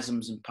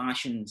enthusiasms and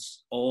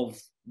passions of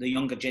the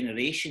younger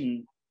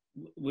generation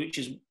which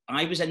is,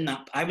 I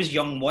was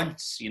young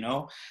once, you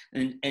know,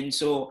 and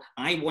so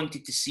I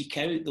wanted to seek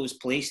out those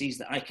places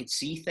that I could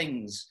see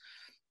things.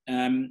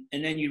 And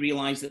then you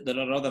realize that there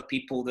are other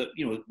people that,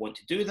 you know, want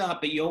to do that,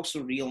 but you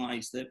also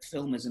realize that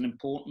film is an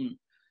important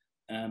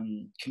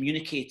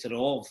communicator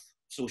of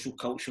social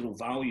cultural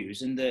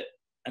values, and that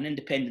an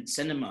independent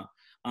cinema,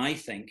 I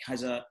think,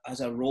 has a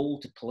role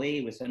to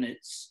play within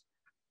its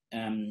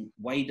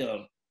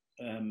wider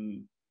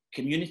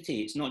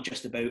community. It's not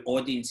just about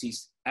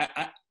audiences,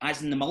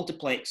 as in the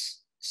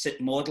multiplex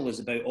model is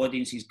about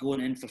audiences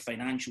going in for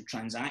financial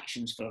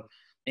transactions for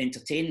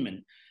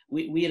entertainment.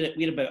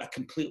 We're about a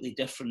completely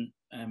different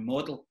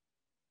model.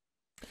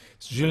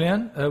 So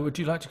Julien, would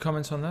you like to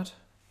comment on that?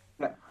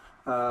 Yeah.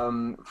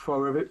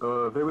 For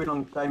a very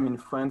long time in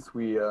France,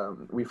 we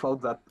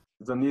thought that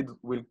the need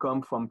will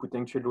come from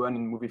putting children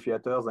in movie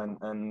theaters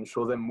and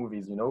show them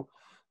movies, you know.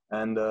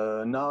 And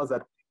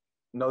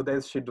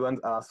nowadays children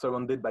are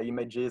surrounded by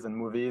images and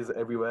movies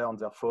everywhere on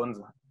their phones.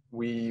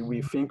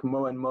 We think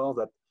more and more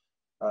that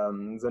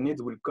the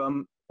needs will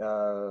come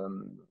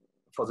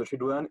for the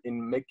children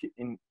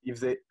if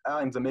they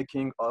are in the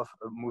making of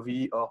a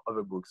movie or of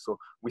a book. So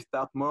we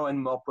start more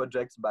and more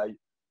projects by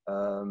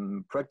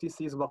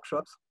practices,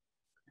 workshops,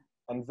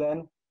 and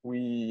then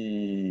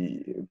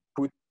we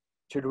put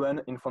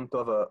children in front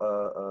of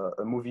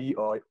a movie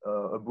or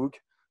a book.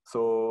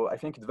 So I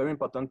think it's very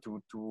important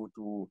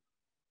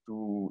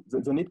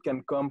the need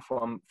can come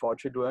for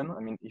children. I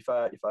mean, if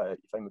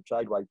I'm a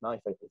child right now,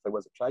 if I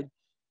was a child,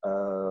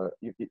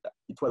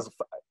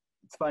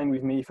 it's fine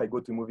with me if I go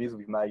to movies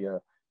with my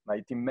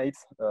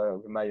teammates,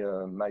 with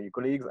my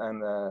colleagues,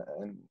 and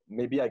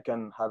maybe I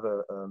can have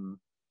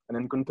an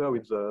encounter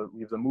with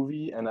the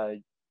movie, and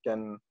I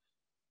can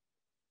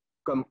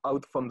come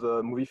out from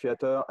the movie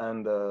theater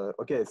and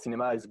okay,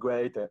 cinema is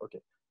great,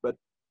 okay. But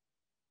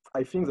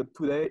I think that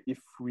today, if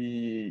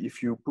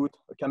you put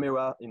a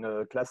camera in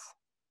a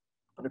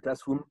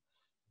classroom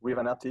with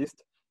an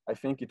artist, I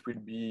think it will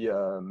be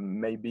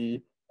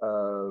maybe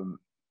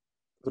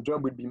the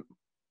job will be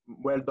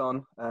well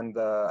done, and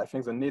I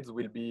think the needs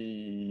will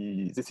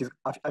be.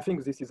 I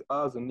think this is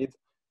how the needs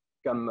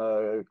come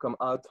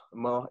out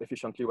more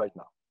efficiently right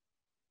now.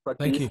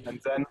 Practice, thank you. And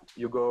then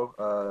you go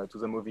to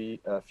the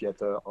movie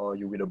theater, or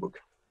you read a book.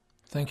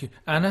 Thank you.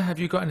 Anna, have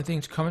you got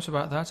anything to comment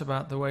about that,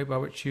 about the way by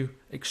which you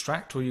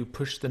extract or you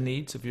push the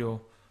needs of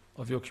your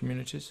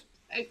communities?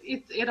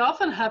 It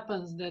often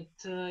happens that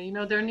you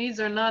know, their needs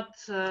are not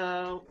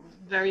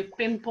very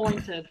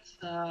pinpointed,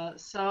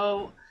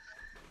 so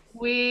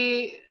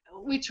we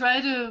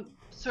try to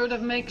sort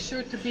of make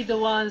sure to be the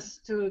ones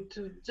to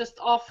just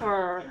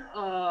offer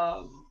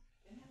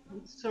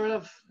sort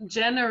of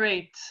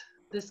generate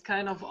this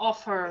kind of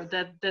offer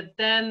that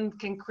then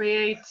can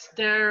create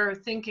their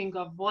thinking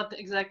of what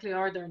exactly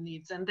are their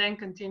needs, and then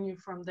continue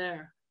from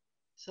there.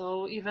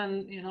 So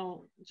even, you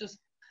know, just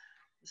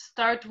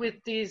start with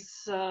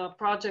these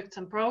projects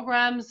and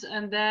programs,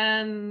 and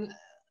then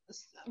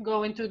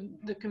go into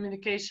the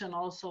communication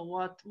also.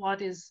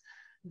 What is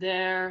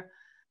there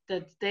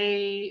that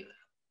they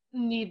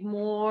need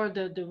more,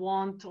 that they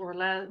want or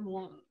less,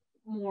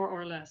 more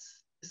or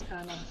less, this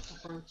kind of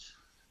approach.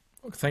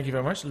 Thank you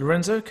very much.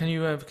 Lorenzo, can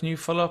you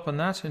follow up on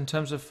that in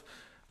terms of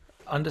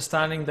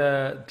understanding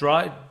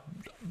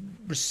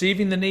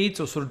receiving the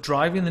needs, or sort of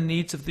driving the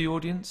needs of the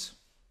audience?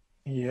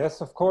 Yes,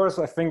 of course.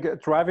 I think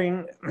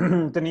driving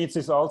the needs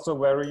is also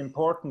very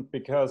important,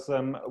 because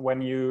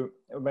when you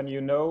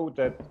know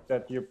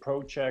that your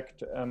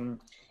project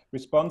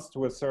responds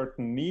to a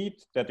certain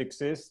need that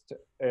exists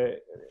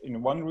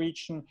in one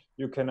region,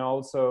 you can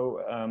also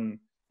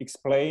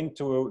explain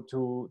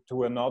to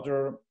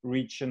another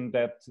region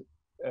that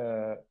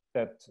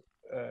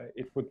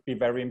it would be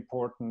very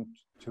important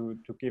to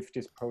give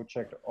this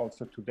project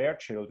also to their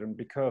children,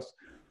 because,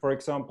 for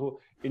example,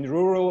 in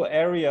rural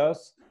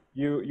areas,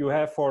 you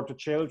have for the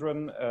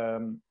children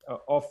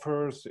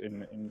offers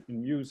in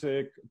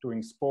music,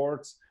 doing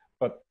sports,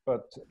 but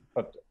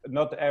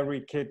not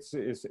every kid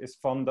is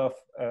fond of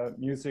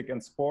music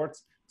and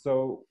sports.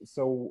 So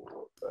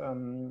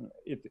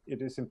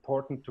it is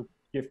important to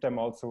give them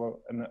also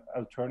an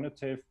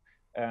alternative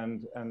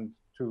and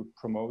to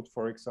promote,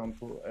 for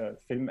example,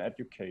 film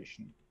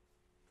education.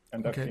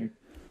 And okay. I think,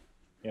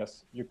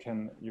 yes, you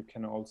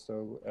can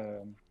also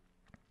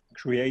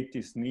create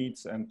these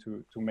needs and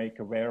to make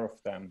aware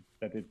of them,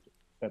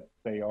 that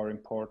they are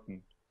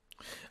important.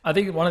 I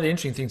think one of the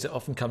interesting things that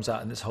often comes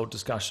out in this whole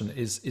discussion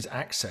is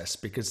access,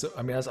 because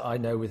I mean, as I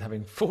know, with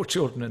having 4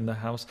 children in the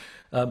house,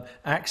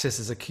 access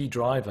is a key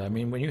driver. I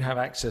mean, when you have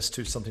access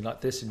to something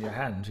like this in your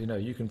hand, you know,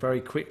 you can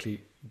very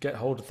quickly get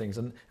hold of things,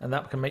 and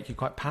that can make you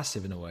quite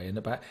passive in a way. And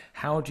about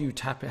how do you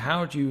tap it,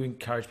 how do you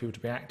encourage people to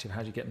be active,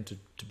 how do you get them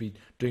to be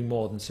doing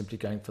more than simply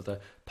going for the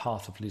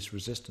path of least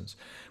resistance.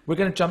 We're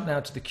going to jump now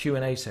to the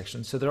Q&A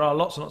section. So there are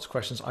lots and lots of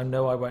questions. I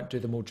know I won't do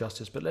them all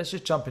justice, but let's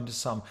just jump into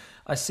some.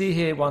 I see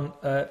here one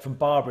from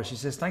Barbara. She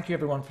says, thank you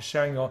everyone for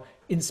sharing your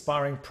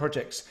inspiring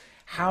projects.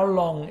 How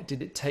long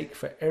did it take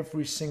for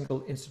every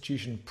single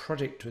institution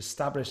project to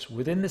establish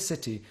within the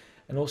city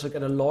and also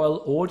get a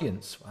loyal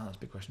audience? Wow, that's a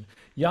big question.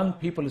 Young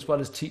people as well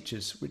as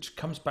teachers, which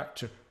come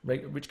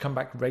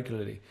back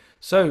regularly.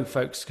 So,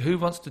 folks, who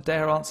wants to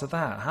dare answer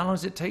that? How long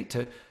does it take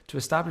to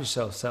establish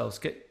yourselves,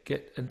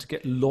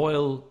 get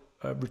loyal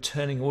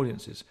returning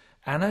audiences?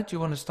 Anna, do you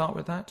want to start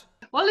with that?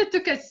 Well, it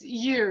took us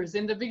years.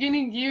 In the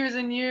beginning, years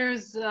and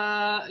years,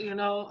 of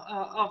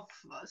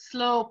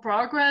slow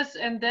progress.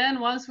 And then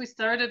once we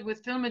started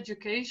with film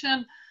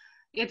education,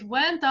 it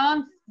went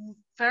on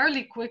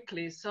fairly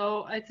quickly.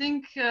 So I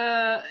think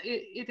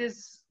it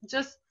is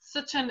just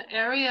such an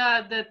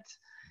area that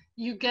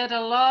you get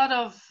a lot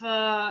of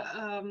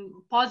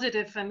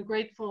positive and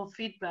grateful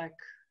feedback.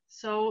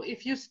 So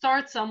if you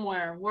start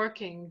somewhere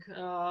working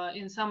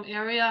in some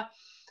area,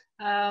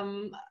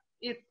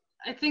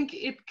 I think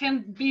it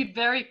can be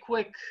very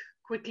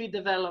quickly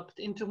developed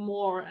into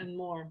more and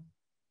more.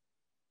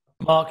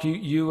 Mark,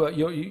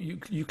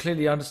 you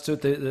clearly understood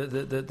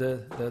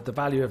the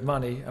value of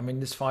money. I mean,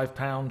 this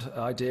 £5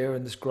 idea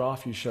and this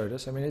graph you showed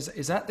us. I mean,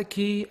 is that the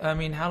key? I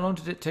mean, how long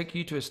did it take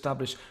you to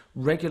establish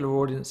regular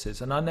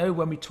audiences? And I know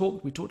when we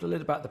talked a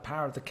little about the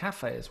power of the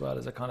cafe as well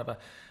as a kind of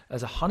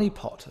as a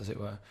honeypot, as it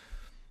were.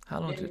 How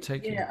long did it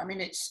take you? Yeah, I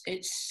mean,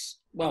 it's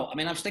well, I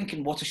mean, I was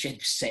thinking Watershed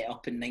was set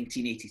up in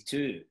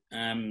 1982.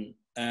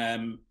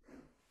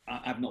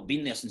 I've not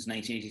been there since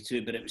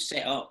 1982, but it was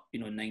set up,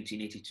 in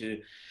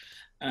 1982.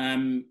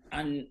 And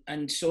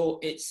so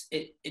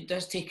it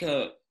does take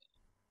a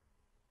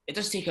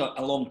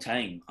long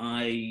time.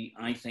 I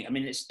think. I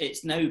mean,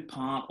 it's now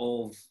part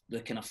of the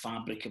kind of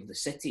fabric of the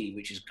city,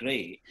 which is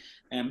great.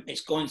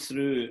 It's gone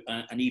through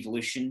an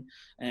evolution.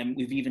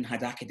 We've even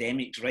had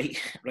academics write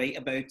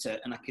about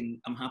it, and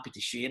I'm happy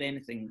to share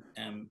anything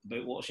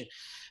about Watershed.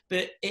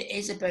 But it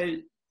is about.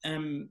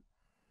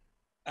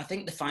 I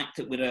think the fact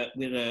that we're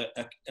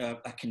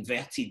a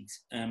converted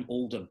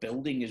older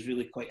building is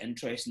really quite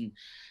interesting.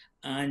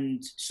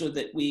 And so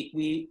that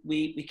we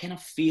kind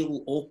of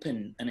feel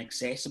open and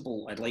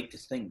accessible, I'd like to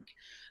think.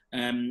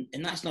 And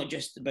that's not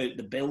just about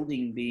the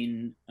building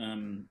being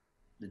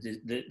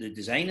the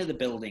design of the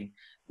building,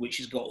 which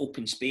has got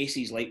open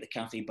spaces like the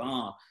cafe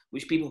bar,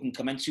 which people can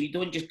come in. So you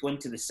don't just go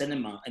into the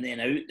cinema and then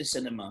out the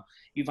cinema.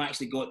 You've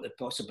actually got the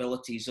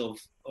possibilities of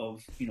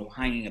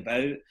hanging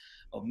about,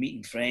 of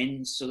meeting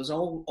friends. So there's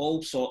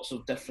all sorts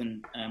of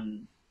different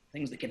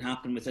things that can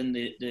happen within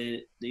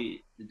the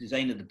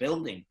design of the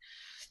building.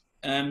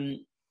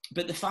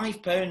 But the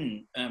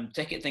 £5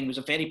 ticket thing was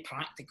a very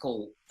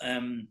practical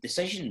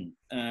decision.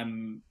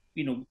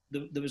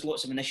 There was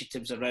lots of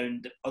initiatives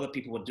around that other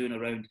people were doing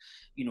around,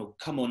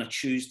 come on a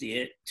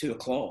Tuesday at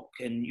 2:00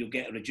 and you'll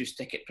get a reduced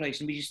ticket price.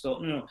 And we just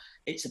thought, no,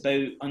 it's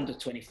about under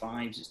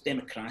 25s, it's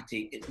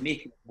democratic, it's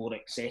making it more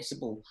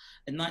accessible.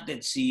 And that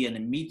did see an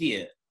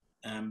immediate,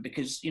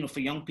 because, for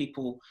young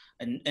people,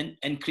 and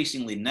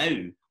increasingly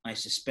now, I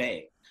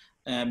suspect,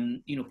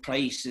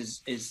 price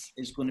is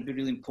going to be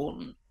really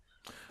important.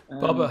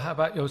 Bobba, how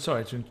about you?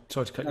 Sorry to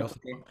cut you off.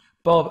 Okay.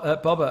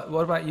 Bobba,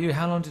 what about you?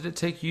 How long did it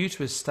take you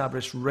to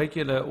establish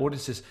regular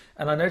audiences?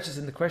 And I noticed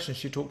in the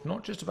questions you talked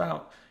not just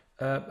about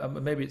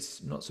maybe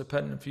it's not so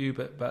pertinent for you,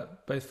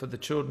 but both for the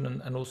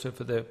children and also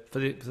for the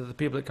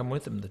people that come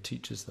with them, the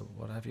teachers,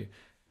 what have you.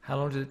 How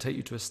long did it take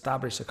you to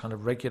establish a kind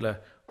of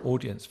regular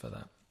audience for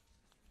that?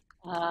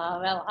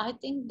 Well, I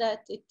think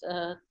that it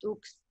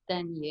took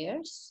 10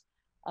 years.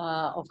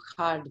 Of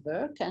hard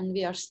work, and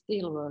we are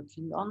still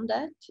working on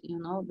that,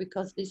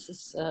 because this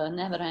is a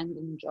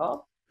never-ending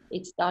job.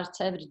 It starts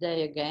every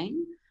day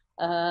again,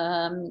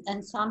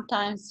 and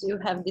sometimes you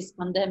have this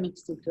pandemic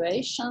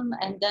situation,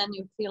 and then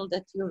you feel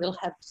that you will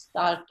have to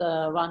start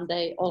one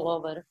day all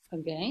over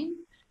again.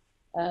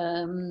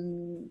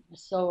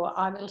 So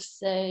I will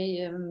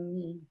say,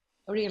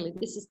 really,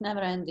 this is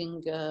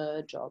never-ending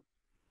job.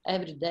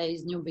 Every day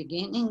is new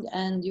beginning,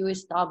 and you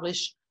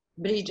establish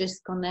bridges,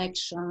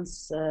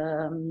 connections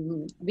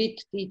with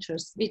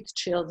teachers, with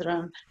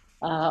children,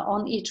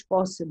 on each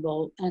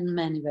possible and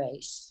many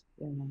ways.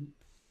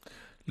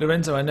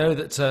 Lorenzo, I know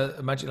that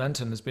Magic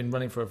Lantern has been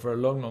running for a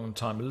long, long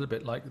time, a little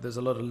bit like there's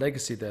a lot of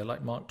legacy there,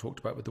 like Mark talked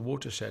about with the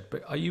Watershed.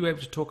 But are you able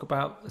to talk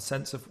about a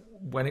sense of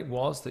when it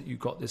was that you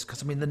got this?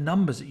 Because, I mean, the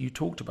numbers that you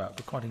talked about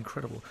were quite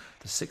incredible.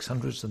 The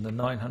 600s and the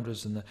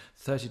 900s and the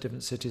 30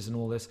 different cities and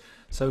all this.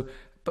 So,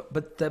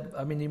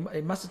 I mean,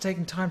 it must have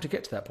taken time to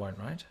get to that point,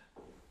 right?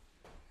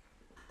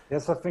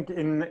 Yes, I think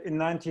in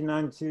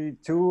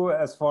 1992,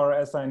 as far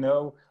as I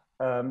know,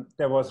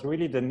 there was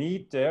really the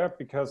need there,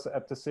 because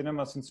at the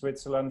cinemas in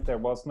Switzerland there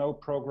was no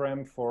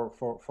program for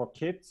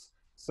kids.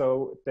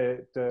 So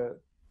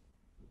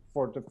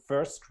for the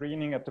first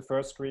screening,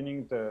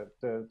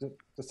 the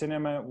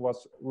cinema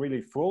was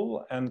really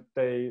full, and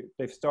they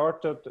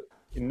started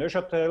in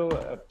Neuchâtel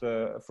at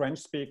the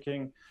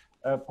French-speaking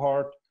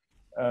part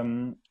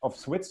of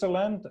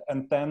Switzerland,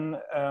 and then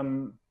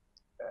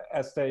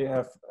as they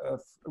have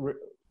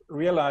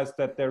realized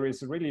that there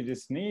is really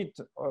this need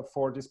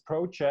for this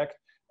project,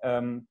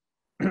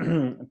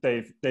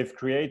 they've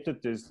created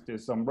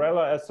this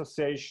umbrella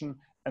association,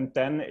 and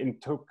then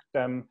it took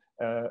them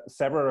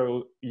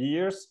several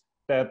years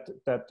that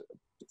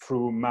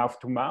through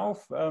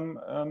mouth-to-mouth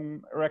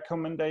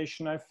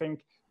recommendation, I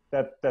think,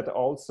 that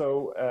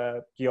also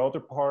the other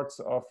parts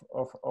of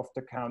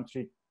the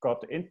country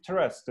got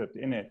interested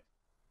in it.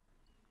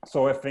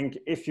 So I think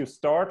if you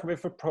start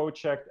with a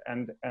project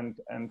and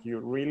you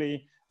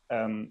really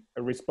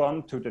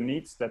respond to the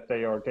needs that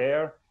they are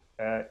there,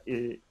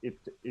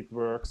 it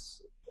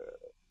works.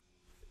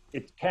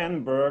 It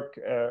can work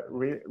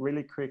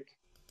really quick.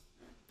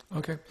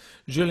 Okay,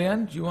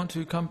 Julien, do you want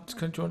to come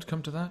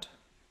to that?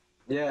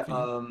 Yeah,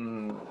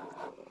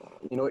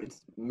 you know,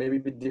 it's maybe a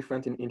bit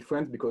different in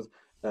France because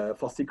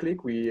for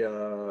Ciclic we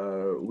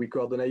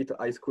coordinate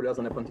high schoolers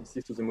and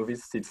apprentices to the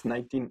movies since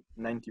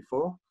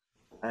 1994,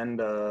 and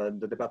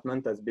the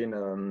department has been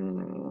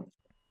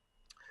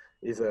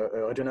is a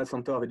regional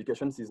center of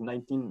education since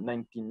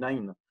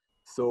 1999.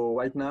 So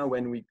right now,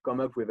 when we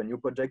come up with a new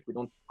project, we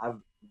don't have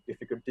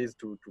difficulties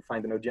to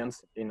find an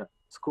audience in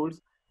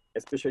schools,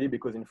 especially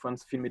because in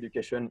France, film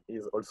education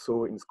is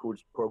also in school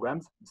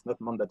programs. It's not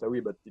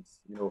mandatory, but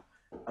it's, you know,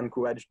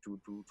 encouraged to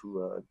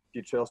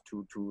teachers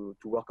to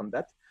work on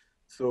that.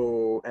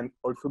 So, and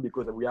also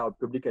because we are a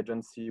public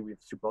agency with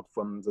support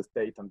from the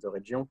state and the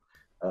region,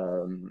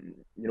 you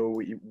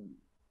know,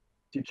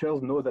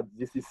 teachers know that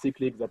this is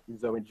Ciclic, that in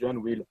the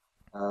region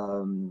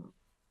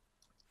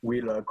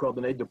will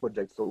coordinate the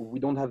project. So we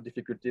don't have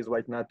difficulties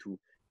right now to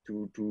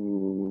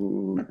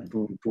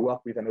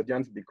work with an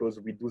audience because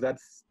we do that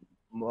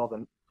more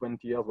than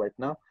 20 years right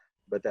now.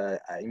 But I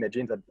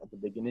imagine that at the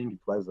beginning it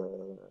was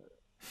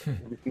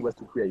everything was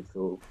to create.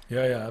 So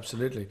yeah,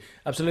 absolutely.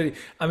 I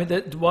mean,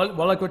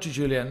 while I got you,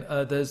 Julien,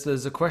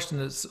 there's a question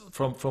that's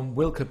from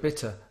Wilke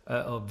Bitter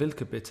or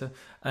Wilke Bitter,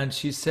 and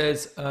she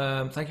says,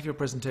 "Thank you for your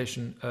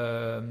presentation,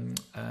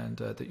 and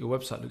that your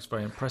website looks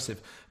very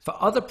impressive. For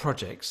other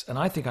projects, and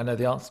I think I know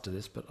the answer to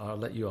this, but I'll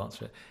let you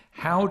answer it.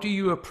 How do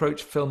you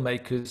approach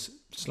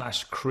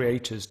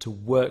filmmakers/creators to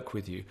work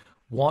with you?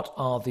 What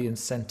are the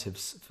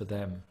incentives for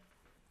them?"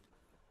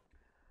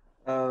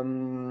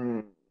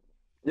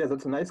 Yeah,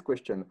 that's a nice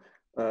question.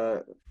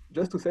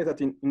 Just to say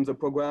that in the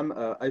program,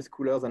 high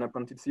schoolers and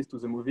apprentices to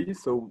the movie,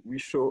 so we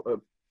show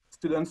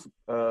students,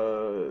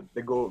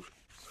 they go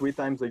 3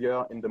 times a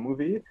year in the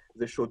movie.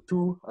 They show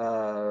 2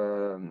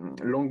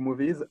 long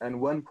movies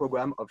and 1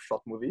 program of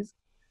short movies.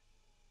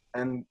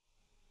 And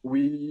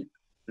we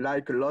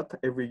like a lot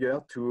every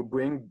year to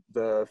bring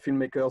the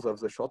filmmakers of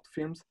the short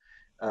films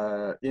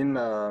in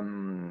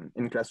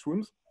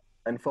classrooms.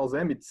 And for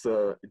them, it's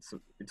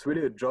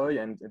really a joy,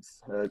 and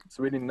it's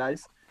really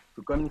nice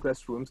to come in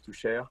classrooms to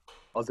share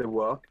how they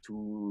work,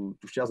 to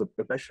share the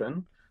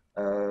passion.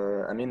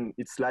 I mean,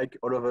 it's like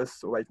all of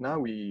us right now.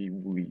 We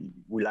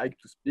like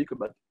to speak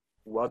about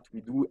what we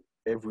do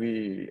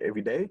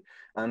every day,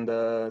 and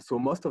so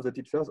most of the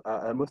teachers,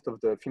 most of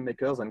the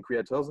filmmakers and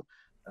creators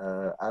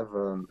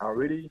are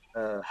really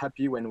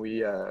happy when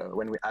we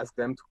ask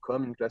them to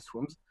come in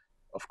classrooms.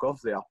 Of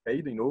course, they are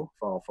paid, you know,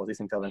 for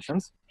these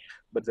interventions,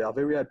 but they are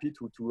very happy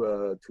to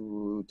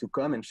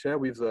come and share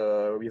with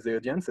the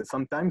audience. And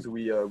sometimes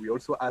we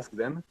also ask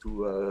them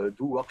to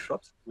do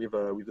workshops with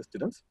the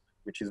students,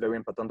 which is very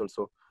important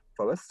also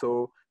for us.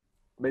 So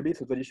maybe it's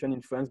a tradition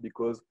in France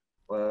because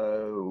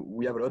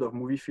we have a lot of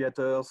movie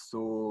theaters,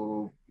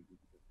 so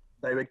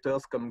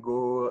directors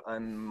go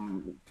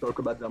and talk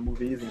about their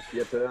movies in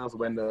theaters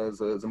when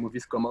the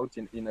movies come out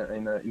in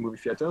movie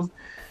theaters,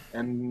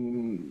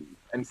 and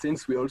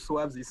since we also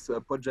have these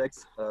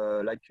projects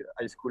like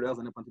high schoolers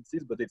and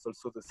apprentices, but it's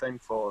also the same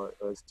for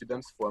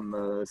students from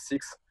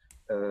 6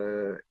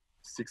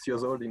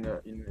 years old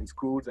in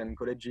schools and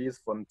colleges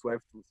from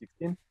 12 to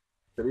 16.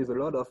 There is a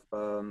lot of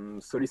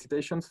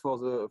solicitations for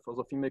the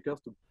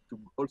filmmakers to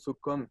also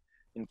come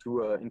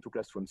into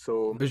classrooms.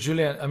 So, but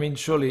Julien, I mean,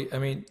 surely, I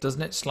mean,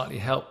 doesn't it slightly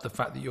help the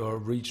fact that you're a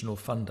regional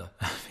funder?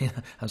 I mean,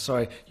 I'm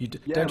sorry,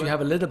 don't you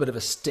have a little bit of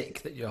a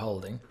stick that you're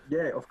holding?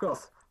 Yeah, of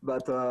course,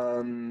 but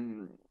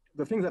the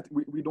thing that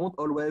we don't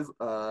always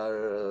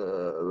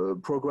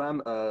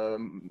program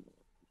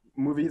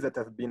movies that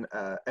have been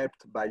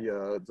helped by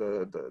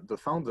the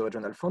fund, the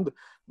regional fund.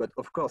 But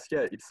of course,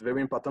 yeah, it's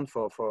very important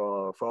for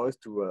us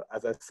to,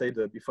 as I said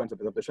before in the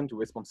presentation, to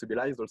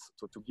responsibilize,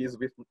 also to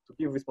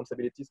give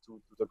responsibilities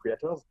to the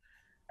creators.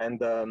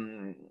 And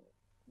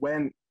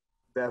when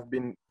they have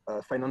been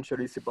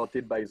financially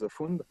supported by the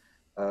fund,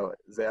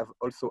 they are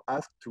also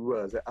asked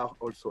to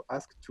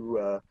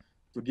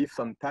give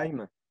some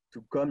time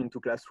to come into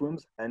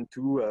classrooms and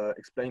to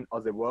explain how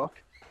they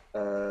work,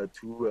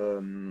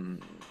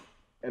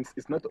 and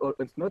it's not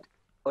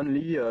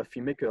only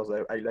filmmakers.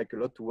 I like a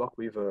lot to work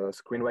with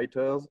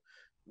screenwriters,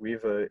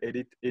 with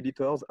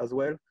editors as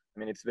well. I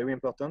mean, it's very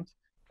important.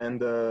 And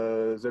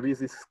there is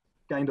this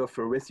kind of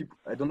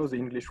I don't know the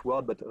English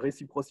word, but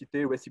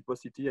reciprocity,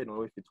 I don't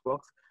know if it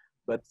works,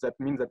 but that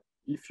means that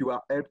if you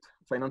are helped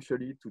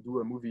financially to do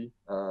a movie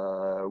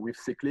with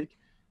Ciclic,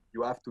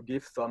 you have to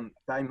give some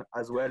time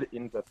as well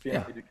in the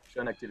film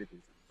education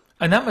activities.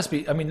 And that must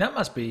be, I mean, that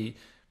must be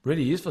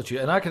really useful to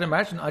you. And I can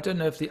imagine, I don't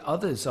know if the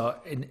others are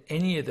in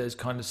any of those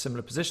kind of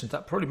similar positions.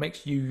 That probably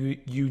makes you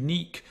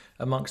unique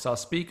amongst our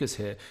speakers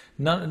here.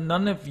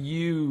 None of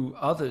you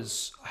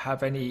others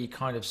have any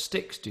kind of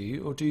sticks, do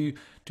you? Or do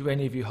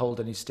any of you hold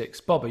any sticks?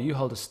 Bobber, you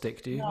hold a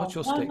stick, do you? No, What's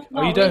your no, stick?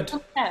 No, oh, you don't? We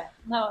don't have.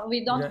 No,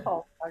 we don't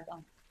hold.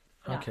 Pardon.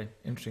 Yeah. Okay,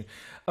 interesting.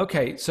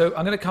 Okay, so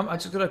I'm going to come. I'm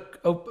just going to.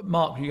 Oh,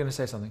 Mark, you're going to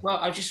say something. Well,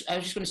 I was just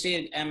going to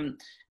say,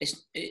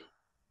 it's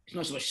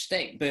not so much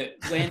stick, but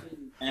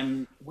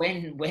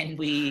when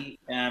we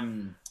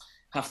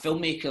have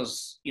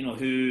filmmakers, you know,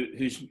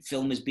 whose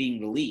film is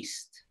being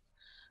released,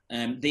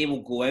 they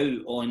will go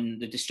out on,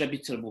 the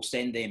distributor will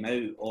send them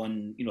out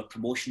on, you know, a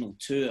promotional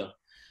tour.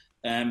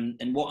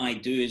 And what I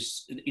do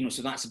is, you know,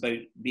 so that's about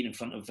being in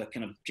front of a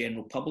kind of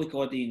general public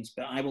audience,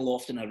 but I will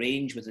often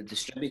arrange with the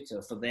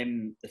distributor for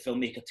them, the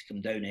filmmaker, to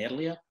come down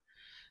earlier.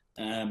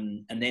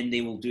 And then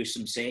they will do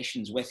some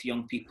sessions with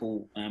young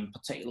people,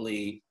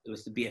 particularly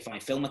with the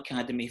BFI Film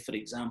Academy, for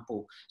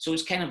example. So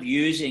it's kind of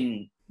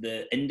using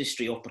the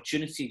industry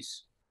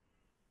opportunities.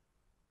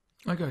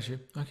 I got you.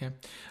 Okay.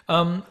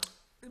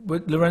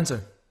 With Lorenzo.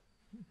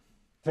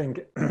 I think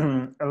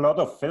a lot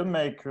of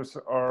filmmakers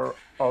are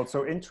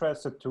also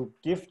interested to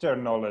give their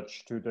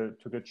knowledge to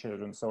the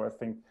children. So I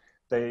think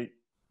they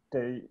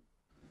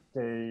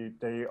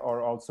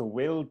are also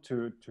willed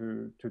to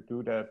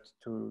do that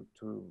to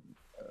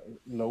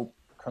low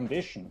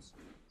conditions.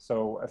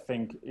 So I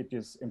think it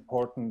is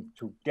important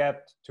to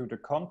get to the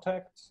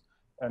contacts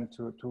and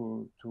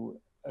to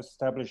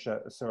establish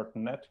a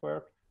certain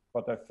network.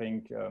 But I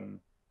think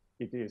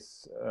it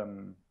is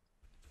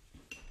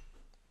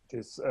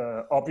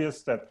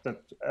obvious that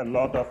a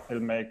lot of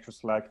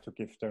filmmakers like to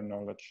give their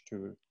knowledge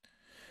to.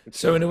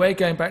 So in a way,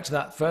 going back to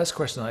that first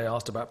question I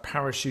asked about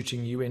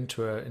parachuting you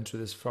into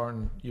this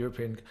foreign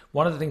European,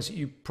 one of the things that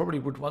you probably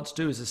would want to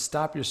do is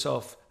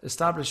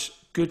establish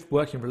good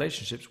working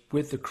relationships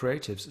with the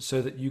creatives,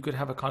 so that you could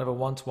have a kind of a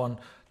one-to-one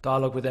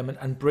dialogue with them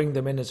and bring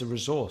them in as a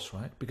resource,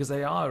 right? Because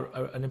they are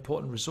an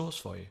important resource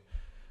for you.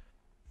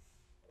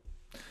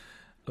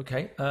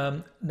 Okay,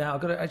 now I've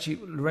got to actually,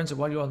 Lorenzo,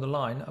 while you're on the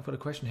line, I've got a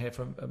question here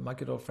from my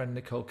good old friend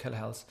Nicole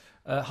Kellhouse.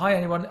 Hi,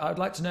 anyone. I'd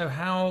like to know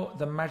how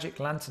the Magic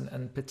Lantern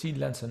and Petit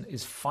Lantern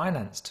is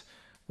financed.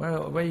 Where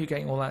are you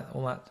getting all that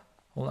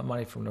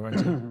money from,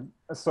 Lorenzo?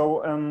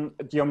 So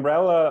the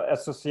Umbrella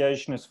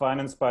Association is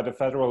financed by the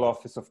Federal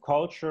Office of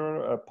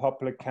Culture,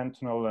 public,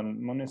 cantonal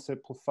and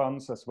municipal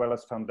funds, as well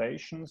as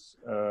foundations,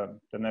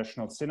 the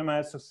National Cinema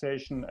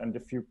Association, and a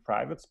few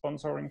private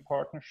sponsoring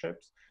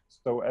partnerships.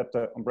 So at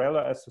the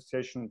Umbrella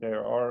Association,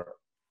 there are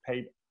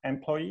paid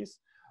employees,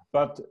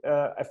 but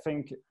I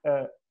think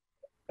a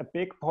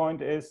big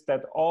point is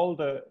that all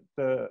the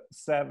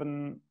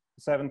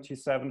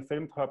 77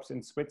 film clubs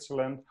in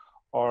Switzerland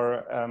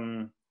are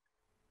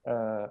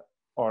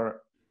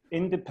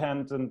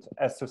independent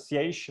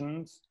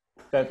associations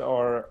that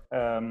are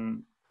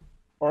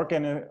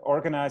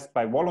organized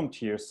by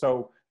volunteers.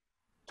 So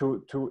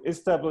to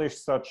establish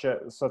such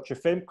a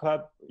film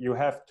club, you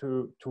have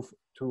to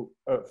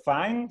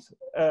find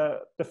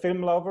the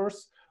film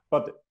lovers,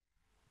 but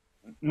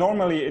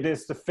normally it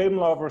is the film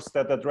lovers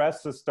that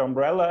addresses the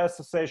Umbrella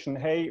Association.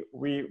 Hey,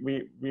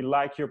 we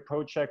like your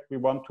project, we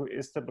want to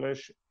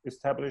establish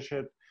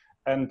it,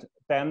 and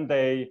then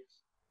the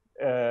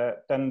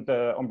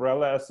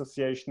Umbrella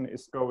Association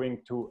is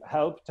going to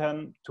help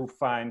them to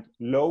find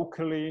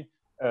locally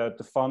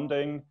the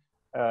funding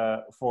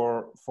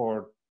for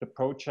the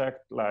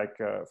project, like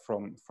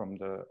from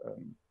the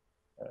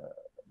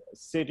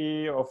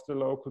city of the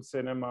local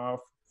cinema,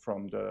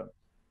 from the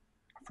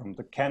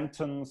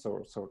cantons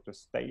or the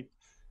state,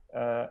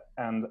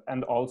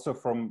 and also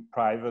from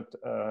private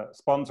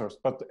sponsors.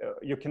 But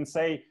you can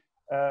say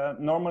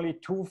normally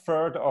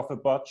 2/3 of a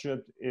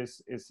budget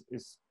is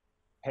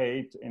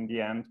paid in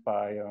the end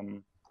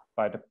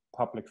by the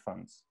public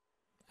funds.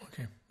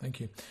 Okay, thank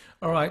you.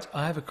 All right,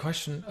 I have a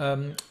question.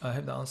 I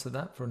hope that answered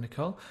that for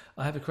Nicole.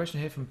 I have a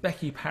question here from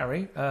Becky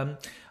Parry.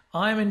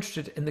 I'm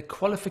interested in the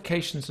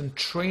qualifications and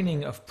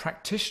training of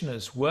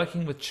practitioners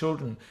working with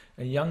children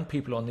and young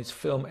people on these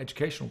film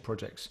educational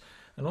projects,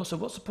 and also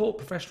what support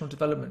professional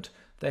development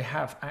they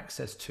have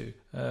access to.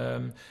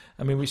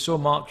 I mean, we saw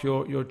Mark,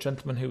 your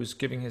gentleman who was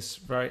giving his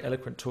very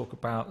eloquent talk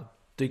about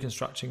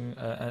deconstructing,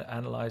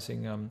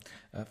 analysing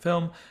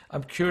film.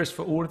 I'm curious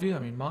for all of you. I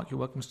mean, Mark, you're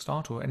welcome to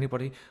start, or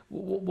anybody.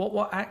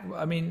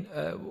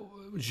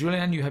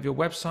 Julien, you have your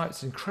website.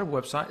 It's an incredible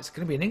website. It's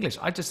going to be in English.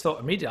 I just thought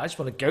immediately, I just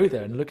want to go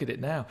there and look at it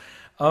now.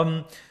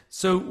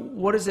 So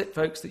what is it,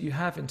 folks, that you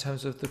have in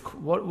terms of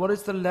what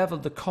is the level,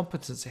 the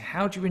competency?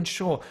 How do you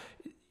ensure,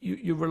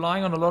 you're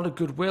relying on a lot of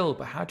goodwill,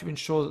 but how do you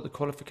ensure that the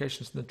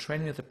qualifications and the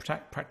training of the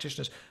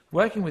practitioners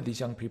working with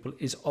these young people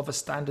is of a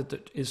standard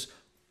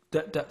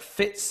that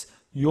fits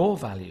your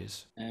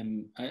values?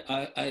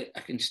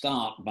 I can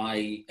start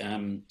by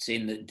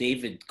saying that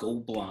David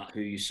Goldblatt,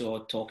 who you saw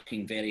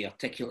talking very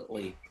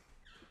articulately,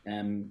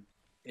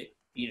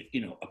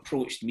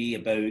 approached me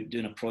about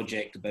doing a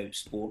project about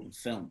sport and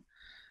film,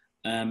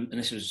 and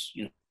this was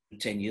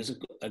 10 years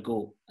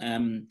ago.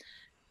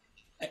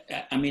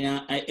 I mean,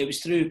 it was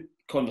through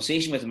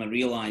conversation with him I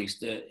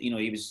realised that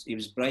he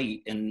was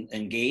bright and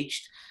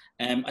engaged.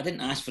 I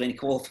didn't ask for any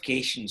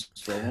qualifications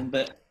from him,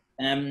 but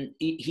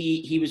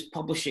he was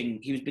publishing.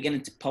 He was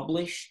beginning to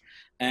publish,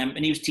 and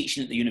he was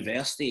teaching at the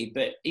university.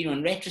 But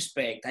in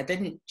retrospect, I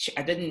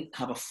didn't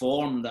have a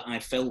form that I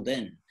filled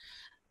in.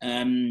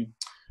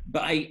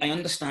 But I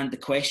understand the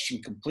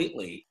question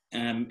completely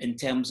in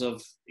terms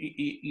of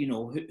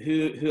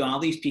who are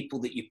these people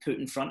that you put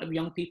in front of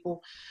young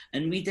people,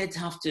 and we did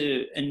have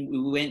to, and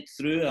we went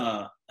through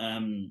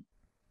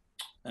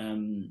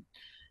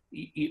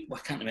I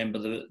can't remember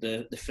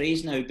the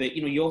phrase now, but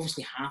you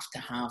obviously have to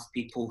have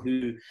people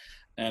who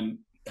are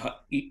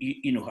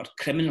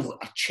criminal,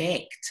 are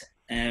checked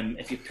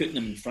if you're putting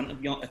them in front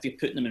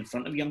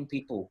of young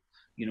people.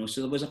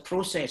 So there was a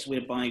process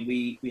whereby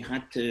we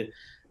had to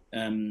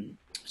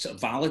sort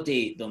of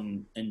validate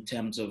them in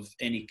terms of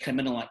any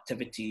criminal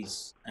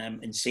activities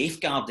and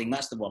safeguarding.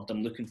 That's the word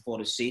I'm looking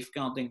for, is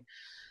safeguarding.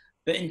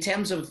 But in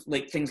terms of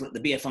things like the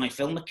BFI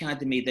Film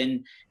Academy,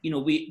 then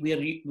we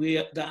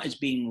that is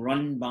being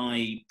run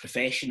by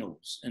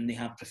professionals, and they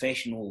have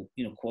professional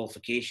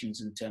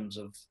qualifications in terms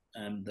of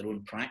their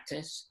own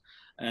practice,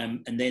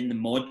 and then the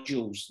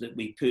modules that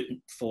we put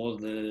for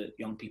the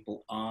young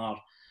people are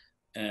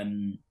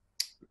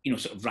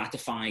sort of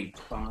ratified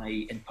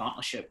in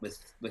partnership with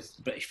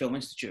the British Film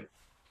Institute.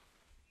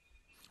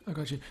 I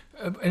got you.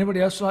 Anybody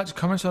else like to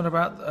comment on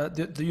about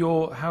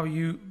how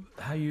you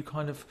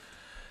kind of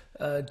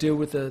deal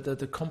with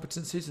the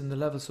competencies and the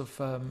levels of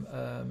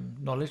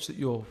knowledge that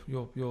your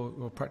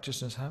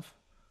practitioners have?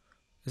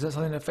 Is that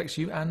something that affects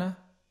you, Anna?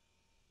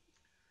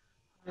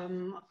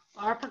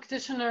 Our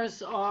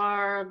practitioners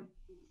are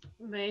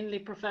mainly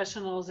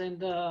professionals in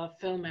the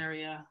film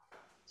area,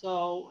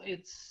 so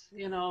it's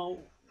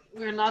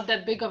we're not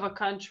that big of a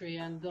country,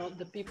 and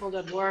the people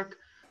that work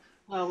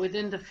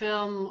within the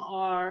film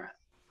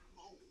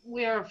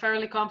we are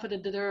fairly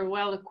confident that they're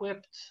well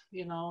equipped,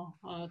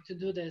 to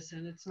do this,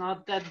 and it's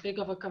not that big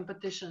of a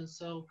competition.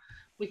 So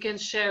we can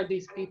share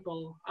these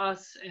people,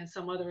 us and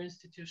some other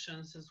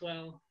institutions as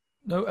well.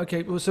 No,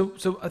 okay. Well,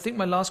 so I think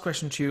my last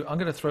question to you, I'm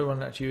going to throw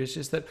one at you, is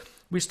just that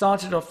we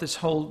started off this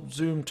whole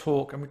Zoom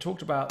talk, and we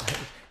talked about, it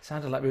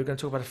sounded like we were going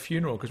to talk about a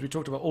funeral, because we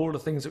talked about all the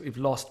things that we've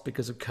lost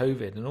because of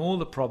COVID and all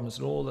the problems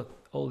and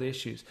all the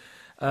issues.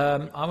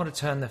 I want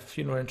to turn the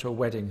funeral into a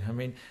wedding. I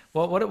mean,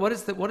 what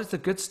is the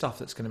good stuff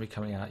that's going to be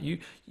coming out?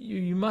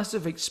 You must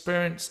have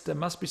experienced, there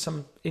must be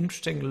some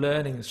interesting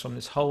learnings from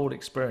this whole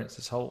experience,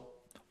 this whole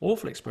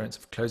awful experience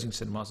of closing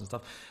cinemas and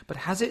stuff. But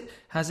has it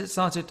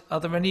started, are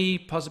there any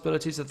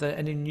possibilities, are there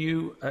any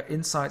new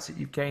insights that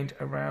you've gained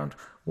around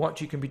what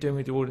you can be doing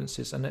with the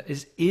audiences? And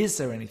is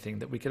there anything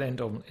that we could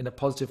end on in a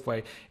positive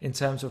way in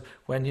terms of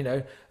when,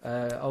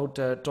 old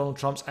Donald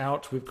Trump's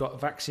out, we've got a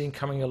vaccine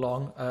coming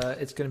along,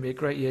 it's going to be a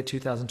great year,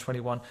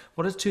 2021.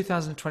 What does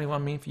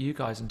 2021 mean for you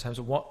guys in terms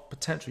of what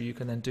potential you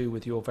can then do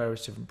with your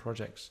various different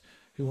projects?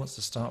 Who wants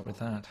to start with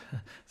that?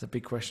 It's a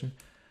big question.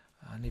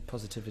 I need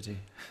positivity.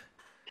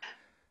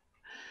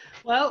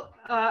 Well,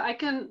 I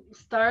can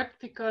start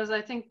because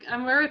I think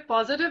I'm very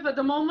positive at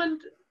the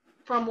moment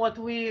from what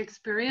we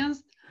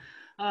experienced,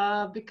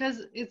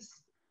 because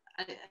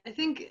I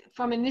think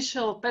from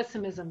initial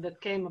pessimism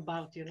that came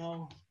about,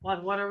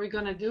 what are we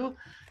going to do?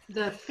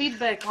 The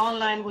feedback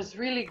online was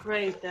really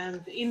great,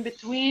 and in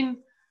between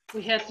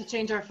we had to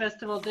change our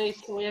festival date,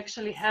 so we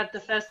actually had the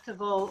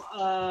festival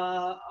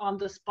on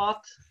the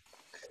spot.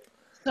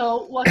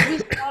 So what we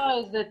saw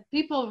is that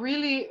people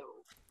really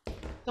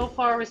so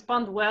far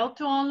respond well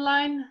to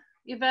online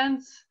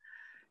events,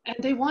 and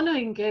they want to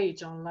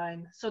engage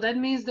online. So that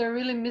means they're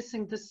really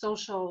missing the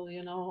social,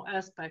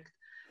 aspect.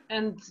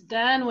 And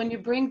then when you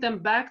bring them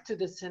back to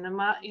the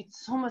cinema,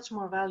 it's so much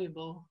more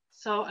valuable.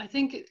 So I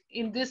think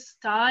in this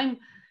time,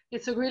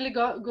 it's a really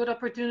good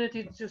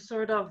opportunity to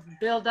sort of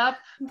build up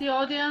the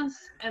audience.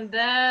 And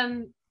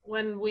then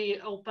when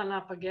we open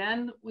up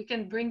again, we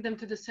can bring them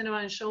to the cinema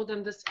and show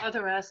them this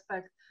other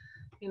aspect,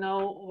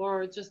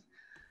 or just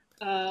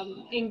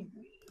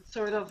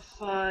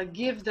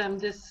give them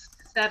this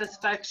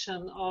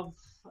satisfaction of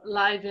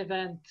live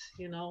event,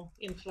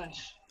 in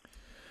flesh.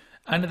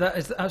 And that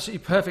is the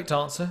absolutely perfect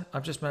answer.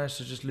 I've just managed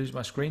to lose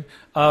my screen.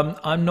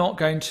 I'm not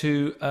going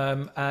to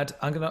add.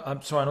 I'm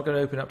not going to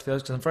open up to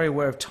those because I'm very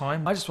aware of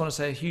time. I just want to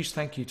say a huge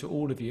thank you to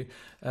all of you.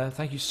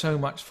 Thank you so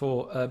much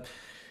for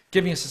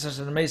giving us such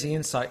an amazing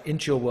insight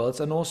into your worlds,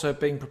 and also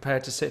being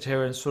prepared to sit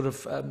here and sort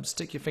of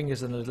stick your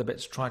fingers in a little bit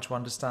to try to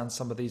understand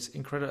some of these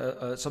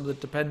incredible, some of the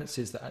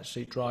dependencies that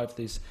actually drive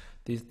these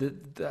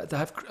that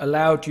have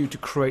allowed you to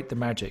create the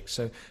magic.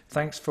 So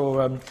thanks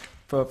for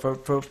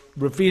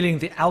revealing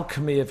the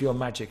alchemy of your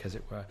magic, as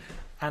it were.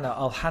 Anna,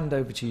 I'll hand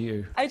over to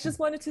you. I just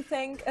wanted to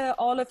thank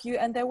all of you,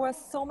 and there were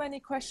so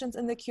many questions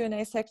in the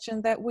Q&A section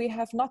that we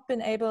have not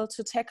been able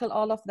to tackle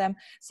all of them.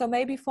 So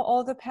maybe for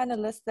all the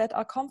panelists that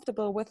are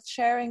comfortable with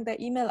sharing their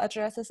email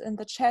addresses in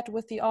the chat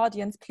with the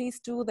audience,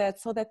 please do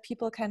that so that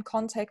people can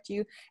contact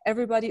you.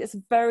 Everybody is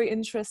very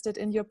interested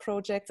in your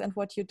projects and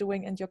what you're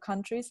doing in your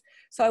countries.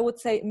 So I would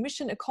say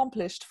mission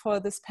accomplished for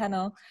this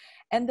panel.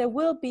 And there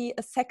will be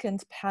a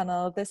second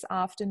panel this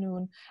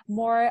afternoon,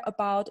 more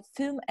about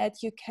film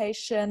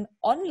education,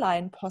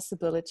 online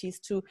possibilities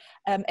to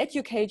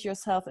educate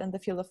yourself in the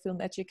field of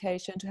film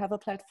education, to have a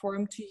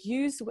platform to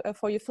use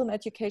for your film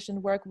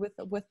education work with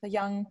the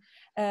young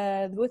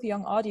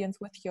audience,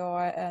 with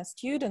your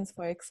students,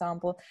 for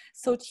example.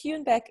 So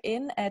tune back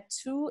in at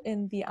 2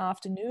 in the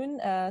afternoon,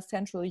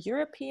 Central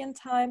European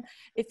time.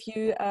 If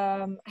you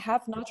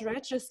have not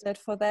registered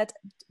for that,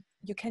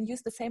 you can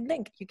use the same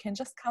link. You can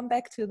just come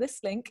back to this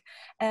link.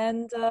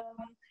 And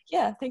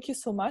yeah, thank you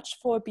so much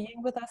for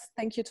being with us.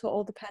 Thank you to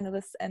all the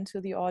panelists and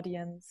to the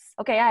audience.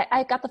 Okay,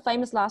 I got the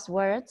famous last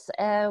words,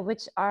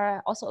 which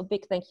are also a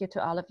big thank you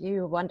to all of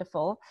you.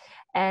 Wonderful.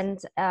 And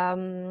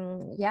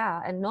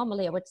yeah, and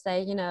normally I would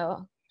say, you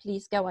know,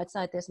 please go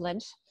outside this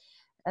lunch.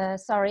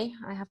 Sorry,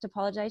 I have to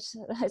apologize.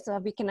 So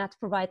we cannot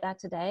provide that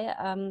today.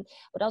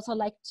 Would also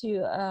like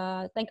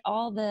to thank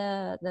all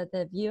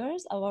the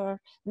viewers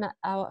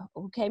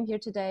who came here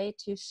today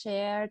to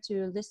share,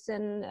 to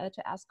listen,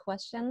 to ask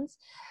questions.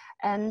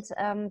 And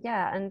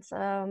yeah, and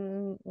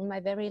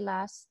my very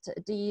last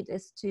deed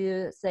is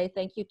to say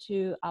thank you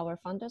to our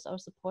funders, our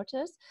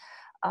supporters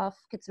of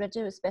KIDS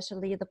Regio,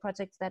 especially the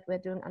projects that we're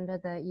doing under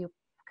the EU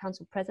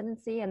Council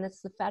Presidency, and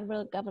it's the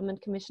Federal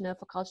Government Commissioner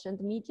for Culture and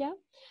the Media,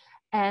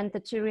 and the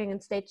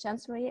Thüringen State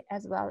Chancellery,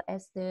 as well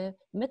as the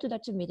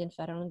Mitteldeutsche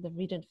Medienförderung,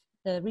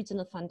 the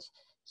regional fund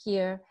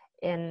here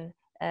in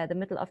the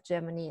middle of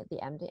Germany, the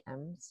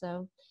MDM.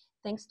 So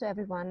thanks to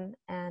everyone,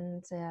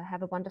 and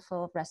have a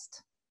wonderful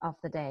rest of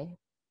the day.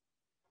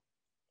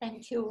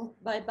 Thank you.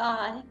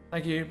 Bye-bye.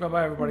 Thank you.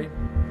 Bye-bye, everybody.